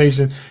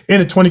participation in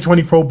the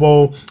 2020 Pro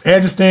Bowl.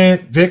 As it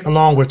stands, Vick,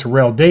 along with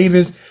Terrell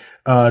Davis,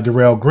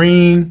 Darrell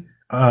Green,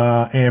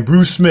 and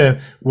Bruce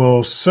Smith,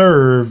 will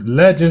serve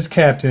Legends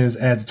captains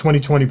at the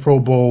 2020 Pro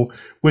Bowl,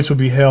 which will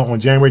be held on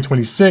January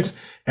 26th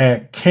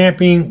at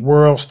Camping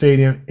World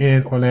Stadium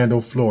in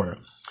Orlando, Florida.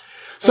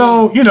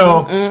 So,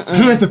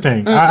 here's the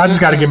thing. I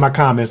just got to get my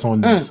comments on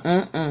this.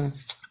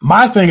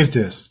 My thing is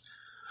this.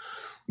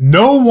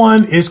 No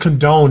one is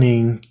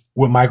condoning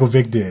what Michael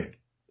Vick did.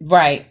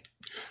 Right.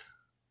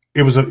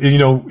 It was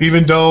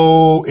even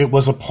though it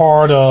was a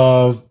part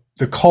of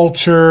the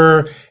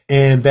culture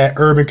and that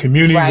urban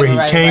community where he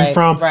came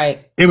from. Right.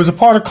 It was a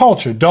part of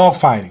culture,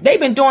 dogfighting. They've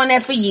been doing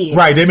that for years.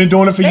 Right. They've been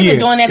doing it for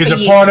years. It's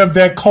a part of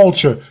that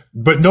culture,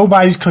 but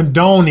nobody's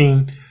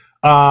condoning,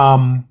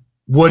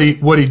 what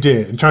he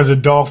did in terms of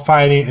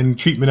dogfighting and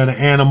treatment of the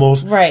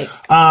animals. Right.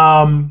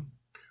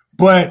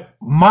 But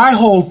my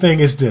whole thing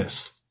is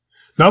this.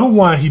 Number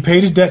one, he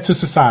paid his debt to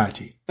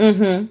society.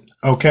 Mm-hmm.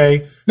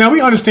 Okay. Now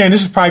we understand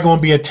this is probably going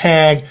to be a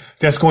tag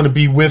that's going to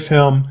be with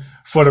him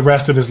for the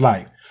rest of his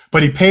life.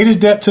 But he paid his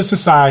debt to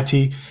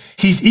society.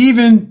 He's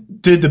even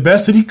did the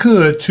best that he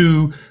could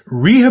to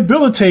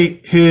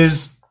rehabilitate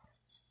his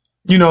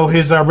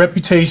his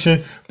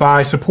reputation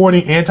by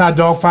supporting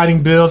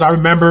anti-dogfighting bills. I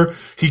remember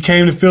he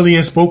came to Philly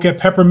and spoke at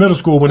Pepper Middle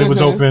School when it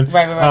was open.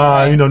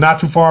 Right. Not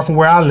too far from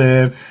where I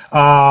live.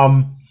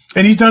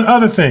 And he's done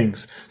other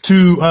things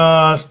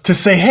to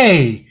say,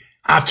 hey,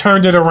 I've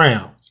turned it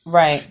around.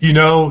 Right.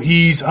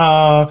 He's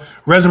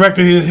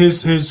resurrected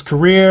his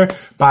career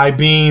by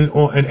being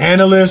an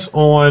analyst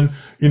on,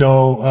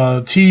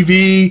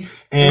 TV.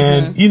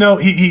 And,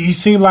 he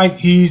seemed like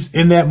he's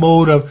in that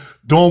mode of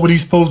doing what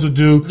he's supposed to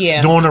do,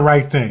 doing the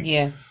right thing.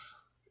 Yeah.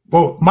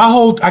 Well,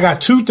 I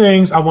got two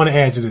things I want to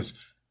add to this.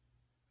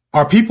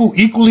 Are people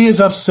equally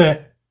as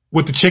upset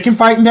with the chicken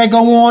fighting that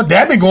go on?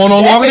 That been going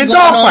on longer than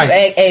dog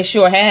fighting. It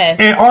sure has.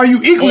 And are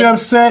you equally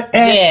upset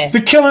at the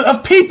killing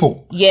of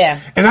people? Yeah.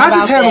 And I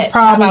just have a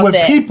problem with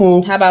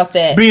people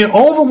being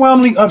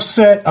overwhelmingly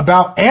upset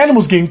about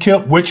animals getting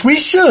killed, which we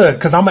should,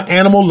 because I'm an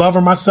animal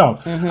lover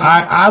myself.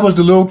 I was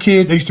the little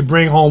kid that used to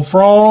bring home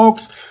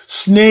frogs,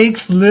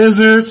 snakes,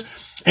 lizards,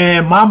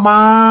 and my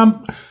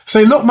mom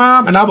say, look,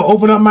 Mom, and I would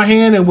open up my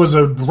hand and it was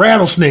a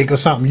rattlesnake or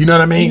something. You know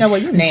what I mean? You know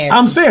what? You're nasty.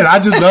 I'm saying, I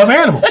just love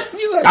animals.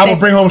 I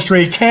would bring home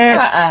stray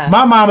cats.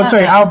 My mom would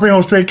tell you, I would bring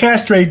home stray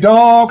cats, stray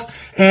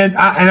dogs, and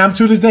I'm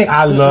to this day,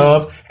 I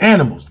love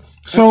animals.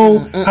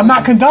 So I'm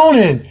not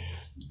condoning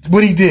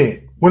what he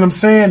did. What I'm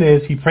saying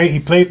is he paid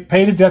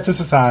his debt to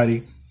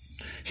society.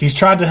 He's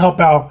tried to help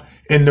out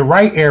in the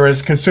right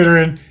areas,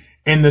 considering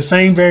in the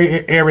same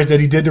very areas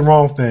that he did the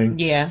wrong thing.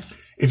 Yeah.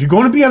 If you're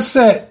going to be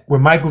upset with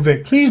Michael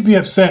Vick, please be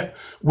upset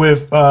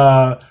with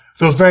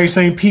those very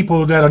same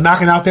people that are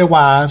knocking out their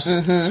wives,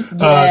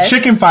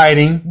 chicken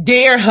fighting,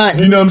 deer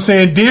hunting. You know what I'm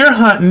saying? Deer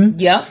hunting.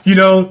 Yep.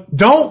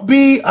 Don't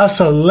be a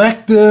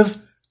selective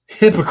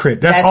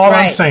hypocrite. That's all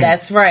right. I'm saying.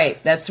 That's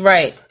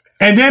right.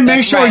 And then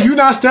make sure you're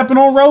not stepping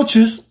on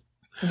roaches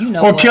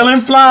or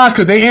killing flies,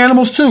 because they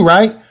animals too,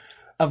 right?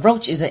 A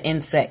roach is an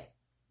insect.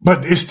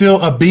 But it's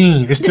still a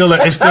bean. It's still a,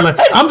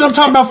 I'm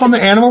talking about from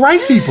the animal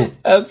rights people.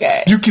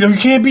 Okay. You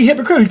can't be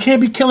hypocritical. You can't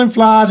be killing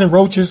flies and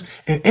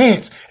roaches and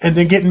ants and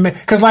then getting,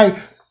 cause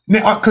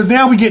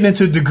now we're getting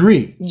into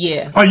degree.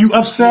 Yeah. Are you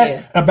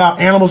upset about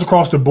animals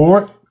across the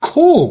board?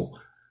 Cool.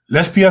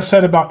 Let's be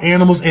upset about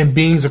animals and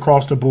beings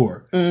across the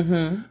board.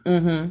 And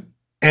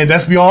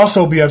let's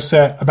also be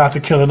upset about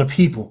the killing of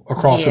people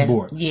across the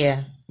board.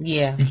 Yeah.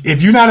 Yeah.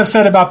 If you're not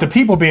upset about the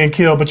people being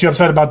killed, but you're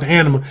upset about the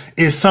animal,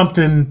 is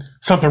something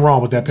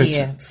wrong with that picture.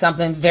 Yeah.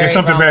 Something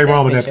very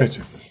wrong with that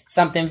picture.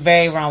 Something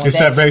very wrong with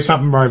that.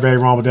 Something very, very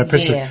wrong with that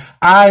picture. Yeah.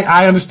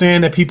 I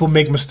understand that people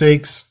make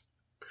mistakes.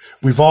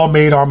 We've all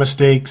made our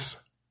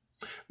mistakes.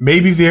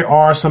 Maybe there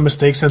are some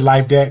mistakes in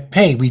life that,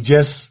 hey, we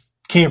just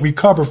can't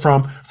recover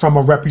from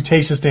a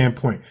reputation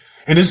standpoint.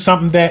 And this is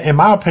something that, in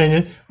my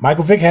opinion,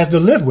 Michael Vick has to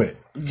live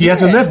with. He has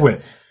to live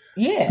with.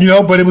 Yeah.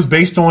 But it was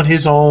based on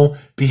his own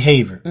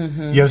behavior. You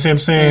know what I'm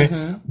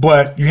saying?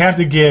 But you have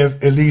to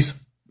give at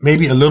least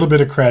maybe a little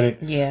bit of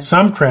credit,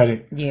 some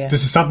credit. Yeah.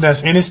 This is something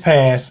that's in his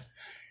past.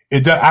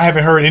 I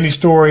haven't heard any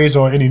stories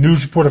or any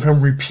news report of him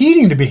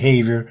repeating the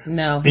behavior.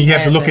 No. And you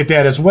have to look at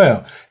that as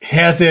well.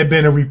 Has there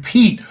been a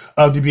repeat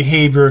of the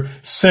behavior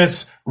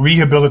since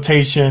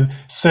rehabilitation,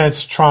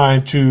 since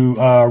trying to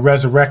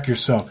resurrect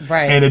yourself?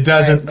 Right. And it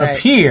doesn't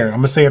appear, I'm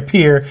going to say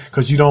appear,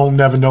 because you don't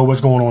never know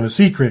what's going on in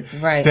secret,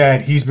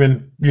 that he's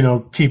been,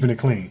 keeping it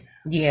clean.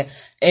 Yeah.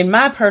 In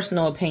my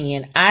personal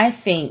opinion, I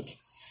think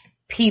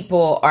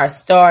people are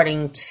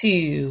starting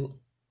to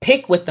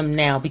pick with them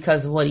now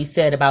because of what he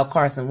said about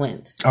Carson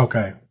Wentz.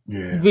 Okay.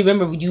 Yeah.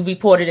 Remember, you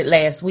reported it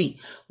last week,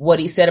 what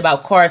he said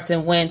about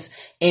Carson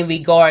Wentz in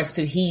regards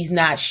to he's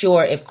not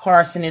sure if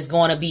Carson is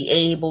going to be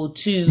able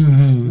to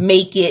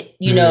make it,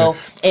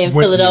 in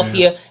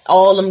Philadelphia,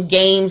 all them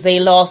games they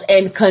lost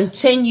and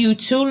continue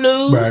to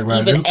lose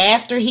even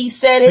after he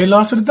said it. They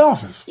lost to the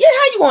Dolphins. Yeah,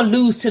 how you going to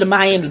lose to the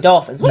Miami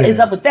Dolphins? What is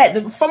up with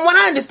that? From what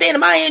I understand, the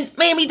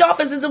Miami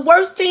Dolphins is the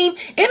worst team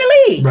in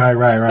the league.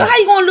 Right. So how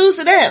you going to lose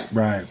to them?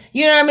 Right.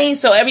 You know what I mean?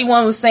 So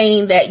everyone was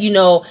saying that,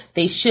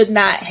 they should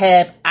not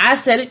have, I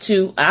said it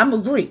too,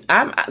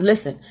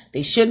 listen,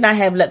 they should not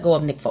have let go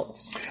of Nick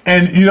Foles.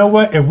 And you know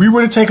what? If we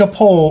were to take a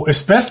poll,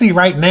 especially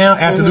right now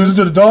after losing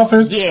to the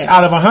Dolphins,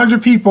 out of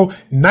 100 people,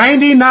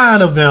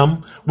 99 of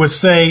them would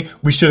say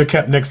we should have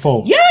kept Nick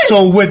Foles. Yes.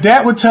 So what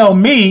that would tell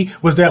me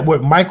was that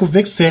what Michael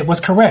Vick said was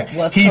correct.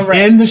 He's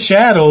in the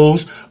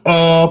shadows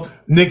of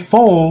Nick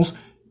Foles,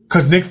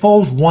 because Nick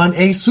Foles won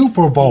a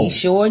Super Bowl. He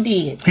sure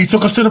did. He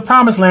took us to the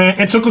promised land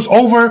and took us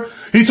over.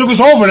 He took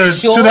us over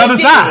to the other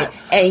side.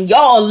 And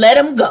y'all let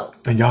him go.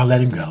 Y'all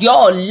let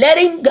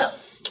him go.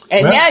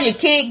 And now you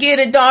can't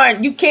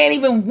you can't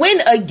even win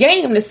a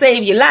game to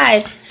save your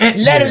life,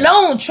 let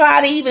alone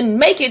try to even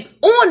make it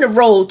on the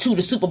road to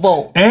the Super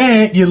Bowl.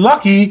 And you're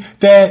lucky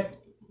that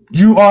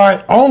you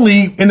are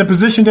only in the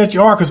position that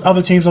you are because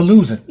other teams are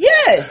losing.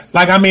 Yes.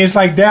 It's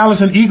like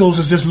Dallas and Eagles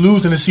is just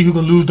losing to see who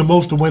can lose the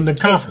most to win the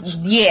conference.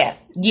 Yeah.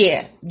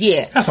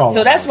 That's all.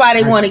 So that's why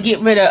they want to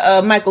get rid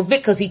of Michael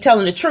Vick, because he's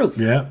telling the truth.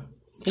 Yeah.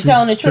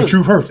 telling the truth. The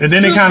truth hurts. And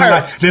then they kind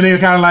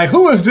of like,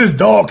 who is this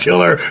dog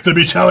killer to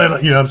be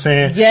telling, you know what I'm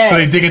saying? Yes. So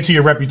they dig into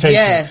your reputation.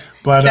 Yes.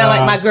 But, sound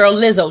like my girl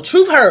Lizzo.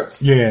 Truth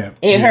hurts. Yeah.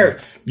 It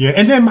hurts. Yeah.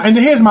 And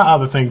here's my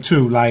other thing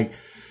too. Like,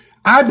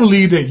 I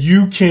believe that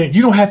you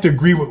don't have to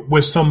agree with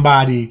what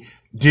somebody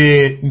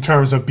did in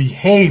terms of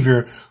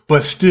behavior,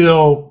 but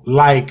still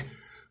like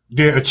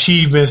their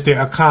achievements,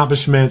 their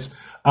accomplishments,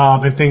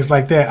 and things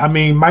like that. I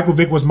mean, Michael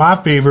Vick was my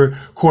favorite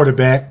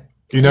quarterback.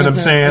 You know what I'm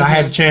saying? I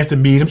had the chance to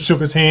meet him,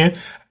 shook his hand.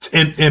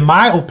 In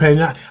my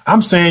opinion,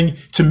 I'm saying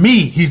to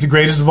me, he's the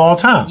greatest of all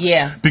time.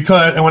 Yeah.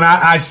 Because, and when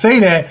I say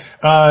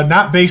that,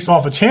 not based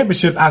off of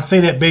championships, I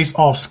say that based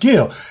off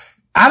skill.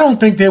 I don't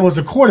think there was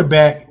a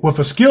quarterback with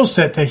a skill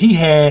set that he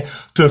had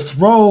to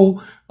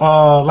throw,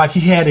 like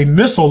he had a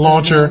missile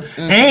launcher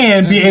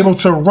and be able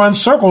to run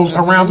circles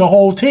around the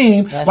whole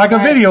team like a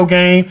video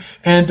game.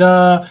 And,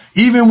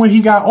 even when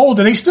he got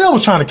older, they still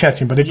was trying to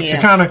catch him, but they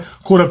kind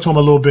of caught up to him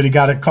a little bit. He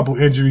got a couple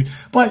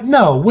injuries, but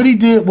no, what he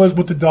did was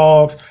with the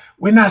dogs.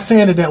 We're not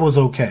saying that was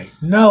okay.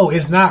 No,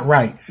 it's not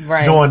right.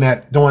 Doing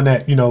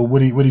that, you know,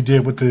 what he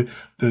did with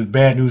the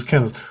bad news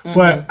kennels.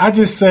 But I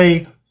just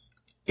say,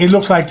 it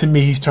looks like to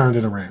me he's turned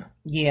it around.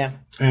 Yeah.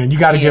 And you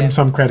got to give him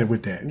some credit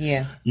with that.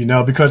 Yeah. You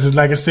know, because it's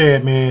like I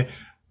said, man,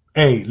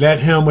 hey, let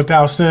him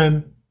without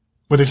sin,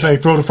 what they say,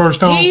 throw the first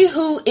stone. He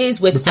who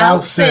is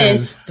without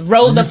sin,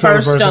 throw the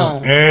first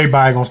stone.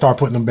 Everybody going to start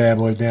putting them bad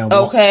boys down.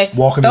 Okay.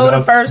 Walking in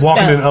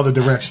the other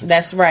direction.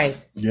 That's right.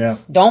 Yeah.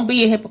 Don't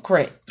be a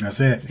hypocrite.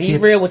 That's it. Be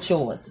real with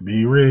yours.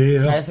 Be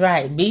real. That's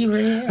right. Be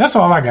real. That's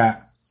all I got.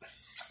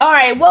 All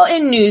right. Well,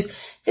 in news,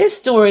 this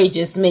story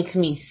just makes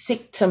me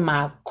sick to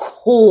my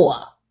core.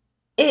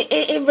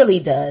 It really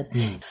does.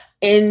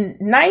 In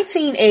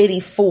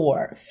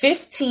 1984,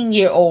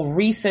 15-year-old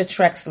Risa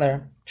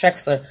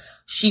Trexler,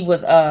 she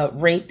was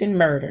raped and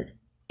murdered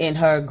in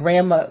her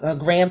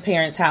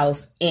grandparents'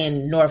 house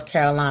in North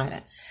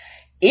Carolina.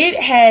 It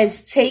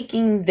has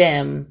taken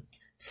them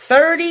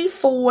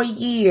 34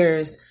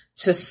 years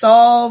to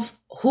solve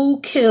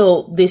who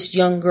killed this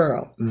young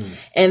girl.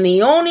 And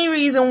the only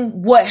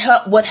reason what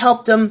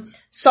helped them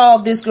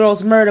solve this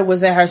girl's murder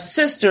was that her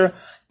sister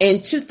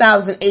in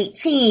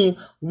 2018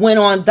 went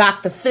on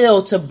Dr.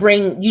 Phil to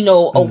bring,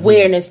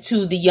 awareness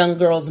to the young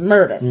girl's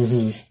murder.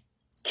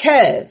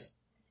 Kev,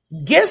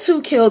 guess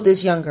who killed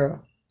this young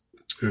girl?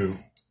 Who?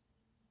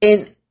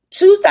 In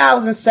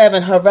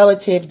 2007, her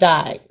relative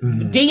died.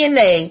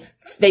 DNA,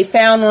 they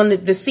found on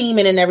the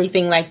semen and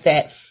everything like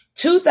that.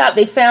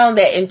 They found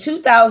that in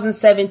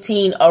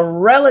 2017, a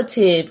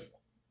relative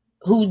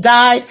who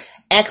died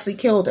actually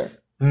killed her.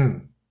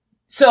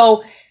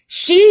 So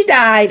she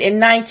died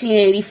in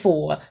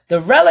 1984. The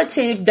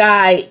relative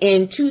died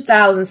in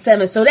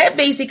 2007. So that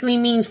basically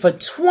means for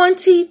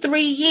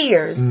 23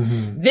 years,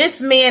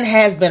 this man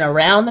has been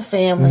around the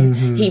family.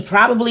 He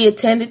probably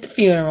attended the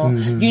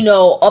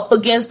funeral, up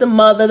against the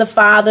mother, the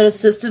father, the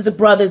sisters, the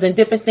brothers, and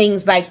different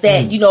things like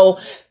that,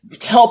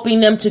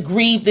 helping them to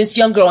grieve this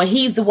young girl. And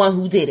he's the one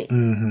who did it.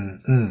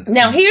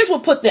 Now, here's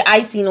what put the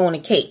icing on the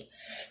cake.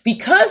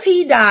 Because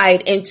he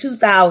died in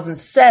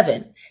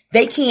 2007,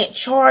 they can't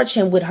charge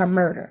him with her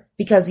murder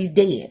because he's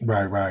dead.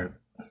 Right.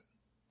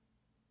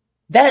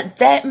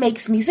 That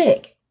makes me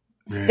sick.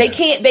 Yeah. They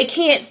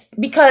can't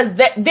because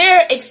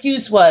their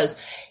excuse was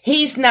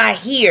he's not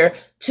here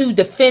to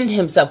defend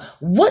himself.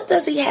 What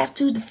does he have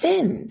to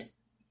defend?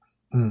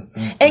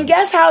 And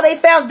guess how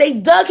they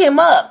dug him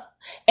up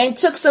and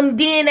took some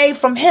DNA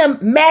from him,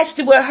 matched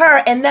it with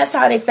her, and that's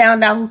how they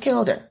found out who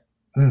killed her.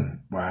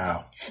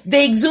 Wow.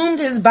 They exhumed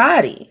his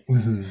body.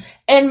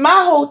 And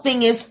my whole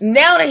thing is,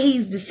 now that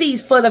he's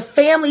deceased, for the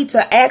family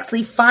to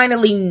actually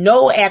finally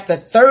know after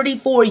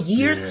 34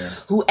 years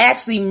who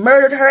actually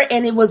murdered her,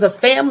 and it was a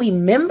family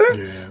member,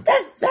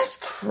 that's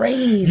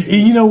crazy.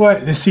 You know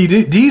what? And see,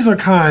 these are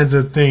kinds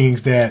of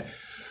things that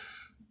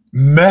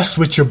mess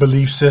with your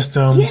belief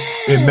system.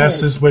 It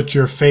messes with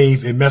your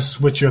faith. It messes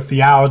with your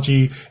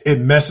theology. It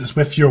messes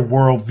with your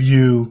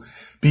worldview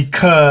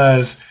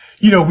because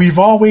we've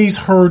always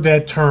heard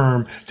that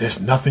term, there's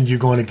nothing you're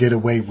going to get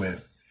away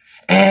with.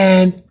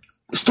 And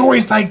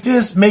stories like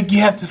this make you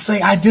have to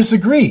say, I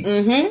disagree.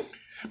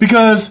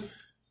 Because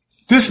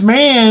this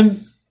man,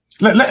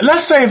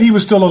 let's say if he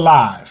was still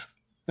alive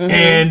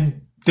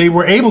and they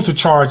were able to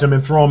charge him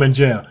and throw him in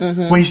jail.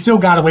 Well, he still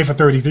got away for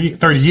 30 years.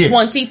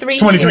 23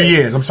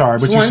 years. I'm sorry,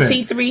 what you said.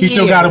 23 years. He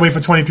still got away for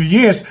 23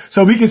 years.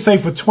 So we can say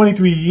for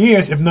 23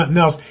 years, if nothing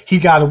else, he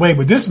got away.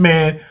 But this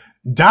man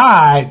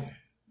died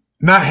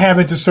not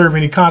having to serve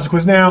any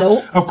consequence. Now,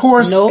 of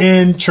course,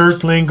 in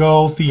church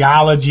lingo,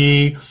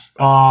 theology,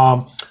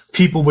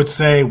 people would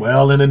say,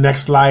 well, in the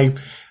next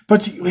life.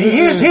 But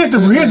here's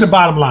the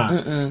bottom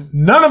line.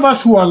 None of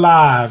us who are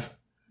alive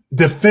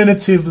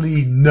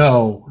definitively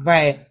know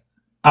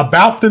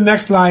about the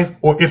next life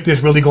or if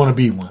there's really going to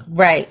be one.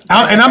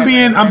 I'm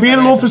being a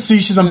little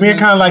facetious. I'm being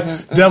kind of like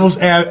devil's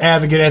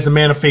advocate as a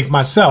man of faith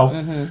myself.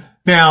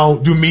 Now,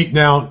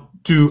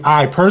 do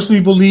I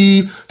personally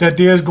believe that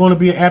there's going to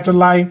be an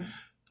afterlife?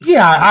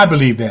 Yeah, I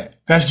believe that.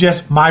 That's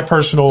just my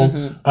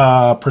personal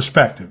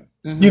perspective.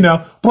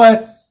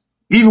 But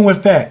even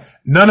with that,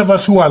 none of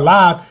us who are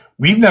alive,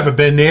 we've never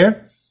been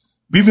there.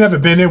 We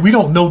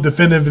don't know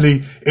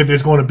definitively if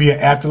there's going to be an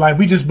afterlife.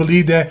 We just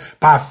believe that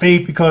by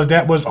faith because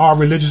that was our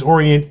religious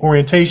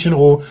orientation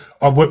or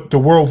what the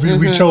worldview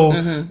we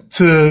chose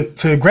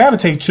to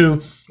gravitate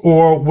to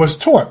or was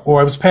taught or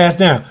it was passed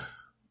down.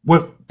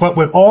 But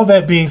with all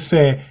that being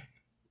said,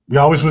 we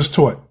always was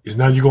taught, it's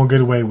nothing you're going to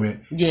get away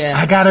with. Yeah.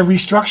 I got to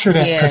restructure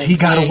that because he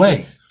got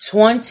away.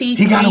 23 years.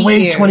 He got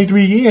away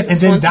 23 years and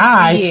then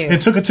died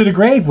and took it to the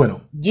grave with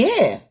him.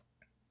 Yeah.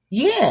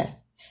 Yeah.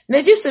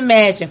 Now just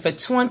imagine for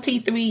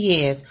 23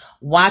 years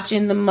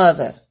watching the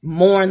mother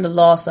mourn the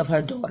loss of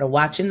her daughter,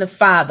 watching the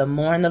father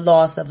mourn the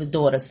loss of a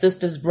daughter,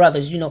 sisters,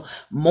 brothers,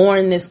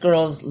 mourn this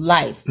girl's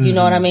life. You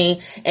know what I mean?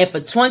 And for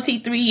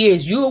 23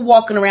 years, you were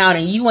walking around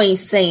and you ain't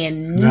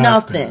saying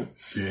nothing.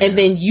 Yeah. And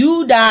then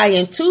you die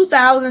in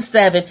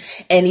 2007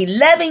 and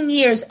 11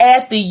 years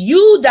after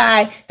you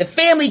die, the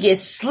family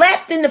gets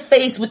slapped in the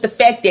face with the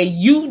fact that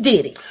you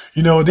did it.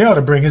 They ought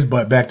to bring his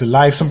butt back to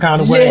life some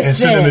kind of way and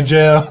send him to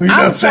jail. You know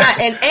what I'm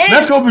saying?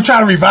 Let's go try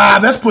to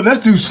revive. Let's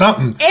do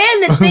something.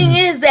 And the thing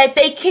is that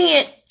they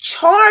can't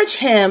charge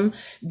him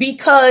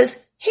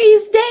because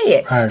he's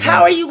dead. Right.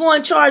 How are you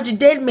going to charge a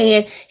dead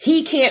man?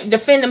 He can't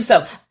defend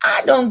himself.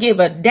 I don't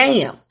give a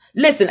damn.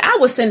 Listen, I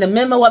would send a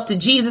memo up to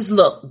Jesus.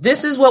 Look,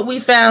 this is what we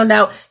found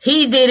out.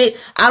 He did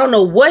it. I don't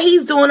know what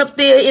he's doing up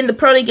there in the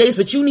pearly gates,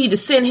 but you need to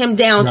send him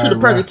down to the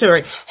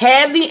purgatory.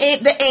 Have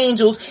the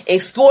angels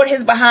escort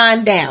his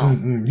behind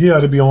down. He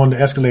ought to be on the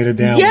escalator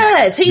down.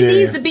 Yes, he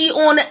needs to be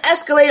on the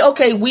escalator.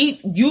 Okay,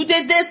 you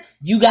did this.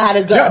 You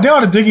gotta go. They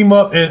ought to dig him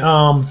up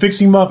and fix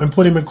him up and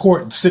put him in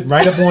court, sit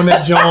right up on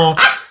that John,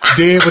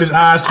 dead with his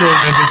eyes closed,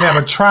 and just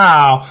have a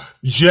trial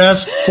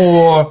just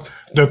for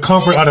the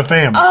comfort of the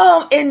family.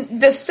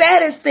 And the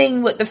saddest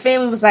thing with the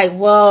family was like,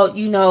 well,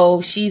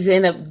 she's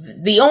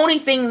the only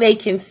thing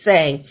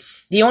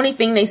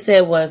they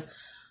said was,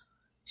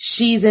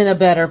 she's in a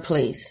better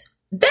place.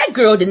 That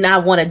girl did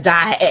not want to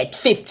die at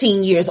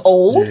 15 years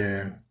old.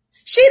 Yeah.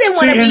 She didn't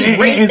want to be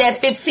raped at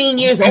 15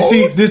 years old.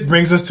 See, this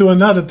brings us to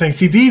another thing.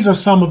 See, these are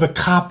some of the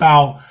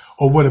cop-out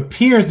or what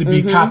appears to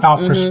be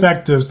cop-out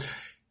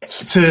perspectives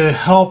to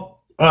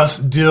help us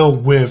deal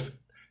with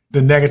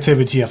the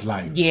negativity of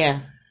life.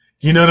 Yeah.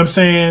 You know what I'm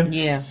saying?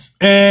 Yeah.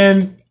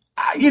 And,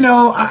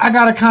 I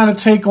got to kind of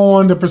take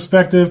on the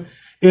perspective.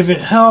 If it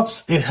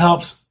helps,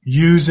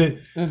 use it.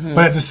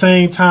 But at the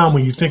same time,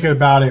 when you're thinking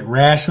about it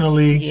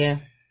rationally,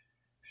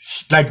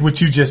 like what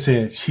you just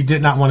said, she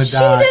did not want to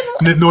die,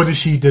 nor did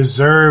she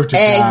deserve to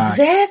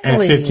die at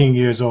 15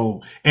 years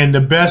old. And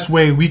the best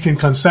way we can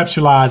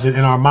conceptualize it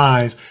in our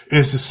minds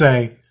is to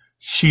say,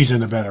 she's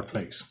in a better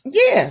place.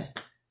 Yeah.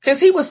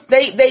 Cause they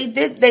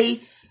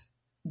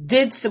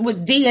did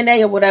with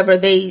DNA or whatever,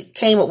 they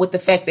came up with the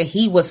fact that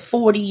he was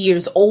 40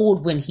 years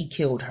old when he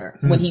killed her,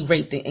 when he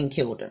raped and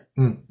killed her.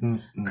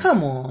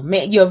 Come on,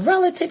 man. Your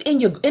relative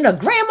in a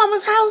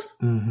grandmama's house?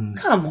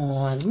 Come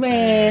on,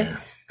 man.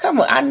 Come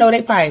on. I know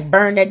they probably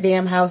burned that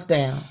damn house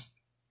down.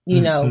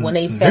 When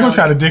they found. They're going to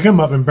try to dig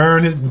him up and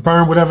burn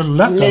whatever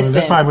left of him.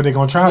 That's probably what they're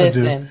going to try to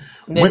do.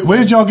 Where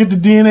did y'all get the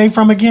DNA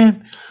from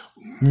again?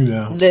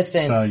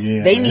 Listen,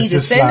 they need to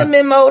send a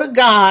memo to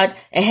God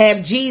and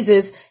have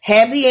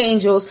the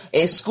angels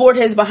escort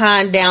his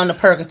behind down to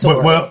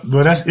purgatory. Well,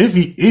 that's if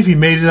he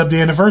made it up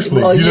there in the first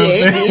place. Well, you know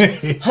what I'm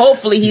saying?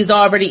 Hopefully he's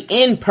already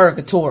in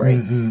purgatory.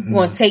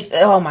 Want to take?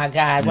 Oh my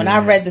God! When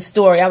I read the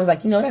story, I was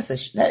like,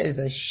 that is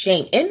a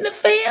shame. In the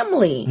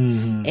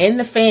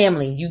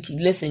family, you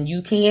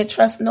can't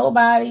trust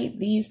nobody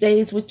these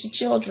days with your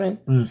children,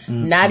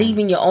 not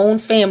even your own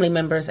family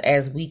members,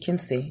 as we can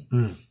see.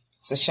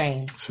 It's a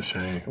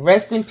shame.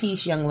 Rest in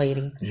peace, young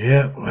lady.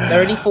 Yeah. Wow,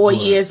 34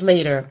 years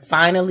later,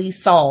 finally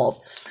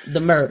solved the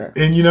murder.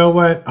 And you know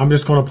what? I'm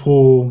just gonna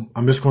pull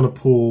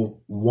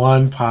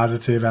one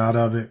positive out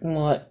of it.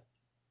 What?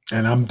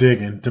 And I'm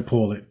digging to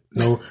pull it.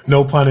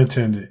 No pun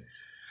intended.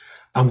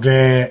 I'm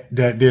glad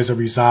that there's a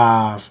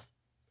resolve.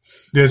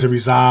 There's a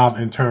resolve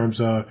in terms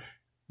of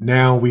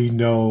now we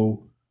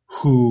know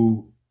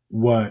who,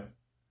 what,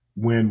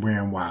 when,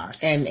 where, and why.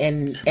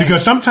 And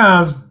because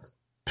sometimes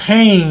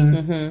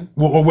pain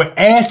or what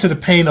adds to the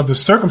pain of the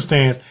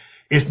circumstance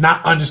is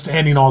not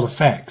understanding all the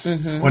facts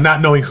or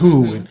not knowing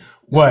who and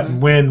what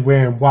and when,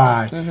 where, and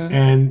why.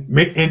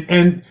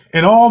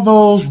 And all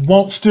those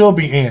won't still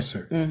be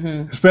answered,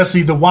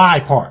 especially the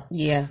why part.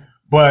 Yeah.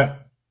 But,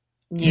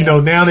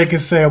 now they can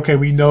say, okay,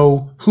 we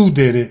know who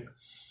did it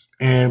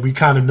and we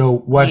kind of know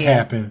what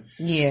happened.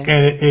 Yeah.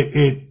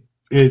 And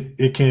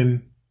it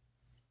can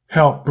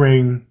help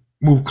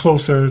move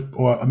closer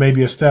or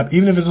maybe a step,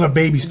 even if it's a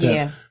baby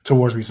step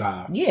towards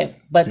resolve. Yeah.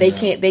 But they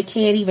can't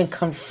even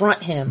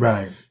confront him.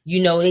 Right.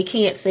 They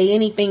can't say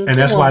anything and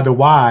that's why the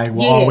why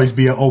will always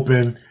be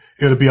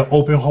it'll be an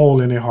open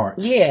hole in their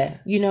hearts. Yeah.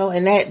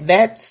 And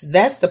that's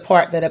the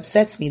part that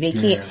upsets me. They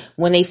can't,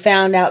 when they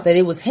found out that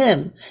it was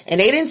him and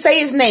they didn't say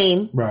his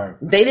name. Right.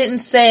 They didn't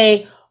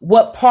say,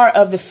 what part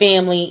of the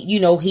family,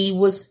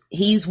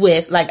 he's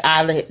with, like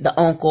either the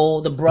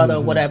uncle, the brother,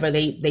 or whatever.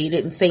 They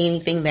didn't say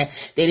anything, that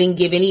they didn't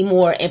give any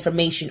more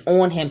information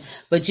on him,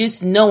 but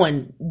just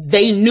knowing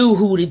they knew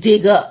who to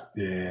dig up.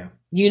 Yeah.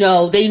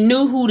 They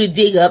knew who to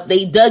dig up.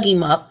 They dug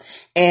him up,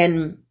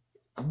 and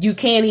you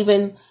can't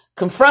even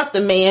confront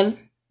the man.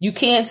 You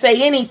can't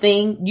say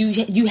anything. You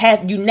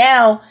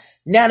now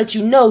that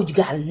you know, you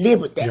gotta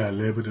live with that. You gotta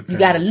live with it. You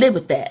gotta live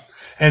with that.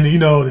 And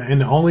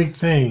and the only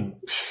thing,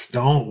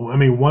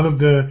 one of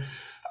the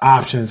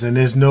options, and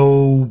there's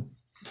no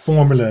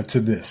formula to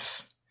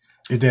this,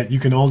 is that you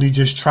can only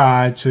just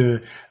try to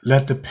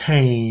let the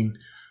pain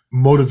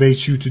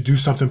motivate you to do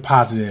something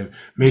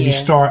positive. Maybe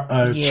start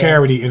a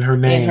charity in her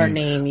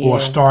name, or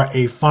start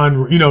a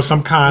fund,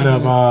 some kind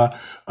of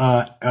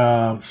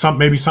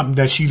maybe something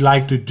that she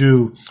liked to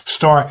do.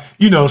 Start,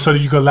 so that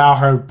you can allow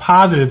her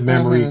positive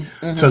memory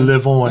to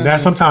live on. That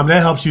sometimes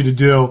that helps you to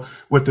deal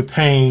with the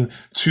pain,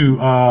 to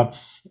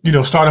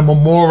start a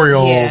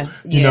memorial,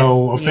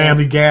 a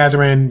family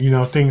gathering,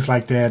 things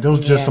like that. Those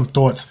are just some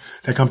thoughts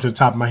that come to the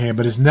top of my head,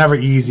 but it's never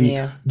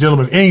easy dealing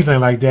with anything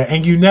like that.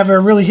 And you never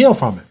really heal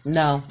from it.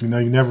 No. You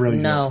never really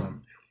heal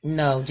from it.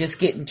 No,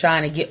 just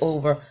trying to get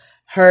over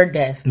her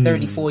death,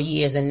 34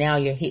 years, and now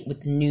you're hit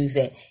with the news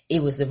that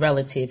it was a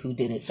relative who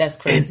did it. That's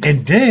crazy.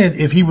 And then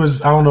if he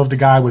was, I don't know if the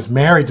guy was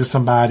married to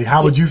somebody,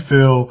 how would you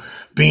feel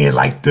being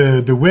like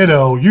the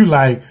widow? You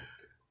like,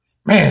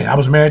 man, I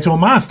was married to a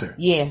monster.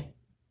 Yeah.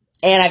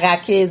 And I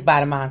got kids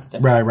by the monster.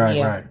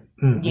 Right.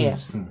 Yeah.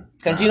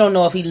 Because you don't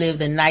know if he lived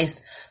a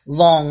nice,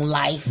 long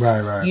life.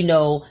 Right.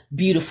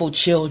 Beautiful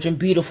children,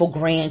 beautiful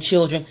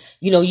grandchildren.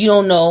 You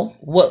don't know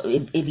what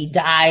if he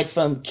died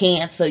from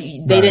cancer.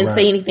 They didn't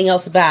say anything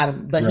else about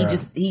him. But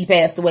he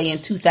passed away in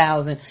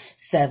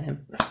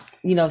 2007.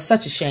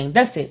 Such a shame.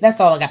 That's it. That's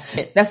all I got.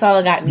 That's all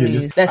I got in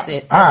news. That's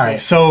it. All right.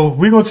 So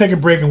we're going to take a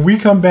break, and we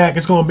come back.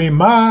 It's going to be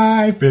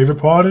my favorite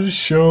part of the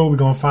show. We're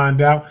going to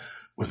find out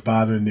what's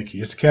bothering Nikee.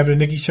 It's the Kevin and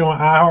Nikee Show on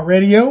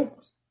iHeartRadio.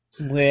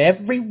 We're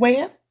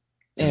everywhere,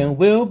 and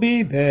we'll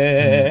be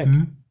back.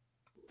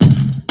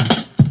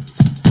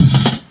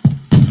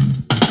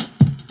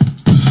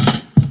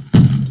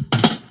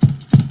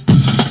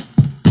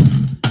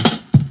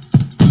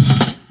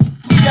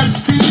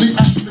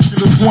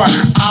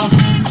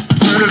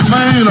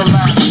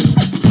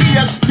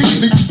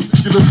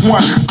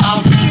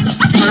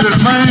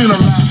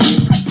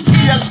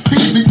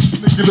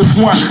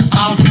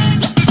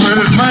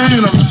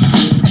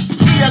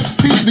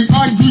 the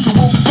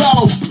unusual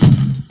fellow.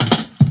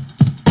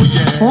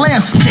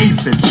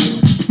 Landscaping,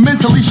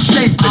 mentally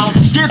shaping.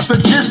 Get the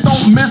gist,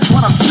 don't miss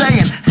what I'm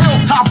saying.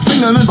 Hilltop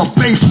ringing in the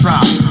bass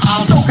drum.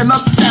 Soaking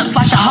up saps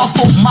like a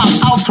household mop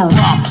out to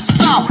rob.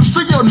 Stop,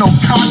 so you're no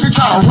con. You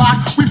try to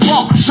rock, we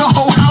bump, the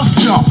whole house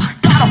jump.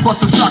 Gotta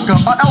bust a sucker,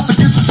 or else it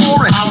gets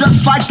boring.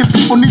 Just like if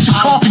people need your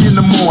coffee in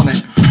the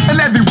morning. And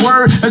every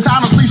word is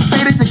honestly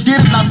stated. You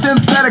get it, not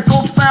synthetic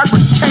or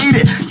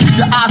fabricated. Keep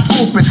your eyes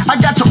open,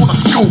 I got you on a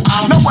scope.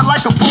 No one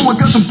like a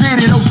poet, cause I'm dead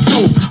and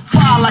dope.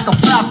 Fly like a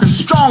falcon,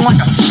 strong like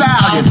a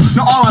stallion.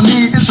 Now all I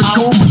need is a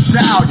gold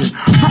medallion.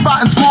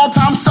 Providing small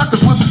time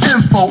suckers with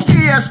info.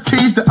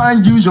 EST's the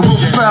unusual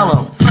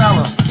fellow.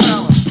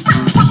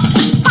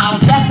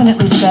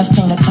 Definitely the best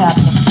thing that's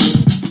happening.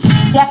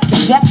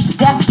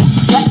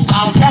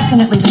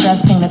 Definitely the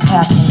best thing that's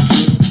happening.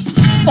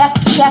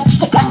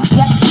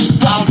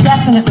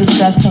 Definitely the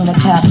best thing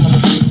that's happening.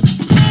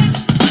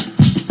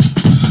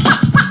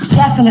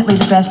 Definitely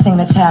the best thing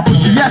that's happening.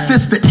 Yes,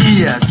 it's the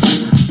ears.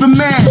 The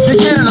man, you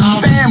can't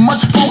understand.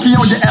 Much funky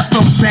on your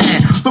FM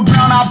band. The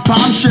brown-eyed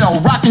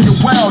bombshell, rocking you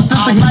well.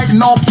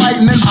 Disigniting all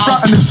fighting in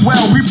front and as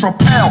well. We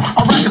propel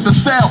our records to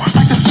sell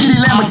like a speedy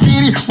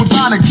Lamborghini with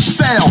Bionic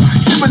Excel.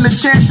 Given the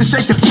chance to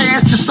shake your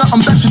pants is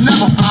something that you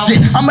never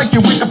forget. I make you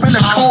wake up in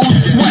a cold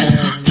sweat.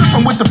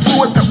 Dripping with the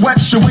fluid that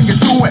wets you when you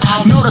do it.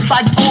 Notice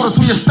like odors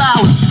when your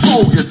style is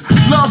bogus.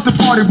 Love to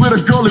party with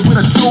a girlie with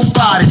a dope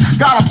body.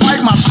 Gotta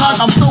bite my tongue,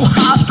 I'm so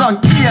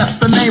high-strung.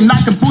 Yes, the name,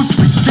 not can boost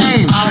the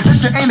game.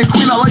 If you ain't a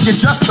queen, I love you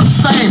just the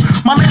same.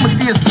 My name is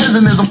E.S.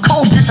 Business. I'm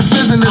cold getting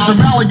business. And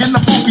rallying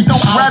the funky,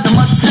 don't ride the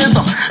much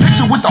tism. Hit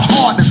you with the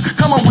hardness,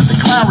 come up with the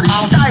clarity.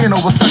 Skying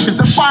over suckers,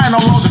 defying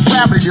all of the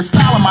gravity. You're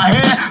styling my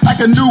hair like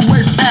a new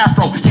wave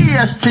afro.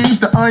 EST's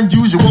the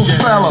unusual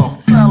fellow.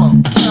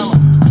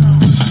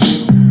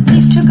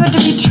 He's too good to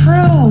be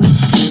true.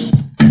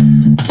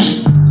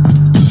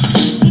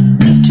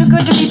 He's too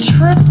good to be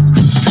true.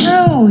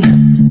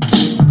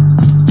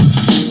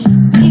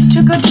 He's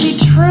too good to be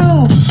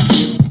true.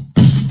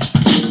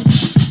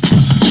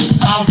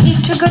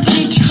 He's too good to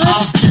be true.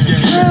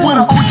 With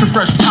an ultra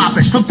fresh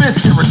topic for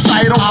this here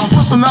recital.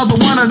 With another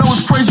one of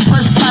those crazy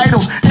fresh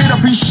titles. It'll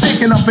be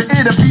shaking up and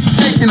it'll be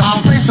taking up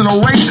space in a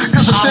race.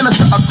 Cause the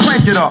sinister are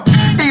cranking up.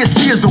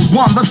 EST is the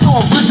one that's so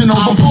original.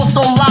 But both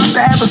so loud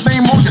to have his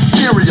name on your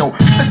cereal.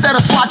 Instead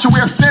of swatch, you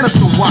wear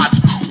sinister watch.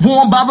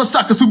 Warned by the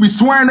suckers who be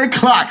swearing they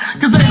clock.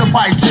 Cause ain't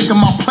nobody taking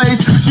my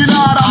place. You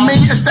know what I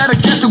mean? Instead of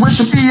guessing with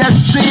some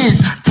ES jeans.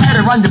 Tight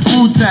around your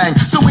food tank.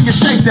 So when you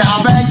shake that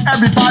bang,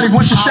 everybody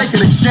wants you shaking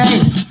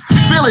again.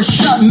 Feel it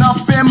shutting up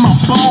in my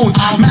bones.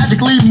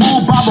 Magically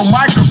moved by the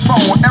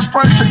microphone. And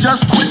furniture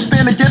just twitched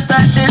in to get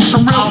that itch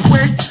real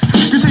quick.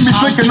 You see me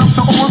flicking up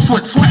the on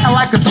switch, sweating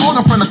like a dog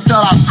in front of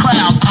sellout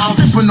crowds.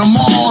 Dipping them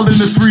all in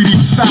the 3D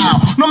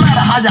style. No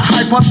matter how you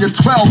hype up your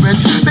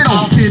 12-inch, they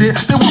don't get it.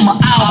 They want my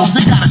album,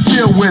 they gotta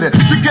deal with it.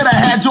 You could have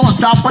had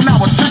yours out, but now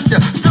I took you.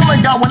 Still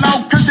ain't got one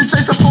out cause you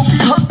chasing funky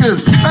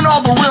hookers. And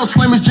all the real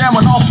slimmers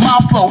jamming off my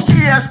flow.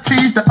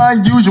 EST's the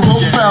unusual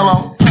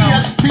fellow.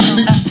 EST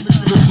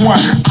this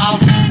one.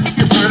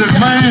 British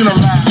man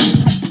alive.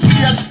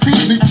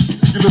 EST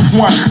this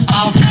one.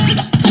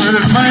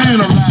 British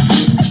man alive.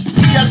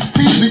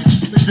 EST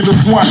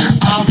this one.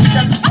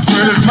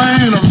 British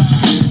man alive.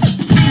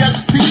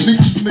 EST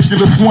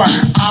this one.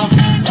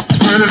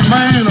 British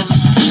man alive.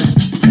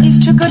 He's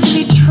too good to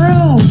be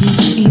true.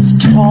 He's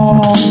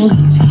tall,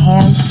 he's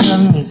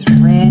handsome, he's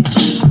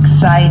rich,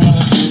 exciting.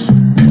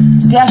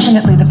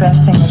 Definitely the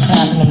best thing that's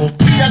happened to me.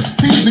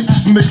 EST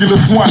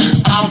this one.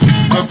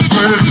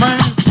 British man.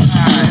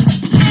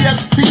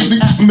 EST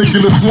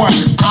this one.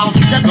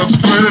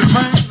 British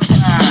man.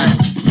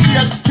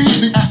 EST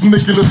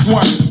this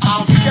one.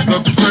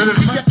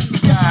 British man.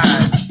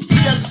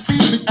 EST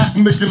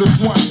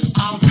this one.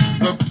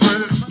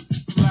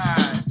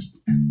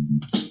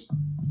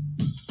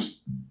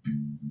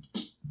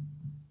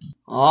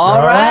 All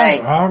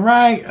right.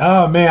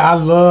 Oh man, I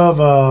love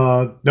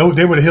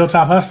they were the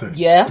Hilltop Hustlers.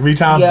 Yeah.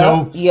 3-time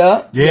dope.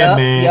 Yeah,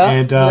 man.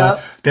 And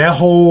that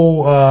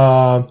whole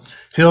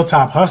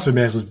Hilltop Hustler,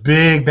 man, was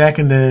big back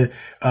in the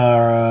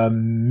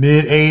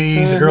mid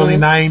 80s, early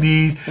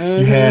 90s.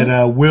 You had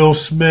Will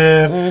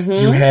Smith,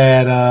 you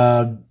had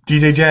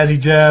DJ Jazzy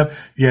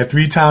Jeff, you had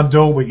 3-time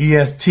dope with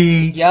EST.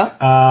 You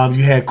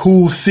had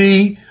Cool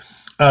C, you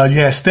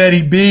had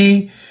Steady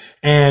B,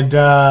 and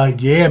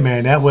yeah,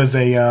 man, that was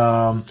a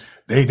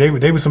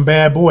They were some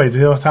bad boys, the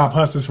Hilltop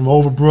Hustlers from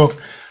Overbrook,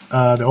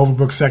 the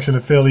Overbrook section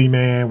of Philly,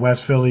 man,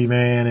 West Philly,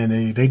 man, and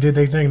they did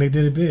their thing. They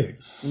did it big.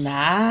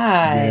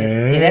 Nice.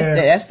 Yeah.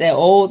 That's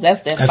old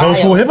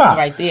school hip hop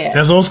right there.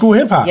 That's old school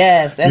hip hop.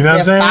 Yes,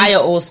 that's that fire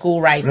old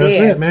school right there.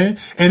 That's it, man.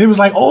 And it was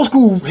like old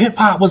school hip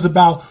hop was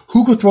about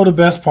who could throw the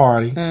best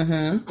party,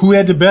 who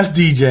had the best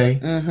DJ,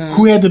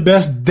 who had the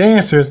best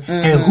dancers,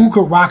 and who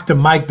could rock the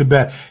mic the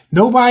best.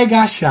 Nobody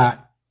got shot.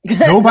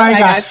 Nobody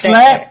got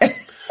slapped.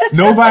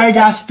 Nobody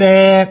got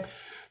stabbed.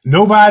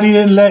 Nobody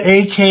didn't let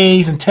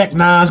AKs and Tech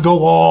 9s go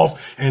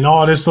off and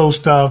all this old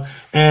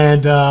stuff.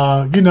 And,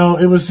 you know,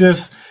 it was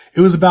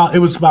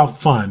about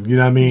fun. You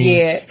know what I mean?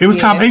 Yeah. It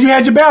was and you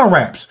had your battle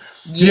raps.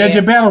 You had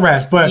your battle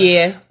raps, but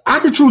I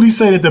could truly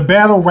say that the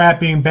battle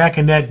rapping back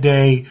in that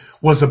day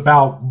was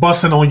about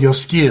busting on your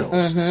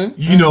skills.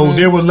 You know,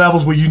 there were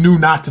levels where you knew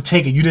not to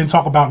take it. You didn't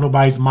talk about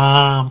nobody's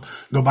mom,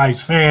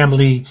 nobody's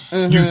family.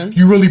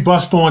 You really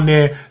bust on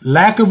their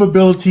lack of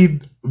ability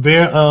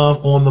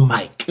thereof on the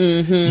mic.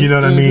 You know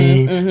what I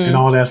mean? And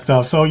all that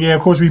stuff. So yeah,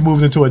 of course we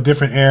moved into a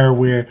different era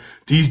where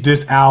these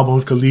disc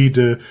albums could lead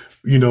to,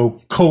 you know,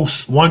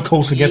 one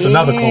coast against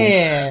another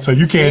coast. So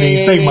you can't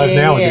even say much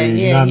nowadays.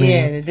 You know what I mean?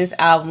 Yeah, this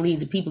album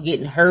leads to people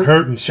getting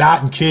hurt and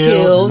shot and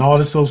killed and all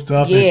this old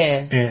stuff.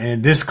 Yeah.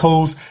 And this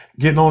coast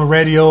getting on the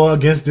radio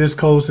against this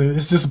coast. And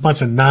it's just a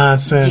bunch of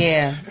nonsense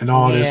and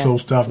all this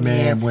old stuff,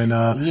 man. When,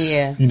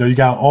 you know, you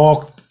got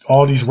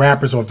all these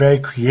rappers are very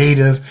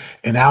creative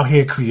and out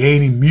here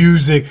creating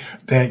music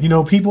that, you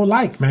know, people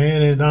like,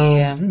 man. And,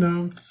 you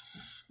know,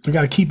 we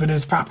got to keep it in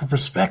its proper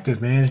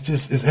perspective, man.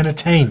 It's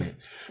entertainment.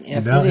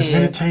 Yes, you know, it's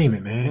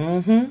entertainment,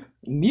 man.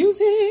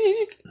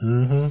 Music.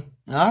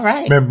 All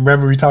right.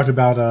 Remember we talked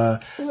about the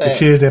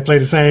kids that play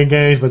the same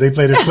games, but they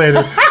play the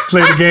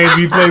games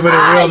we play, but in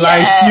real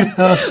life. You know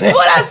what I'm saying?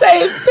 What I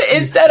say,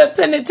 instead of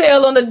pin the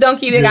tail on the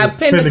donkey, they got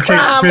pin the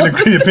crime.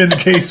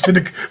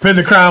 Pin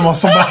the crime on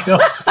somebody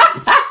else.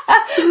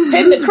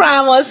 Pin the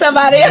crime on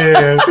somebody else.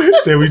 Yeah,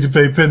 say we should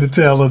play pin the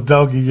tail on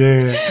donkey.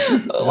 Yeah.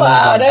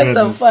 Wow, that's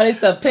some funny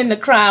stuff. Pin the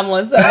crime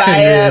on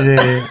somebody else.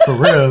 Yeah, for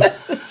real.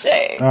 That's a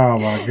shame. Oh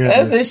my goodness,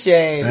 that's a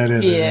shame. That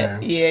is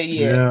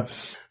yeah.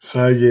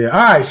 So yeah,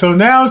 all right. So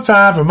now it's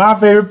time for my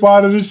favorite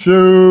part of the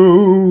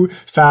show.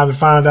 It's time to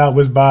find out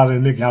what's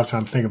bothering Nikki. I was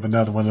trying to think of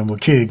another one of them little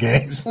kid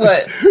games.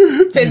 What?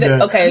 Pin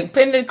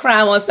the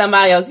crime on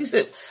somebody else. You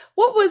said.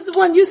 What was the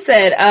one you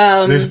said?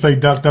 They just play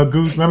Duck, Duck,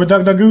 Goose. Remember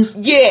Duck, Duck, Goose?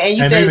 Yeah, and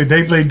you said...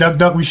 They play Duck,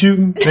 Duck, we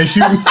shooting. They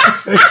shooting.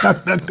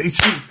 Duck, Duck, they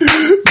shoot.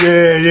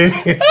 Yeah.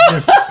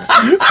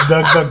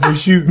 Duck, Duck, they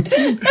shooting.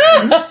 Yeah,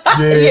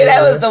 that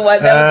was the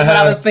one. That was what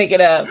I was thinking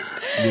of.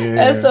 Yeah.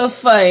 That's so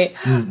funny.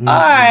 All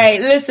right,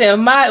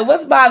 listen,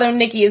 what's bothering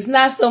Nikki is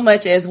not so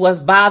much as what's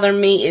bothering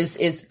me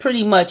is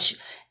pretty much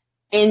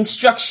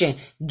instruction.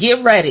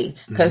 Get ready,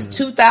 because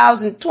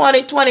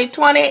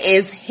 2020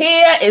 is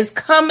here, is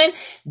coming.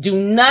 Do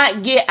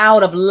not get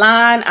out of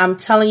line. I'm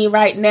telling you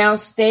right now,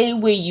 stay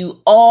where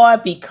you are,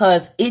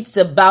 because it's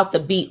about to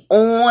be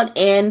on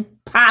and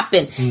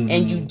popping,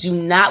 and you do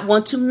not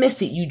want to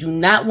miss it. You do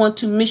not want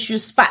to miss your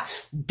spot.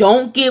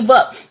 Don't give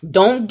up.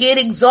 Don't get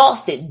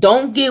exhausted.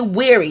 Don't get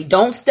weary.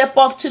 Don't step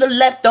off to the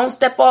left. Don't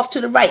step off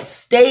to the right.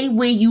 Stay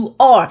where you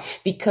are,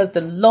 because the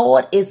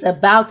Lord is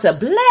about to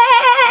bless.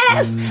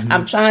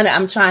 I'm trying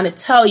to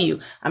tell you,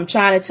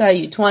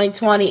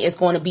 2020 is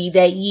going to be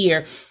that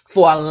year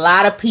for a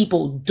lot of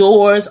people.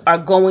 Doors are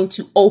going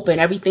to open.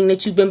 Everything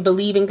that you've been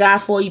believing God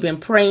for, you've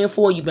been praying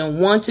for, you've been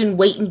wanting,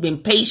 waiting, been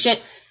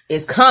patient,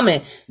 is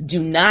coming.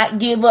 Do not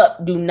give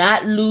up. Do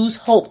not lose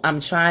hope. I'm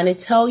trying to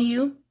tell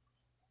you,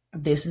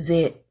 this is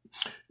it.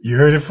 You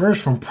heard it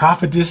first from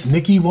Prophetess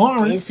Nikee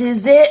Warren. This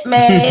is it,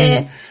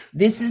 man.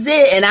 This is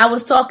it. And I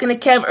was talking to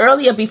Kev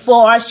earlier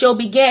before our show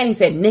began. He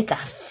said, Nick, I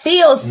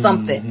feel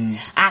something.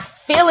 I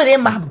feel it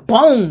in my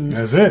bones.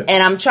 That's it.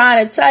 And I'm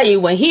trying to tell you,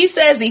 when he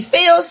says he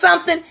feels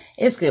something,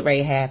 it's getting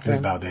ready to happen. It's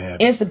about to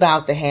happen. It's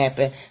about to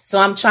happen.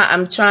 So I'm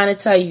trying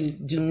to tell you,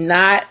 do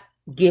not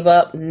give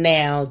up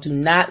now. Do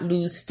not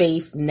lose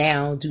faith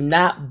now. Do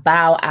not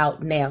bow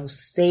out now.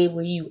 Stay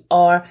where you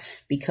are,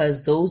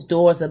 because those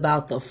doors are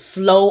about to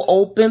flow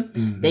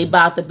open. They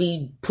about to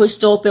be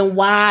pushed open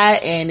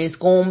wide, and it's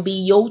going to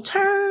be your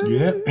turn.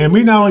 Yeah. And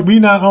we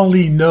not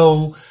only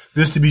know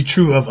this to be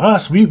true of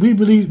us, we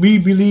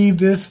believe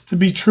this to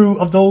be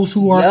true of those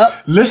who are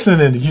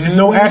listening. There's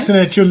no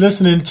accident that you're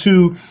listening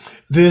to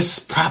this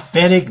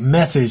prophetic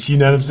message, you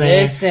know what I'm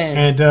saying? Listen.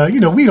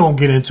 And, we don't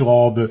get into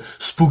all the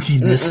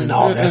spookiness and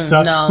all that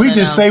stuff. We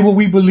just say what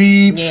we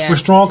believe with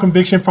strong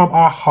conviction from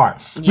our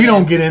heart. We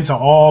don't get into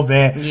all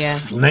that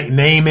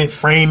name it,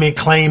 frame it,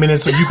 claiming it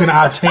so you can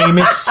obtain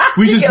it.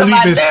 We just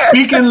believe in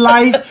speaking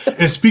life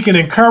and speaking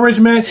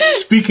encouragement,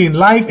 speaking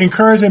life,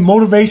 encouragement,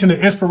 motivation,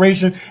 and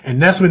inspiration.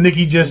 And that's what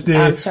Nikee just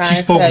did. She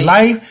spoke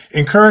life,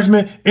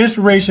 encouragement,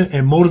 inspiration,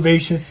 and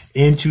motivation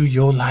into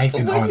your life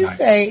and our life. What did you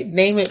say?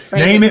 Name it,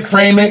 frame it,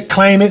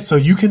 claim it, so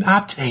you can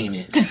obtain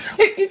it.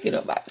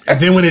 And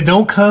then when it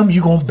don't come,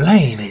 you gonna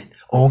blame it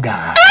on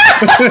God.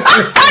 That's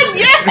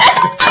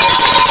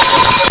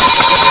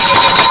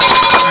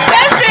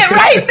it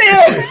right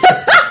there.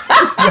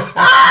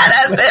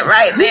 That's it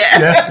right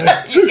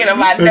there. You get on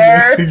my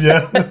nerves.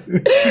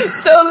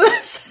 So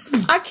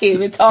listen, I can't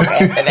even talk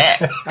after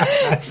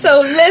that.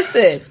 So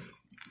listen,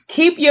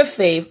 keep your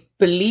faith.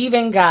 Believe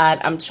in God.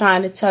 I'm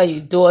trying to tell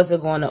you, doors are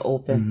going to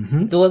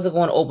open. Doors are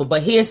going to open.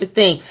 But here's the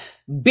thing.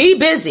 Be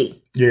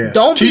busy. Yeah.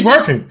 Don't keep be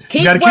working.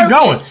 Keep you got to working. keep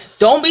going.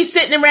 Don't be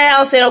sitting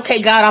around saying,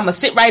 okay, God, I'm going to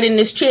sit right in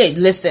this chair.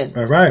 Listen.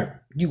 All right.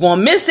 You're going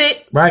to miss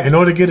it. Right. In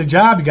order to get a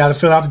job, you got to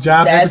fill out the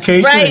job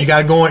application. Right. You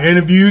got to go on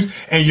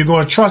interviews, and you're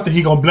going to trust that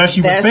He's going to bless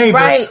you with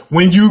favor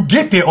when you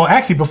get there, or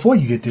actually before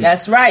you get there.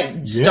 That's right.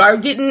 Yeah.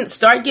 Start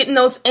getting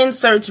those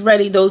inserts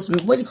ready. Those,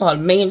 what do you call it?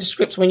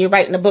 Manuscripts when you're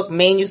writing a book,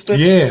 manuscripts.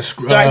 Yeah.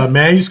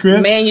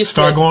 Manuscript.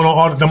 Start going on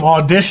all them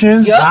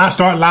auditions.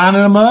 Start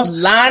lining them up.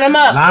 Line them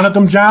up. Line up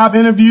them job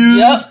interviews.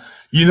 Yep.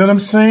 You know what I'm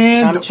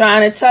saying? I'm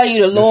trying to tell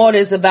you, the Lord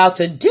is about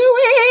to do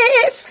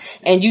it,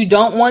 and you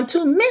don't want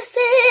to miss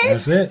it.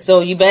 That's it. So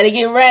you better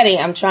get ready.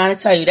 I'm trying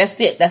to tell you, that's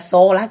it. That's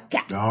all I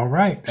got. All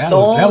right. That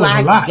was a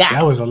lot.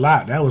 That was a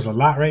lot. That was a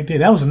lot right there.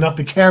 That was enough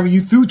to carry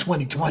you through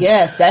 2020.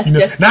 Yes, that's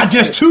just not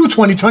just to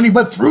 2020,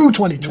 but through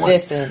 2020.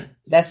 Listen.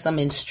 That's some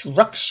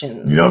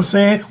instruction. You know what I'm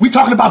saying? We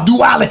talking about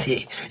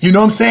duality. You know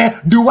what I'm saying?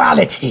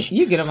 Duality.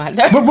 You get on my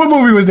nerves. What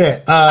movie was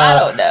that? I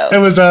don't know. It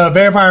was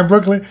Vampire in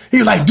Brooklyn. He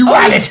was like,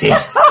 duality.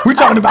 We're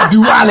talking about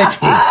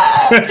duality.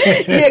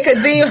 Yeah,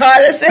 Kadeem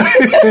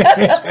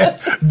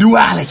Hardison.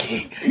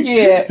 Duality.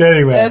 Yeah.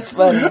 Anyway. That's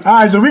funny. All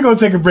right, so we're going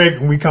to take a break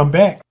when we come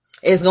back.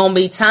 It's going to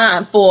be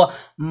time for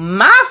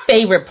my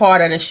favorite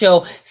part of the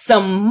show.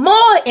 Some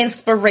more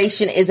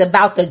inspiration is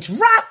about to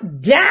drop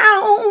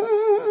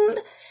down.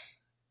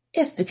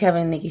 It's the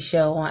Kevin and Nikee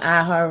Show on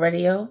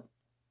iHeartRadio.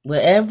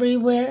 We're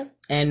everywhere,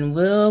 and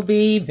we'll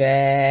be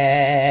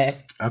back.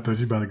 I thought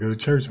you about to go to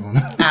church on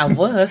it. I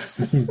was.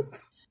 The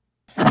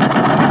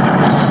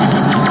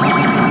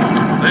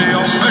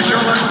official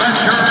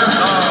adventures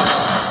of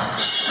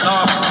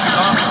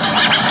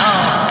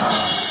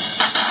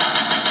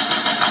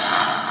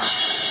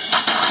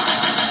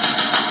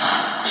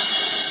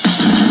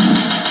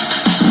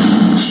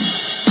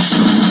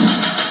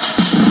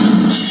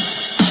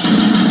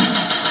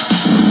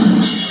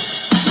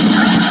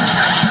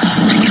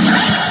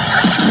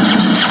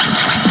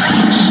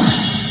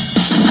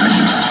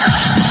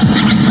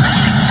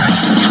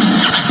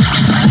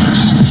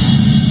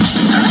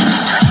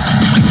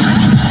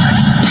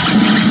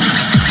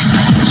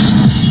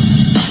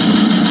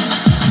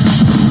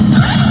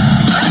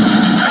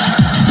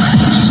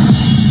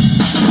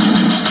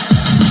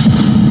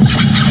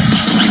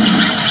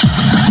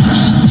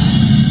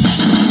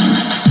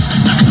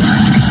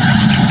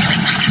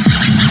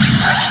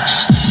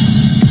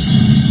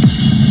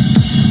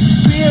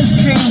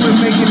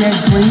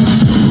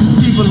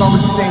People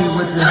always say,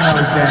 what the hell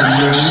does that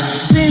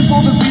mean? for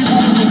the people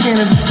who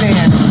can't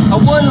understand.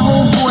 One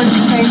homeboy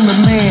became a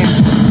man.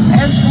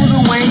 As for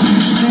the way you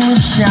scream and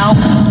shout,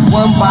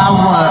 one by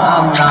one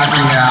I'm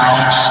knocking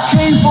out.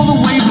 Came for the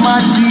way my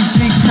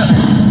DJ cut.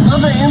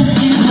 Other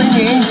MCs when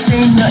they ain't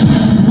saying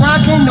nothing.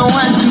 Rocking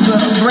on to the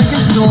break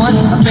of dawn.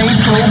 I think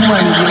for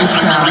money, your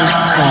time is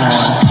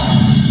on.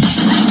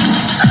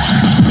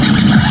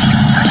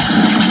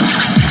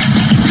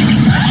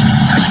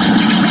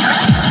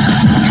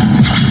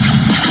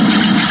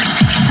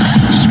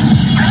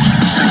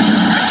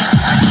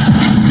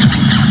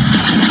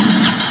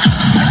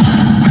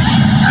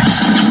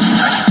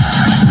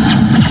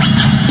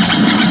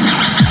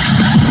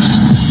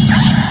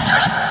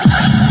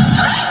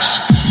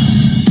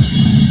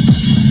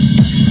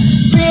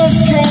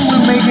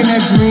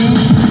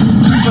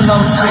 People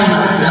don't say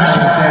what the hell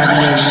does that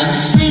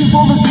mean. Being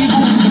for the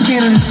people who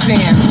can't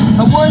understand.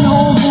 One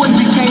homeboy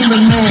became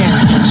a man.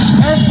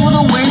 As for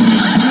the way you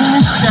scream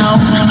and shout,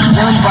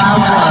 one by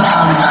one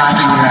I'm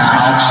knocking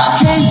out.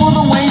 Came for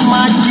the way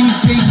my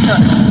DJ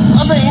cut.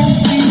 Other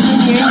MCs when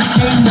you ain't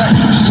say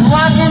nothing.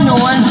 Rocking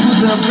on to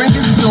the break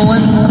of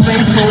dawn.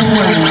 Faithful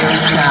radio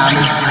time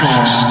is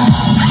on.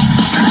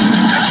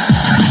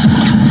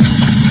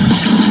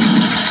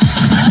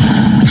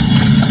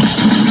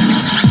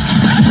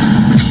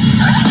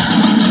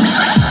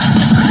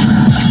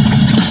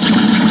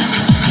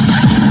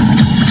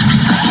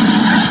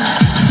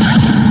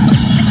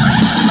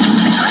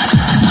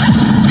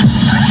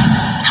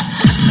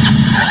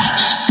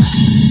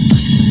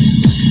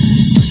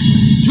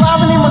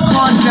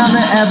 Down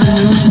the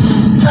avenue,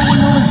 someone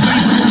on a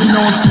chase sitting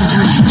on some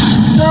green.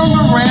 Turned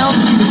around,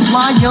 see the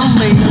fly young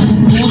lady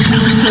who was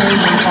in the curve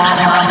and far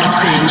behind the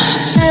city.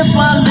 Said,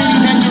 fly lady,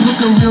 now you're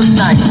looking real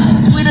nice,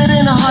 sweeter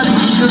than a honey,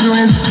 sugar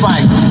and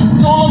spice.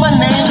 Told her my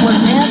name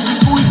was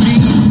Schoolie D,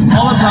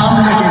 all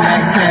about making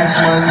that cash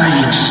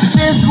money. He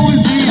said, Schoolie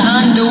D,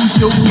 I know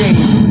your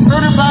game.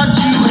 Heard about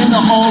you in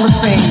the Hall of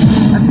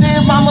Fame. I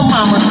said, mama,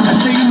 I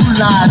say you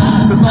lies,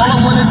 cause all I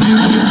wanna do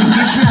is to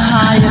get you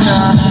high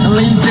and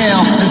lay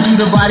down and do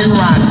the body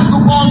rock. Took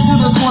a walk to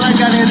the corner,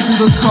 got into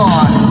the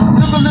car.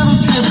 Took a little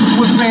trip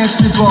to a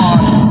fancy bar.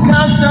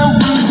 Got some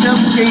blue,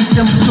 some chase,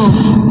 some coke.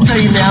 Tell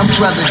you now,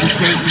 brother, this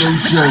ain't no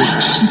joke.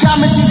 She got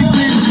me to the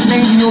crib, she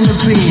laid me on the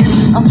bed.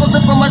 I felt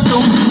it from my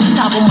toes to the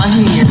top of my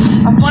head.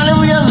 I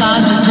finally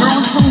realized the girl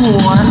was some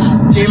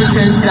whore. Gave her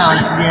 $10,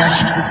 she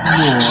asked me for some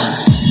more.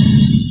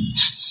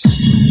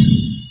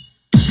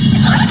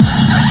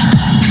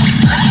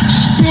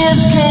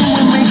 Tears came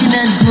when making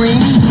that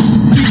dream.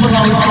 People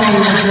always say,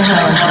 what the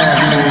hell is that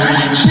mean?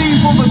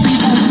 People, but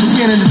people who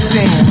can't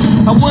understand.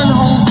 One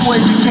homeboy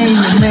became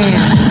a man.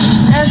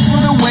 As for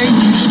the way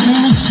you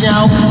scream and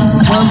shout,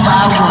 one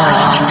by one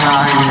I'm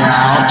knocking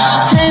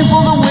out. Came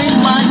for the way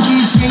my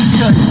DJ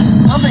cut.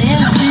 Other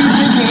MCs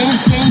when you ain't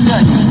say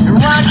nothing. And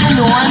rocking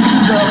on to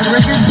the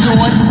break of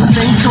dawn. I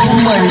think cold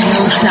money,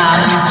 no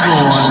time is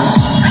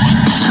on.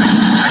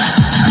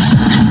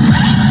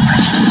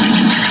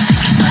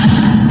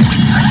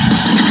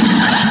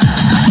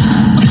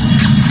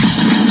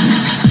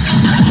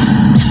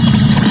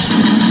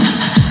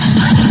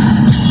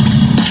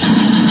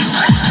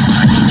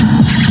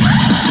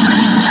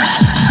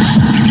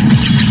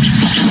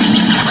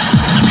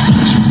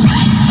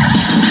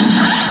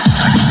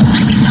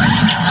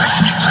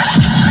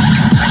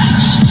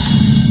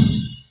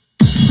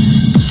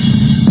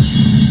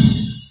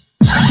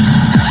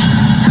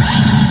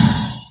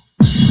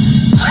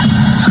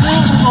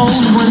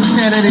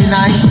 Saturday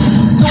night,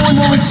 towing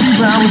on a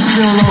cheaper, I was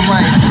feeling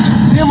alright.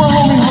 Then my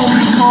homie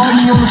called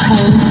me on the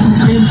phone.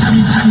 His name's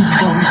Keith,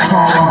 but we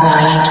call him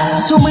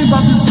Bone. Told me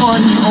about this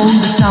party on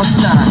the south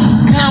side.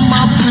 Got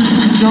my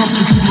pistol, jumped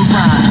into the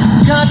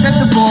ride. Got at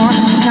the bar,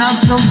 got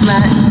some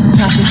black.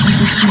 Got some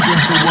cheaper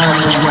shooters for one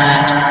of the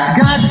whack.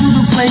 Got to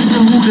the place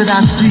and who did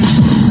I see?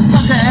 A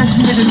sucker ass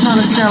nigga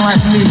trying to sound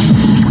like me.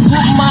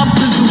 Put my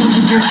pistol up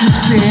against his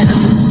head. I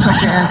said,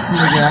 sucker ass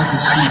nigga, I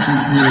should shoot you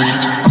dead.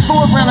 I threw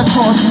it round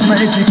across my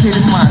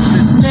educated mind.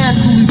 Said, man,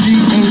 Schoolie D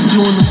ain't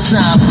doing no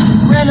time.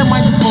 Ran the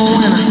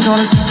microphone and I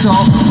started to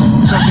talk.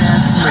 Sucker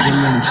ass nigga,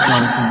 man, he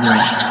started to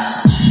walk.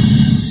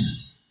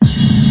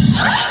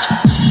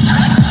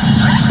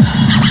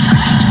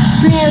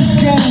 Bands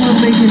came with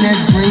making that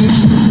dream.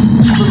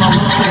 People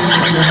always say,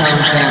 what the hell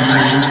is that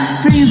mean?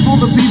 Paying for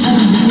the people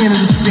who can't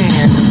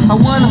understand.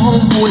 One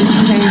homeboy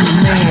became a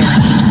man.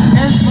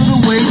 As for the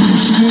way you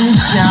scream and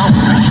shout,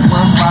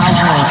 one by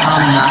one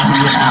I'm knocking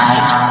you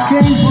out.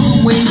 Came for the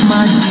way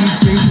my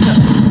DJ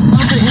cut.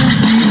 Other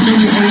MCs when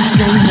you ain't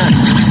say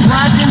nothing.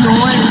 Rocking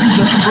on to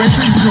the break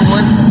of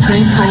dawn.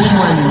 Think cold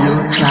money, your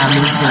time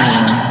is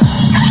on.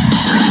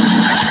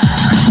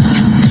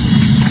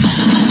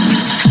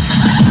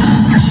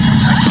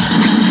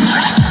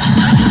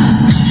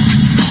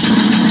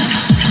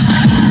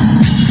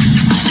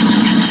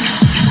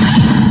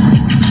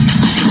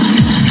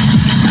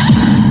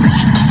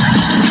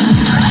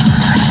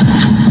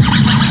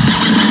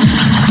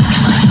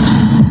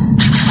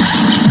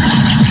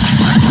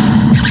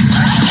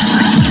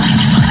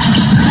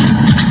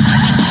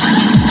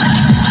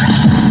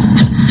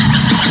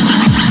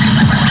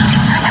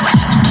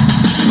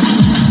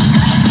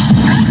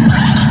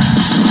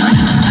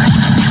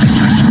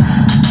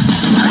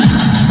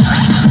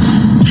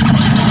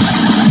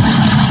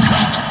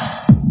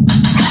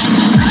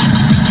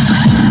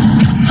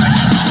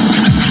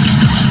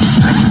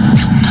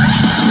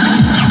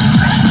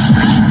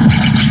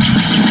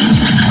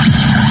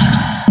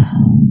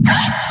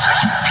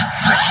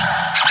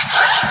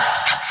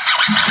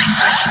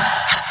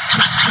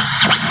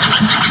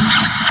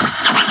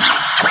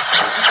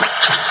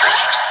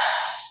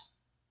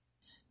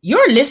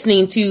 You're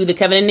listening to the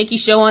Kevin and Nikee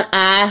Show on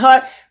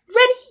iHeartRadio.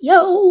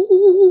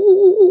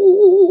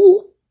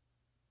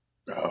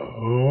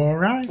 All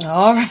right.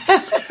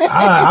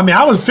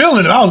 I was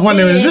feeling it. I was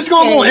wondering, is this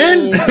going to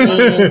end?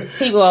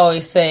 People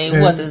always say,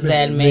 what does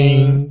that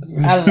mean?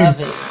 I love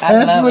it.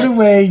 That's for the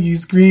way you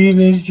scream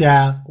and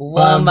shout.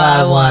 One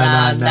by one,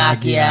 I'll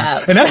knock you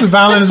out. And that's as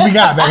violent as we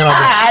got back in our day.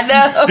 I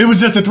know. It was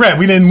just a threat.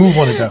 We didn't move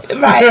on it, though.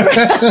 Right.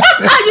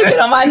 You get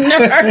on my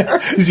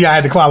nerves. You see, I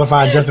had to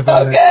qualify and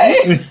justify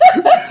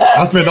that.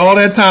 I spent all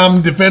that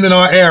time defending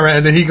our era,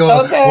 and then he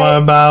goes,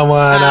 one by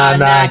one, I'll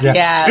knock you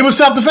out. It was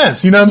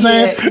self-defense. You know what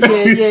I'm saying?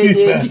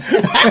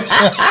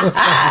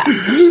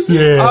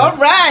 Yeah. All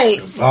right.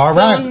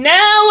 So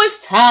now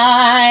it's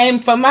time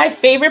for my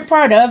favorite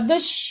part of the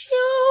show.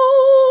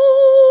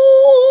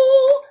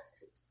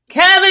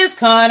 Kevin's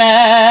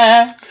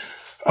Corner.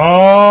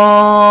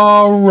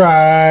 All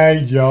right,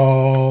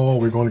 y'all.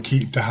 We're going to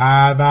keep the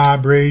high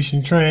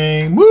vibration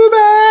train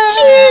moving.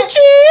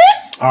 Choo-choo.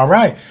 All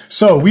right.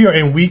 So we are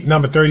in week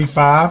number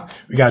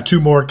 35. We got 2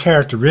 more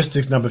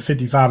characteristics, number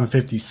 55 and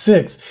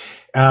 56.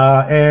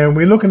 And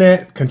we're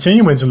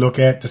continuing to look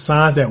at the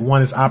signs that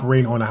one is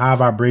operating on a high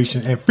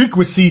vibration and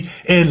frequency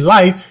in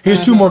life. Here's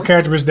 2 more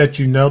characteristics that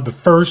you know. The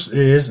first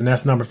is, and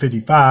that's number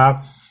 55,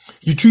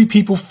 you treat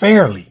people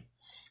fairly.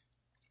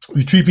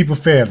 You treat people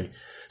fairly.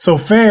 So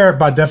fair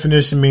by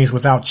definition means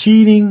without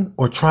cheating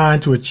or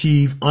trying to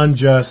achieve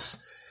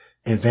unjust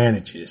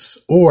advantages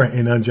or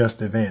an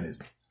unjust advantage.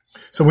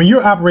 So when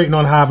you're operating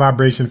on high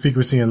vibration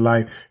frequency in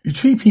life, you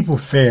treat people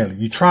fairly.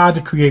 You try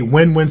to create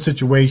win-win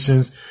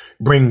situations,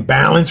 bring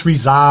balance,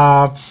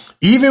 resolve.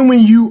 Even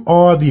when you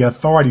are the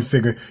authority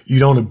figure, you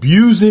don't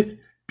abuse it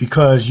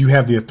because you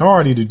have the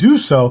authority to do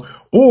so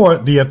or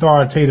the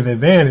authoritative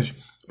advantage,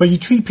 but you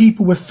treat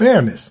people with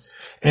fairness.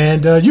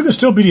 And you can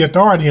still be the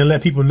authority and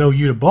let people know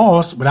you're the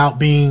boss without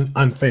being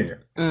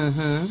unfair.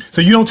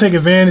 So you don't take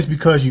advantage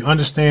because you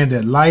understand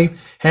that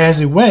life has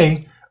a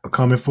way of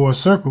coming for a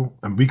circle,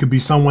 and we could be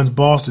someone's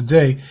boss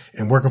today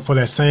and working for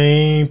that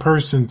same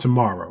person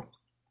tomorrow.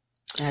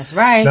 That's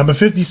right. Number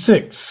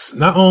 56.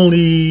 Not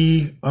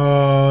only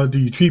do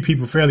you treat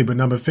people fairly, but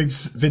number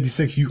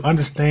 56, you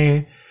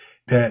understand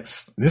that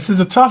this is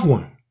a tough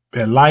one.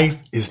 That life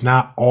is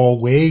not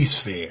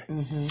always fair.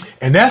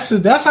 And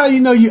that's how you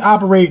know you're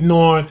operating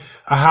on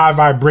a high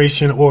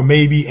vibration or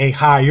maybe a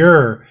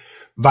higher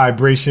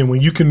vibration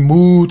when you can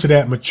move to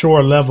that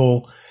mature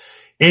level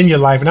in your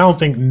life. And I don't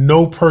think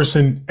no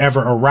person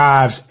ever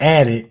arrives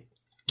at it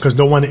because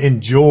no one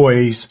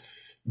enjoys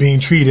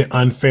being treated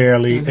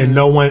unfairly and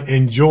no one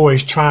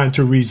enjoys trying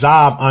to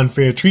resolve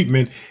unfair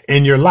treatment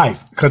in your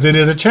life because it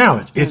is a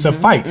challenge. It's a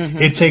fight.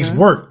 It takes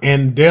work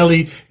and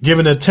daily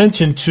giving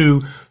attention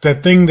to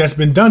that thing that's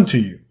been done to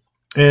you.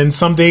 And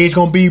some days it's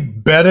going to be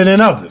better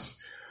than others.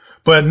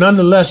 But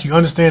nonetheless, you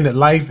understand that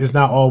life is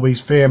not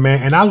always fair, man.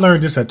 And I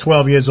learned this at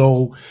 12 years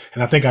old.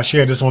 And I think I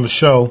shared this on the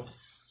show.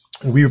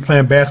 We were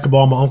playing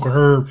basketball. My Uncle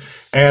Herb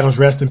Adams,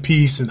 rest in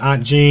peace, and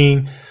Aunt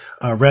Jean,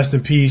 rest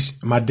in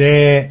peace. My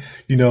dad,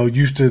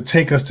 used to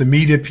take us to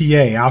Media,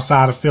 PA,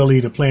 outside of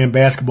Philly to play in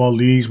basketball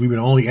leagues. We were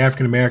the only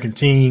African-American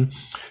team.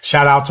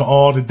 Shout out to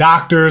all the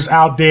doctors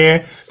out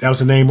there. That was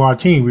the name of our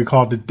team. We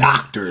called the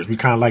Doctors. We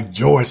kind of like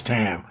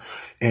Georgetown.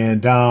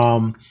 And,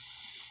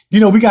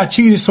 we got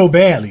cheated so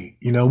badly.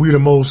 We were the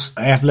most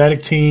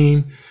athletic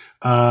team.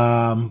 We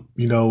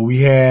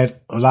had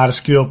a lot of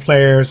skilled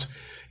players.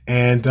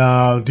 And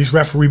these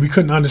referees, we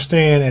couldn't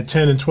understand at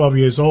 10 and 12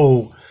 years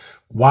old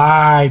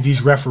why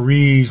these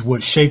referees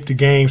would shape the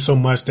game so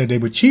much that they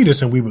would cheat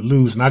us and we would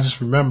lose. And I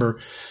just remember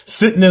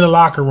sitting in the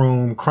locker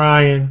room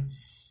crying,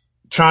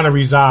 trying to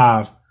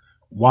resolve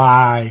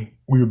why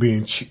we were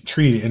being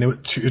treated, and it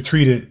was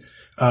treated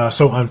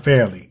so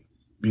unfairly,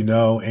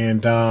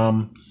 And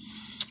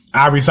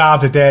I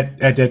resolved at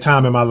that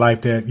time in my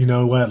life that,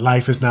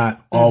 life is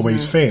not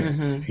always fair.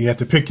 You have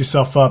to pick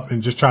yourself up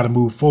and just try to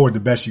move forward the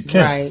best you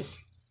can. Right.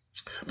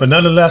 But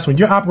nonetheless, when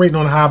you're operating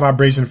on a high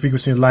vibration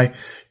frequency in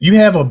life, you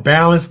have a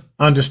balanced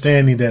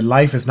understanding that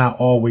life is not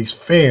always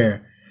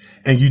fair,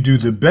 and you do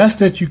the best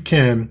that you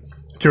can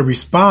to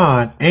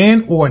respond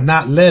and or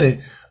not let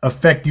it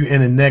affect you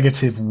in a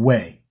negative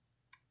way.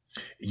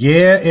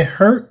 Yeah, it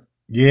hurt.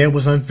 Yeah, it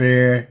was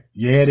unfair.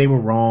 Yeah, they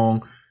were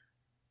wrong.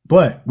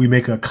 But we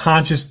make a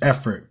conscious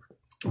effort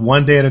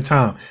one day at a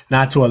time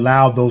not to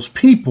allow those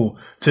people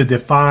to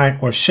define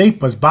or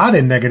shape us by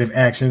their negative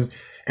actions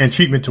and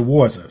treatment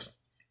towards us.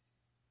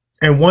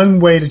 And one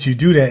way that you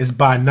do that is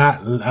by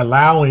not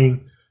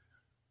allowing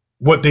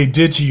what they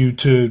did to you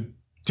to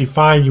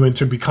define you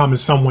into becoming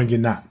someone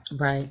you're not.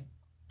 Right.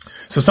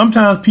 So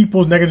sometimes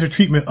people's negative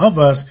treatment of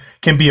us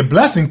can be a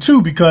blessing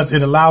too, because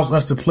it allows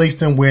us to place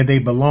them where they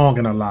belong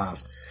in our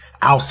lives,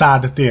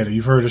 outside the theater.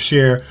 You've heard us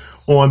share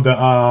on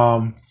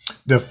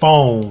the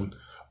phone,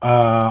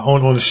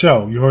 on the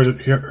show. You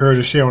heard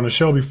us share on the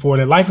show before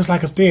that life is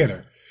like a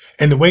theater,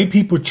 and the way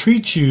people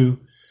treat you,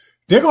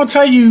 they're going to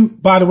tell you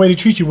by the way they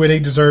treat you where they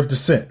deserve to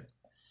sit.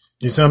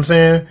 You see what I'm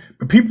saying?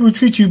 But people who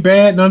treat you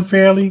bad and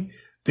unfairly,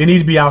 they need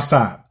to be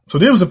outside. So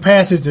there was a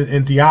passage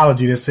in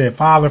theology that said,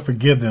 Father,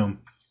 forgive them,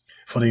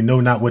 for they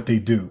know not what they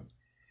do.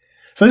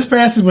 So this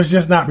passage was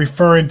just not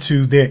referring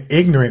to their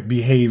ignorant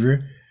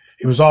behavior.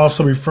 It was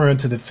also referring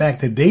to the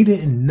fact that they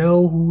didn't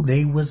know who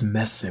they was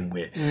messing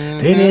with. Mm-hmm.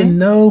 They didn't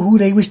know who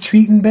they was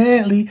treating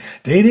badly.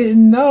 They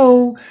didn't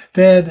know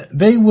that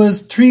they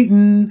was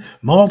treating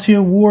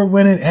multi-award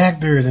winning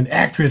actors and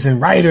actresses and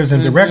writers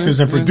and directors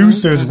and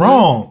producers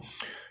wrong.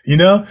 You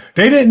know,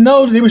 they didn't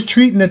know that they was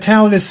treating the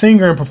talented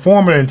singer and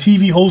performer and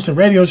TV host and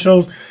radio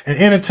shows and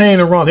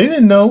entertainer wrong. They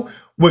didn't know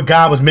what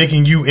God was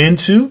making you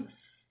into.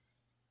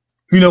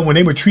 You know, when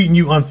they were treating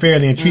you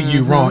unfairly and treating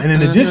you wrong. And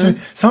in addition,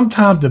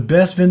 sometimes the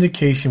best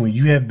vindication when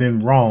you have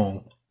been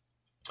wrong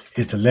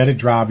is to let it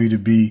drive you to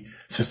be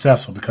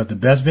successful, because the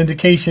best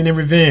vindication and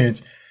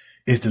revenge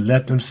is to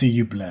let them see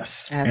you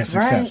blessed and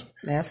successful.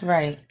 That's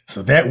right.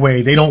 So that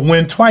way they don't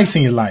win twice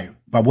in your life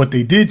by what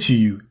they did to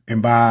you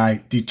and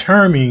by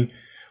determining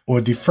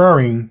or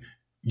deferring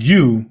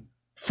you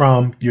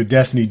from your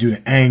destiny due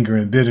to anger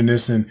and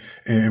bitterness and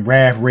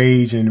wrath,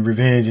 rage and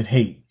revenge and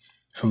hate.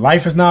 So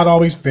life is not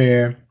always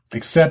fair.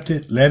 Accept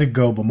it, let it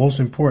go, but most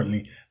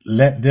importantly,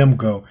 let them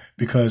go,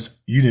 because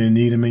you didn't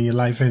need them in your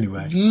life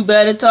anyway. You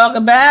better talk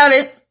about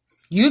it.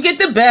 You get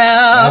the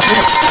bell.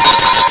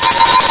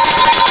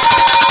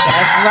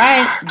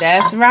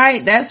 That's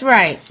right.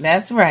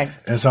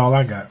 That's all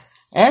I got.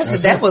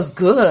 That was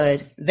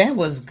good. That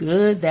was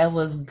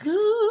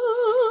good.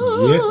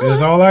 Yeah,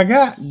 that's all I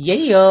got.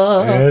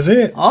 Yeah. That's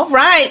it. All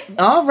right.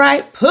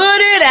 Put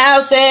it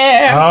out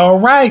there. All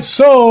right.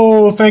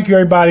 So thank you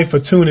everybody for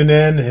tuning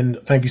in, and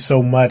thank you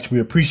so much. We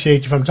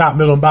appreciate you from top,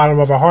 middle, and bottom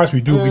of our hearts. We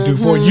do what we do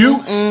for you.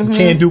 We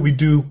can't do what we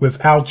do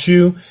without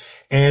you.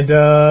 And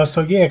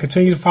so yeah,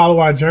 continue to follow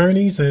our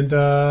journeys and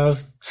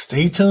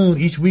stay tuned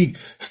each week.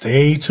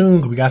 Stay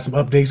tuned. We got some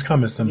updates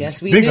coming, some big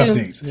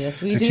updates. Yes,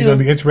 we that do. You're going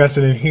to be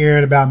interested in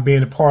hearing about and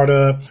being a part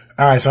of.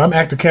 All right, so I'm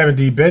actor Kevin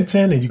D.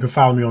 Benton, and you can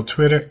follow me on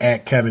Twitter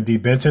at Kevin D.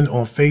 Benton,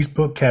 on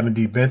Facebook, Kevin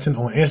D. Benton,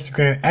 on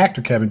Instagram,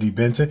 actor Kevin D.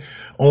 Benton,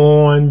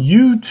 on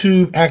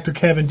YouTube, actor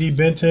Kevin D.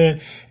 Benton,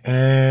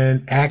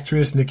 and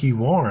actress Nikee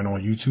Warren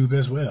on YouTube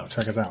as well.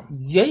 Check us out.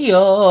 Yeah,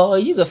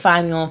 you can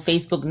find me on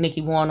Facebook,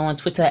 Nikee Warren, on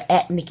Twitter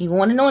at Nikee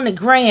Warren, and on the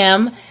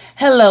gram,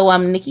 hello,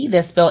 I'm Nikee.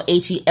 That's spelled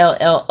HELLOIMNIKEE.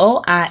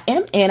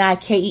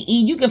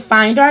 You can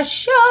find our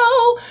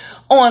show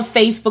on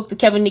Facebook, The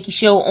Kevin Nikee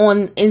Show,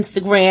 on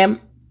Instagram,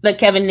 The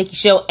Kevin Nikee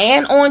Show,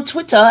 and on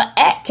Twitter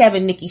at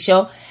Kevin Nikee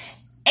Show.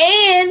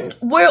 And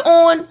we're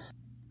on,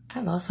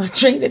 I lost my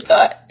train of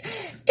thought.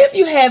 If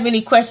you have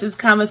any questions,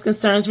 comments,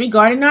 concerns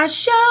regarding our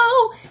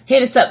show,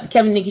 hit us up, the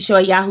Kevin Nikee Show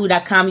at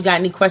yahoo.com. You got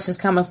any questions,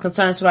 comments,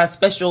 concerns for our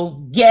special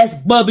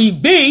guest, Bubby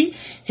B?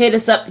 Hit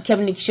us up, the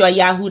Kevin Nikee Show at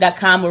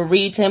yahoo.com. We'll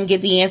read to him,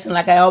 get the answer.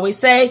 Like I always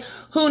say,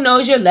 who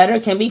knows, your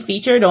letter can be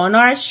featured on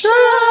our show.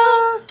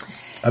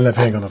 I left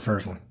hang on the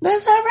first one.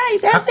 That's all right.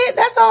 That's it.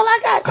 That's all I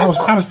got.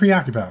 I was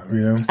preoccupied,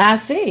 you know. I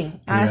see.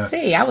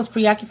 I was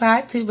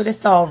preoccupied too, but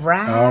it's all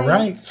right. All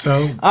right.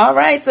 So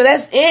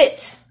that's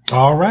it.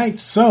 All right.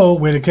 So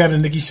we're the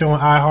Kevin Nikee Show on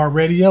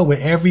iHeartRadio. We're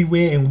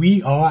everywhere, and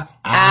we are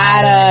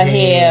out of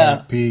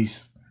here.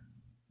 Peace.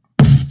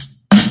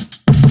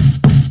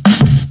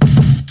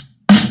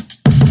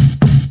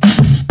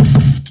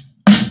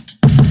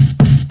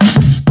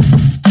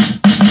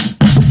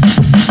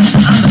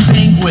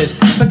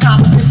 The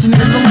competition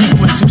is the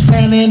language. You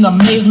stand in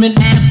amazement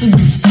after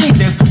you see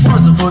this.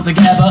 Words are put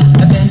together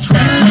and then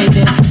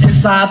translated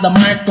inside the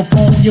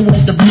microphone. You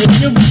won't debate.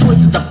 You be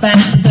choices the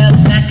fact that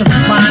back of the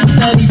spine.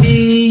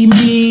 Steady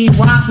me,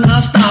 rock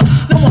non-stop.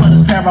 No one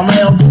is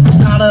parallel to the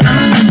style that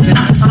I'm using.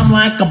 I'm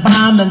like a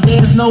bomb and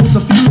there's no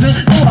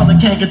diffusing. No other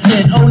can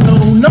contend. Oh no.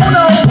 When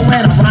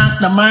I rock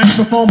the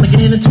microphone,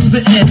 beginning to the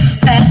end.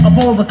 Tap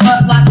upon the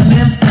cut like an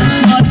info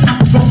slut.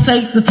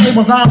 Rotate the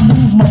tables, I'll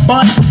move my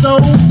butt.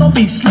 So don't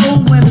be slow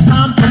when it's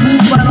time to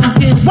move. I don't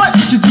care what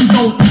you do,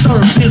 don't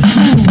disturb this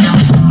groove.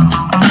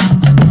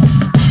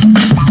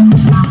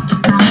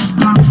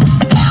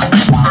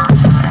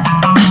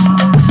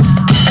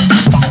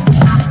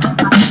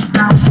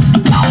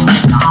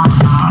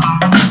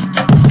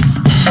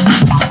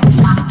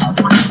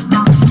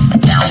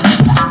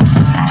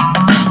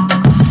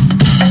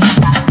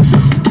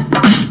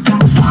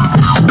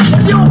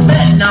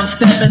 I'm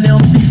stepping in,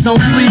 please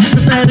don't sleep.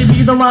 It's ready to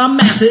be the rhyme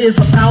master is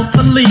about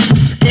to leap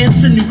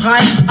into new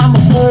heights. I'm a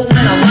bull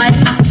when I write.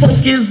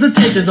 Focus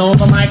attention on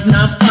the mic,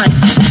 not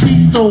fights.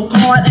 Beat so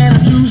hard and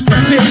I choose to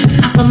pick.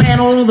 The man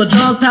on the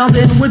drums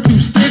pounding with two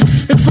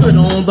sticks. His foot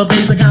on the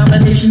bass, the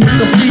combination is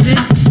completed.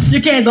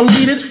 You can't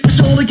delete it, you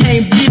surely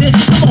can't beat it.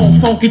 Come on,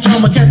 funky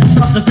drummer, catch the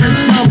suckers in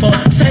slumber.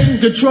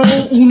 Taking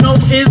control, Uno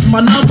is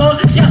my number.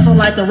 Yes, I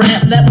like the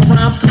rap, let my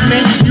rhymes come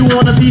in. You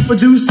wanna be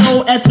produced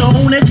so at your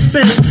own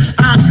expense.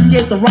 I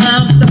create the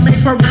rhymes that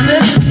make perfect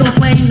sense. Don't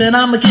claim that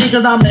I'm a king,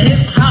 cause I'm the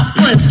hip-hop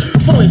prince.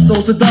 Voice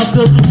so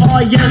seductive, oh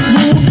yes,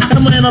 smooth.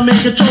 And when I'm in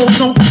control,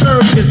 don't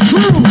disturb his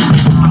groove.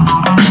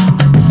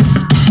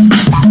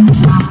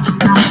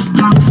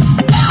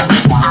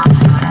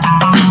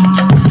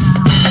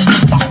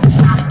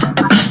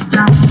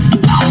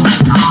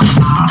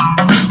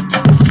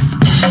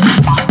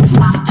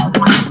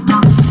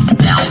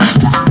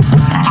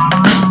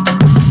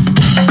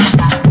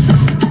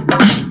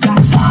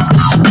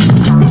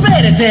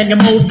 damn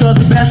your moles, cause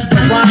the best is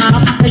the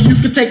rhyme. And you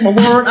can take my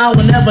word, I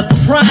will never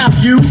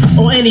deprive you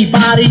or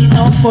anybody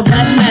else for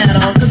that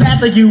matter. Cause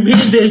after you hear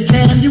this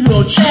jam, you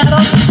will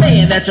chatter,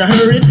 saying that you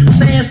heard it,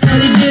 saying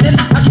steady did it.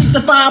 I keep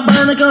the fire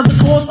burning cause of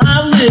course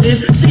I lit it.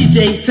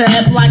 DJ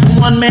tap like a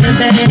one-man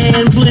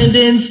band,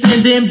 blending,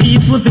 sending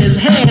beats with his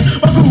hand.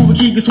 My groove will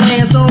keep you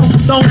swaying, so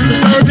don't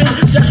disturb it.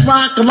 Just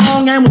rock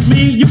along and with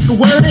me you can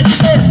word it.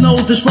 There's no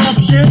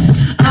disruption,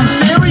 I'm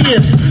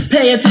serious.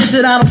 Pay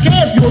attention, I don't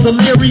care if you're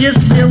delirious.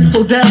 Lyrics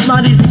so damn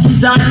not easy to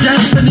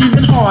digest and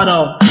even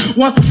harder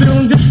once the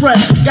feeling's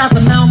expressed. Got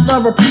the mouth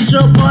of a preacher,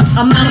 but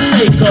I'm not a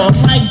faker.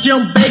 Like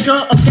Jim Baker,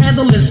 a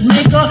scandalous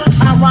maker,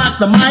 I rock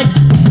the mic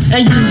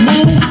and you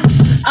move.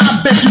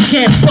 I bet you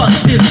can't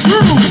bust this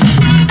groove.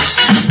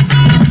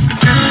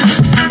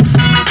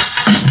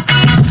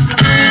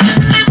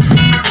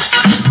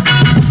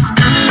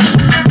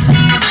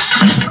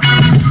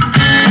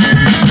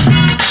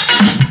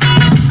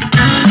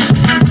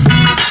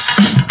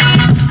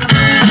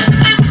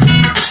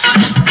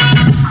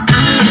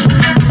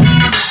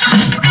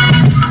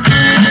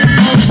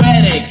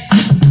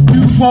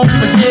 Won't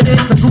forget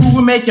it, the groove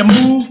will make you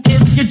move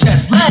if you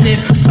just let it.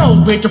 So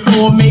break the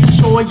floor, make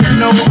sure you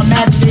know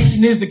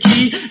imagination is the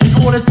key. In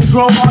order to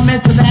grow, I'm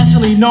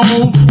internationally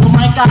known. The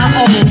mic I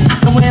own,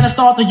 and when I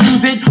start to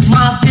use it,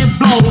 minds get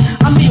blown.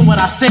 I mean what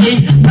I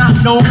say, not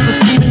known for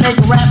scheming,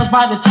 making rappers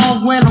by the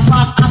tongue. When I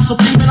rock, I'm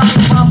supreme and I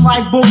can rhyme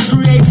like books,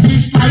 create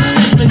beats like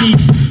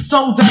symphonies.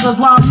 So that is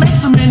why I make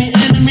so many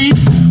enemies.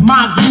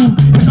 My groove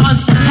is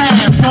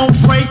unsurpassed, won't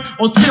break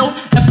or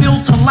tilt, and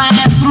built to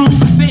last through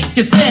thick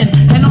and thin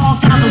and all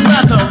kinds of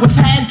weather. With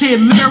patented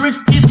lyrics,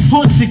 it's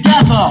put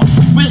together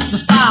with the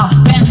style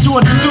that's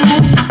sure to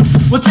suit.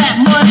 With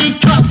that money,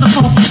 cut the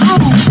funky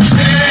groove.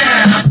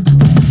 Yeah.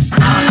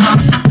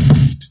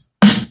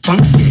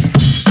 Funky.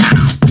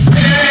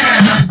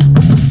 Yeah.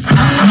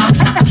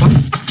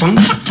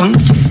 Funky.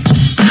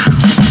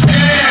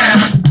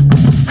 Yeah.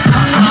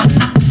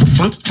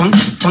 Funky.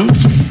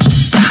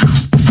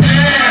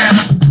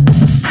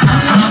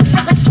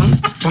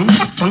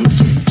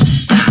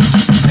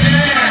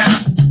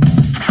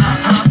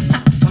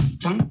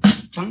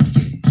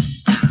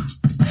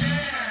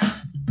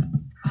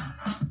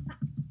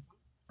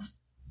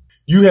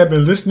 You have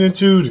been listening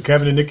to the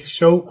Kevin and Nikee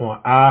Show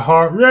on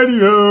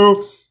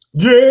iHeartRadio.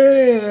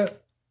 Yeah.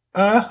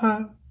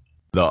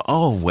 The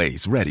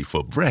always ready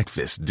for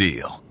breakfast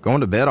deal.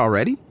 Going to bed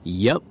already?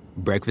 Yep.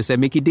 Breakfast at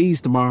Mickey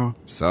D's tomorrow.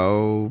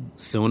 So?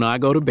 Sooner I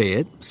go to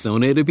bed,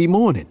 sooner it'll be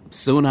morning.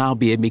 Sooner I'll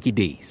be at Mickey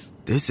D's.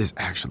 This is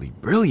actually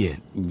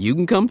brilliant. You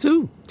can come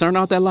too. Turn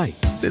out that light.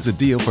 There's a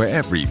deal for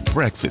every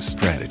breakfast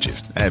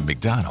strategist at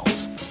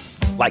McDonald's.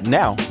 Like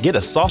now, get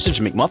a sausage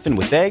McMuffin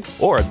with egg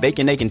or a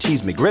bacon, egg, and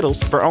cheese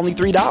McGriddles for only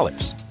 $3.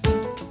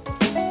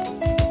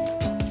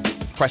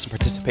 Price and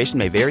participation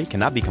may vary,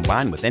 cannot be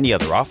combined with any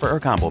other offer or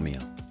combo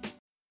meal.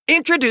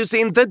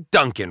 Introducing the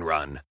Dunkin'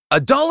 Run.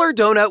 $1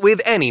 donut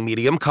with any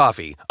medium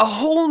coffee. A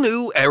whole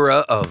new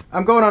era of...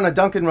 I'm going on a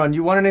Dunkin' Run.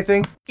 You want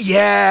anything?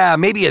 Yeah,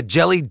 maybe a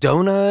jelly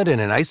donut and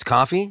an iced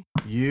coffee?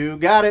 You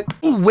got it.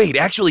 Ooh, wait,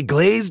 actually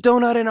glazed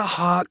donut and a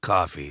hot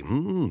coffee.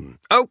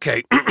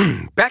 Okay,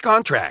 back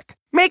on track.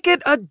 Make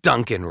it a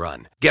Dunkin'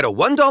 Run. Get a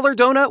 $1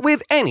 donut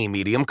with any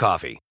medium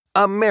coffee.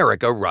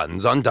 America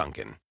runs on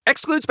Dunkin'.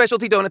 Exclude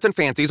specialty donuts and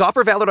fancies.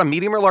 Offer valid on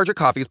medium or larger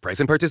coffees. Price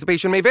and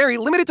participation may vary.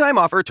 Limited time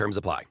offer. Terms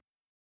apply.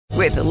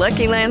 With the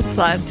Lucky Land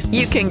Slots,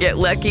 you can get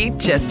lucky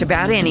just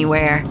about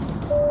anywhere.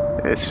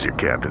 This is your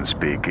captain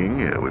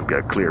speaking. We've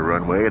got clear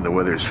runway and the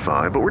weather's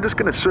fine, but we're just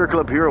going to circle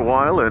up here a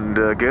while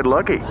and get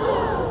lucky.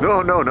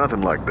 No,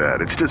 nothing like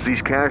that. It's just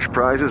these cash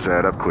prizes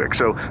add up quick.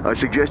 So I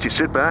suggest you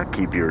sit back,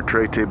 keep your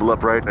tray table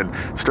upright, and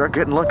start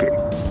getting lucky.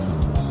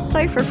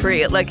 Play for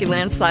free at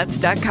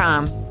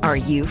LuckyLandSlots.com. Are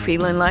you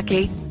feeling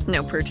lucky?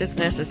 No purchase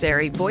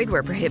necessary. Void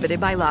where prohibited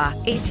by law.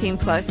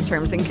 18+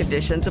 terms and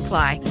conditions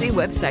apply. See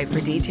website for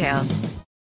details.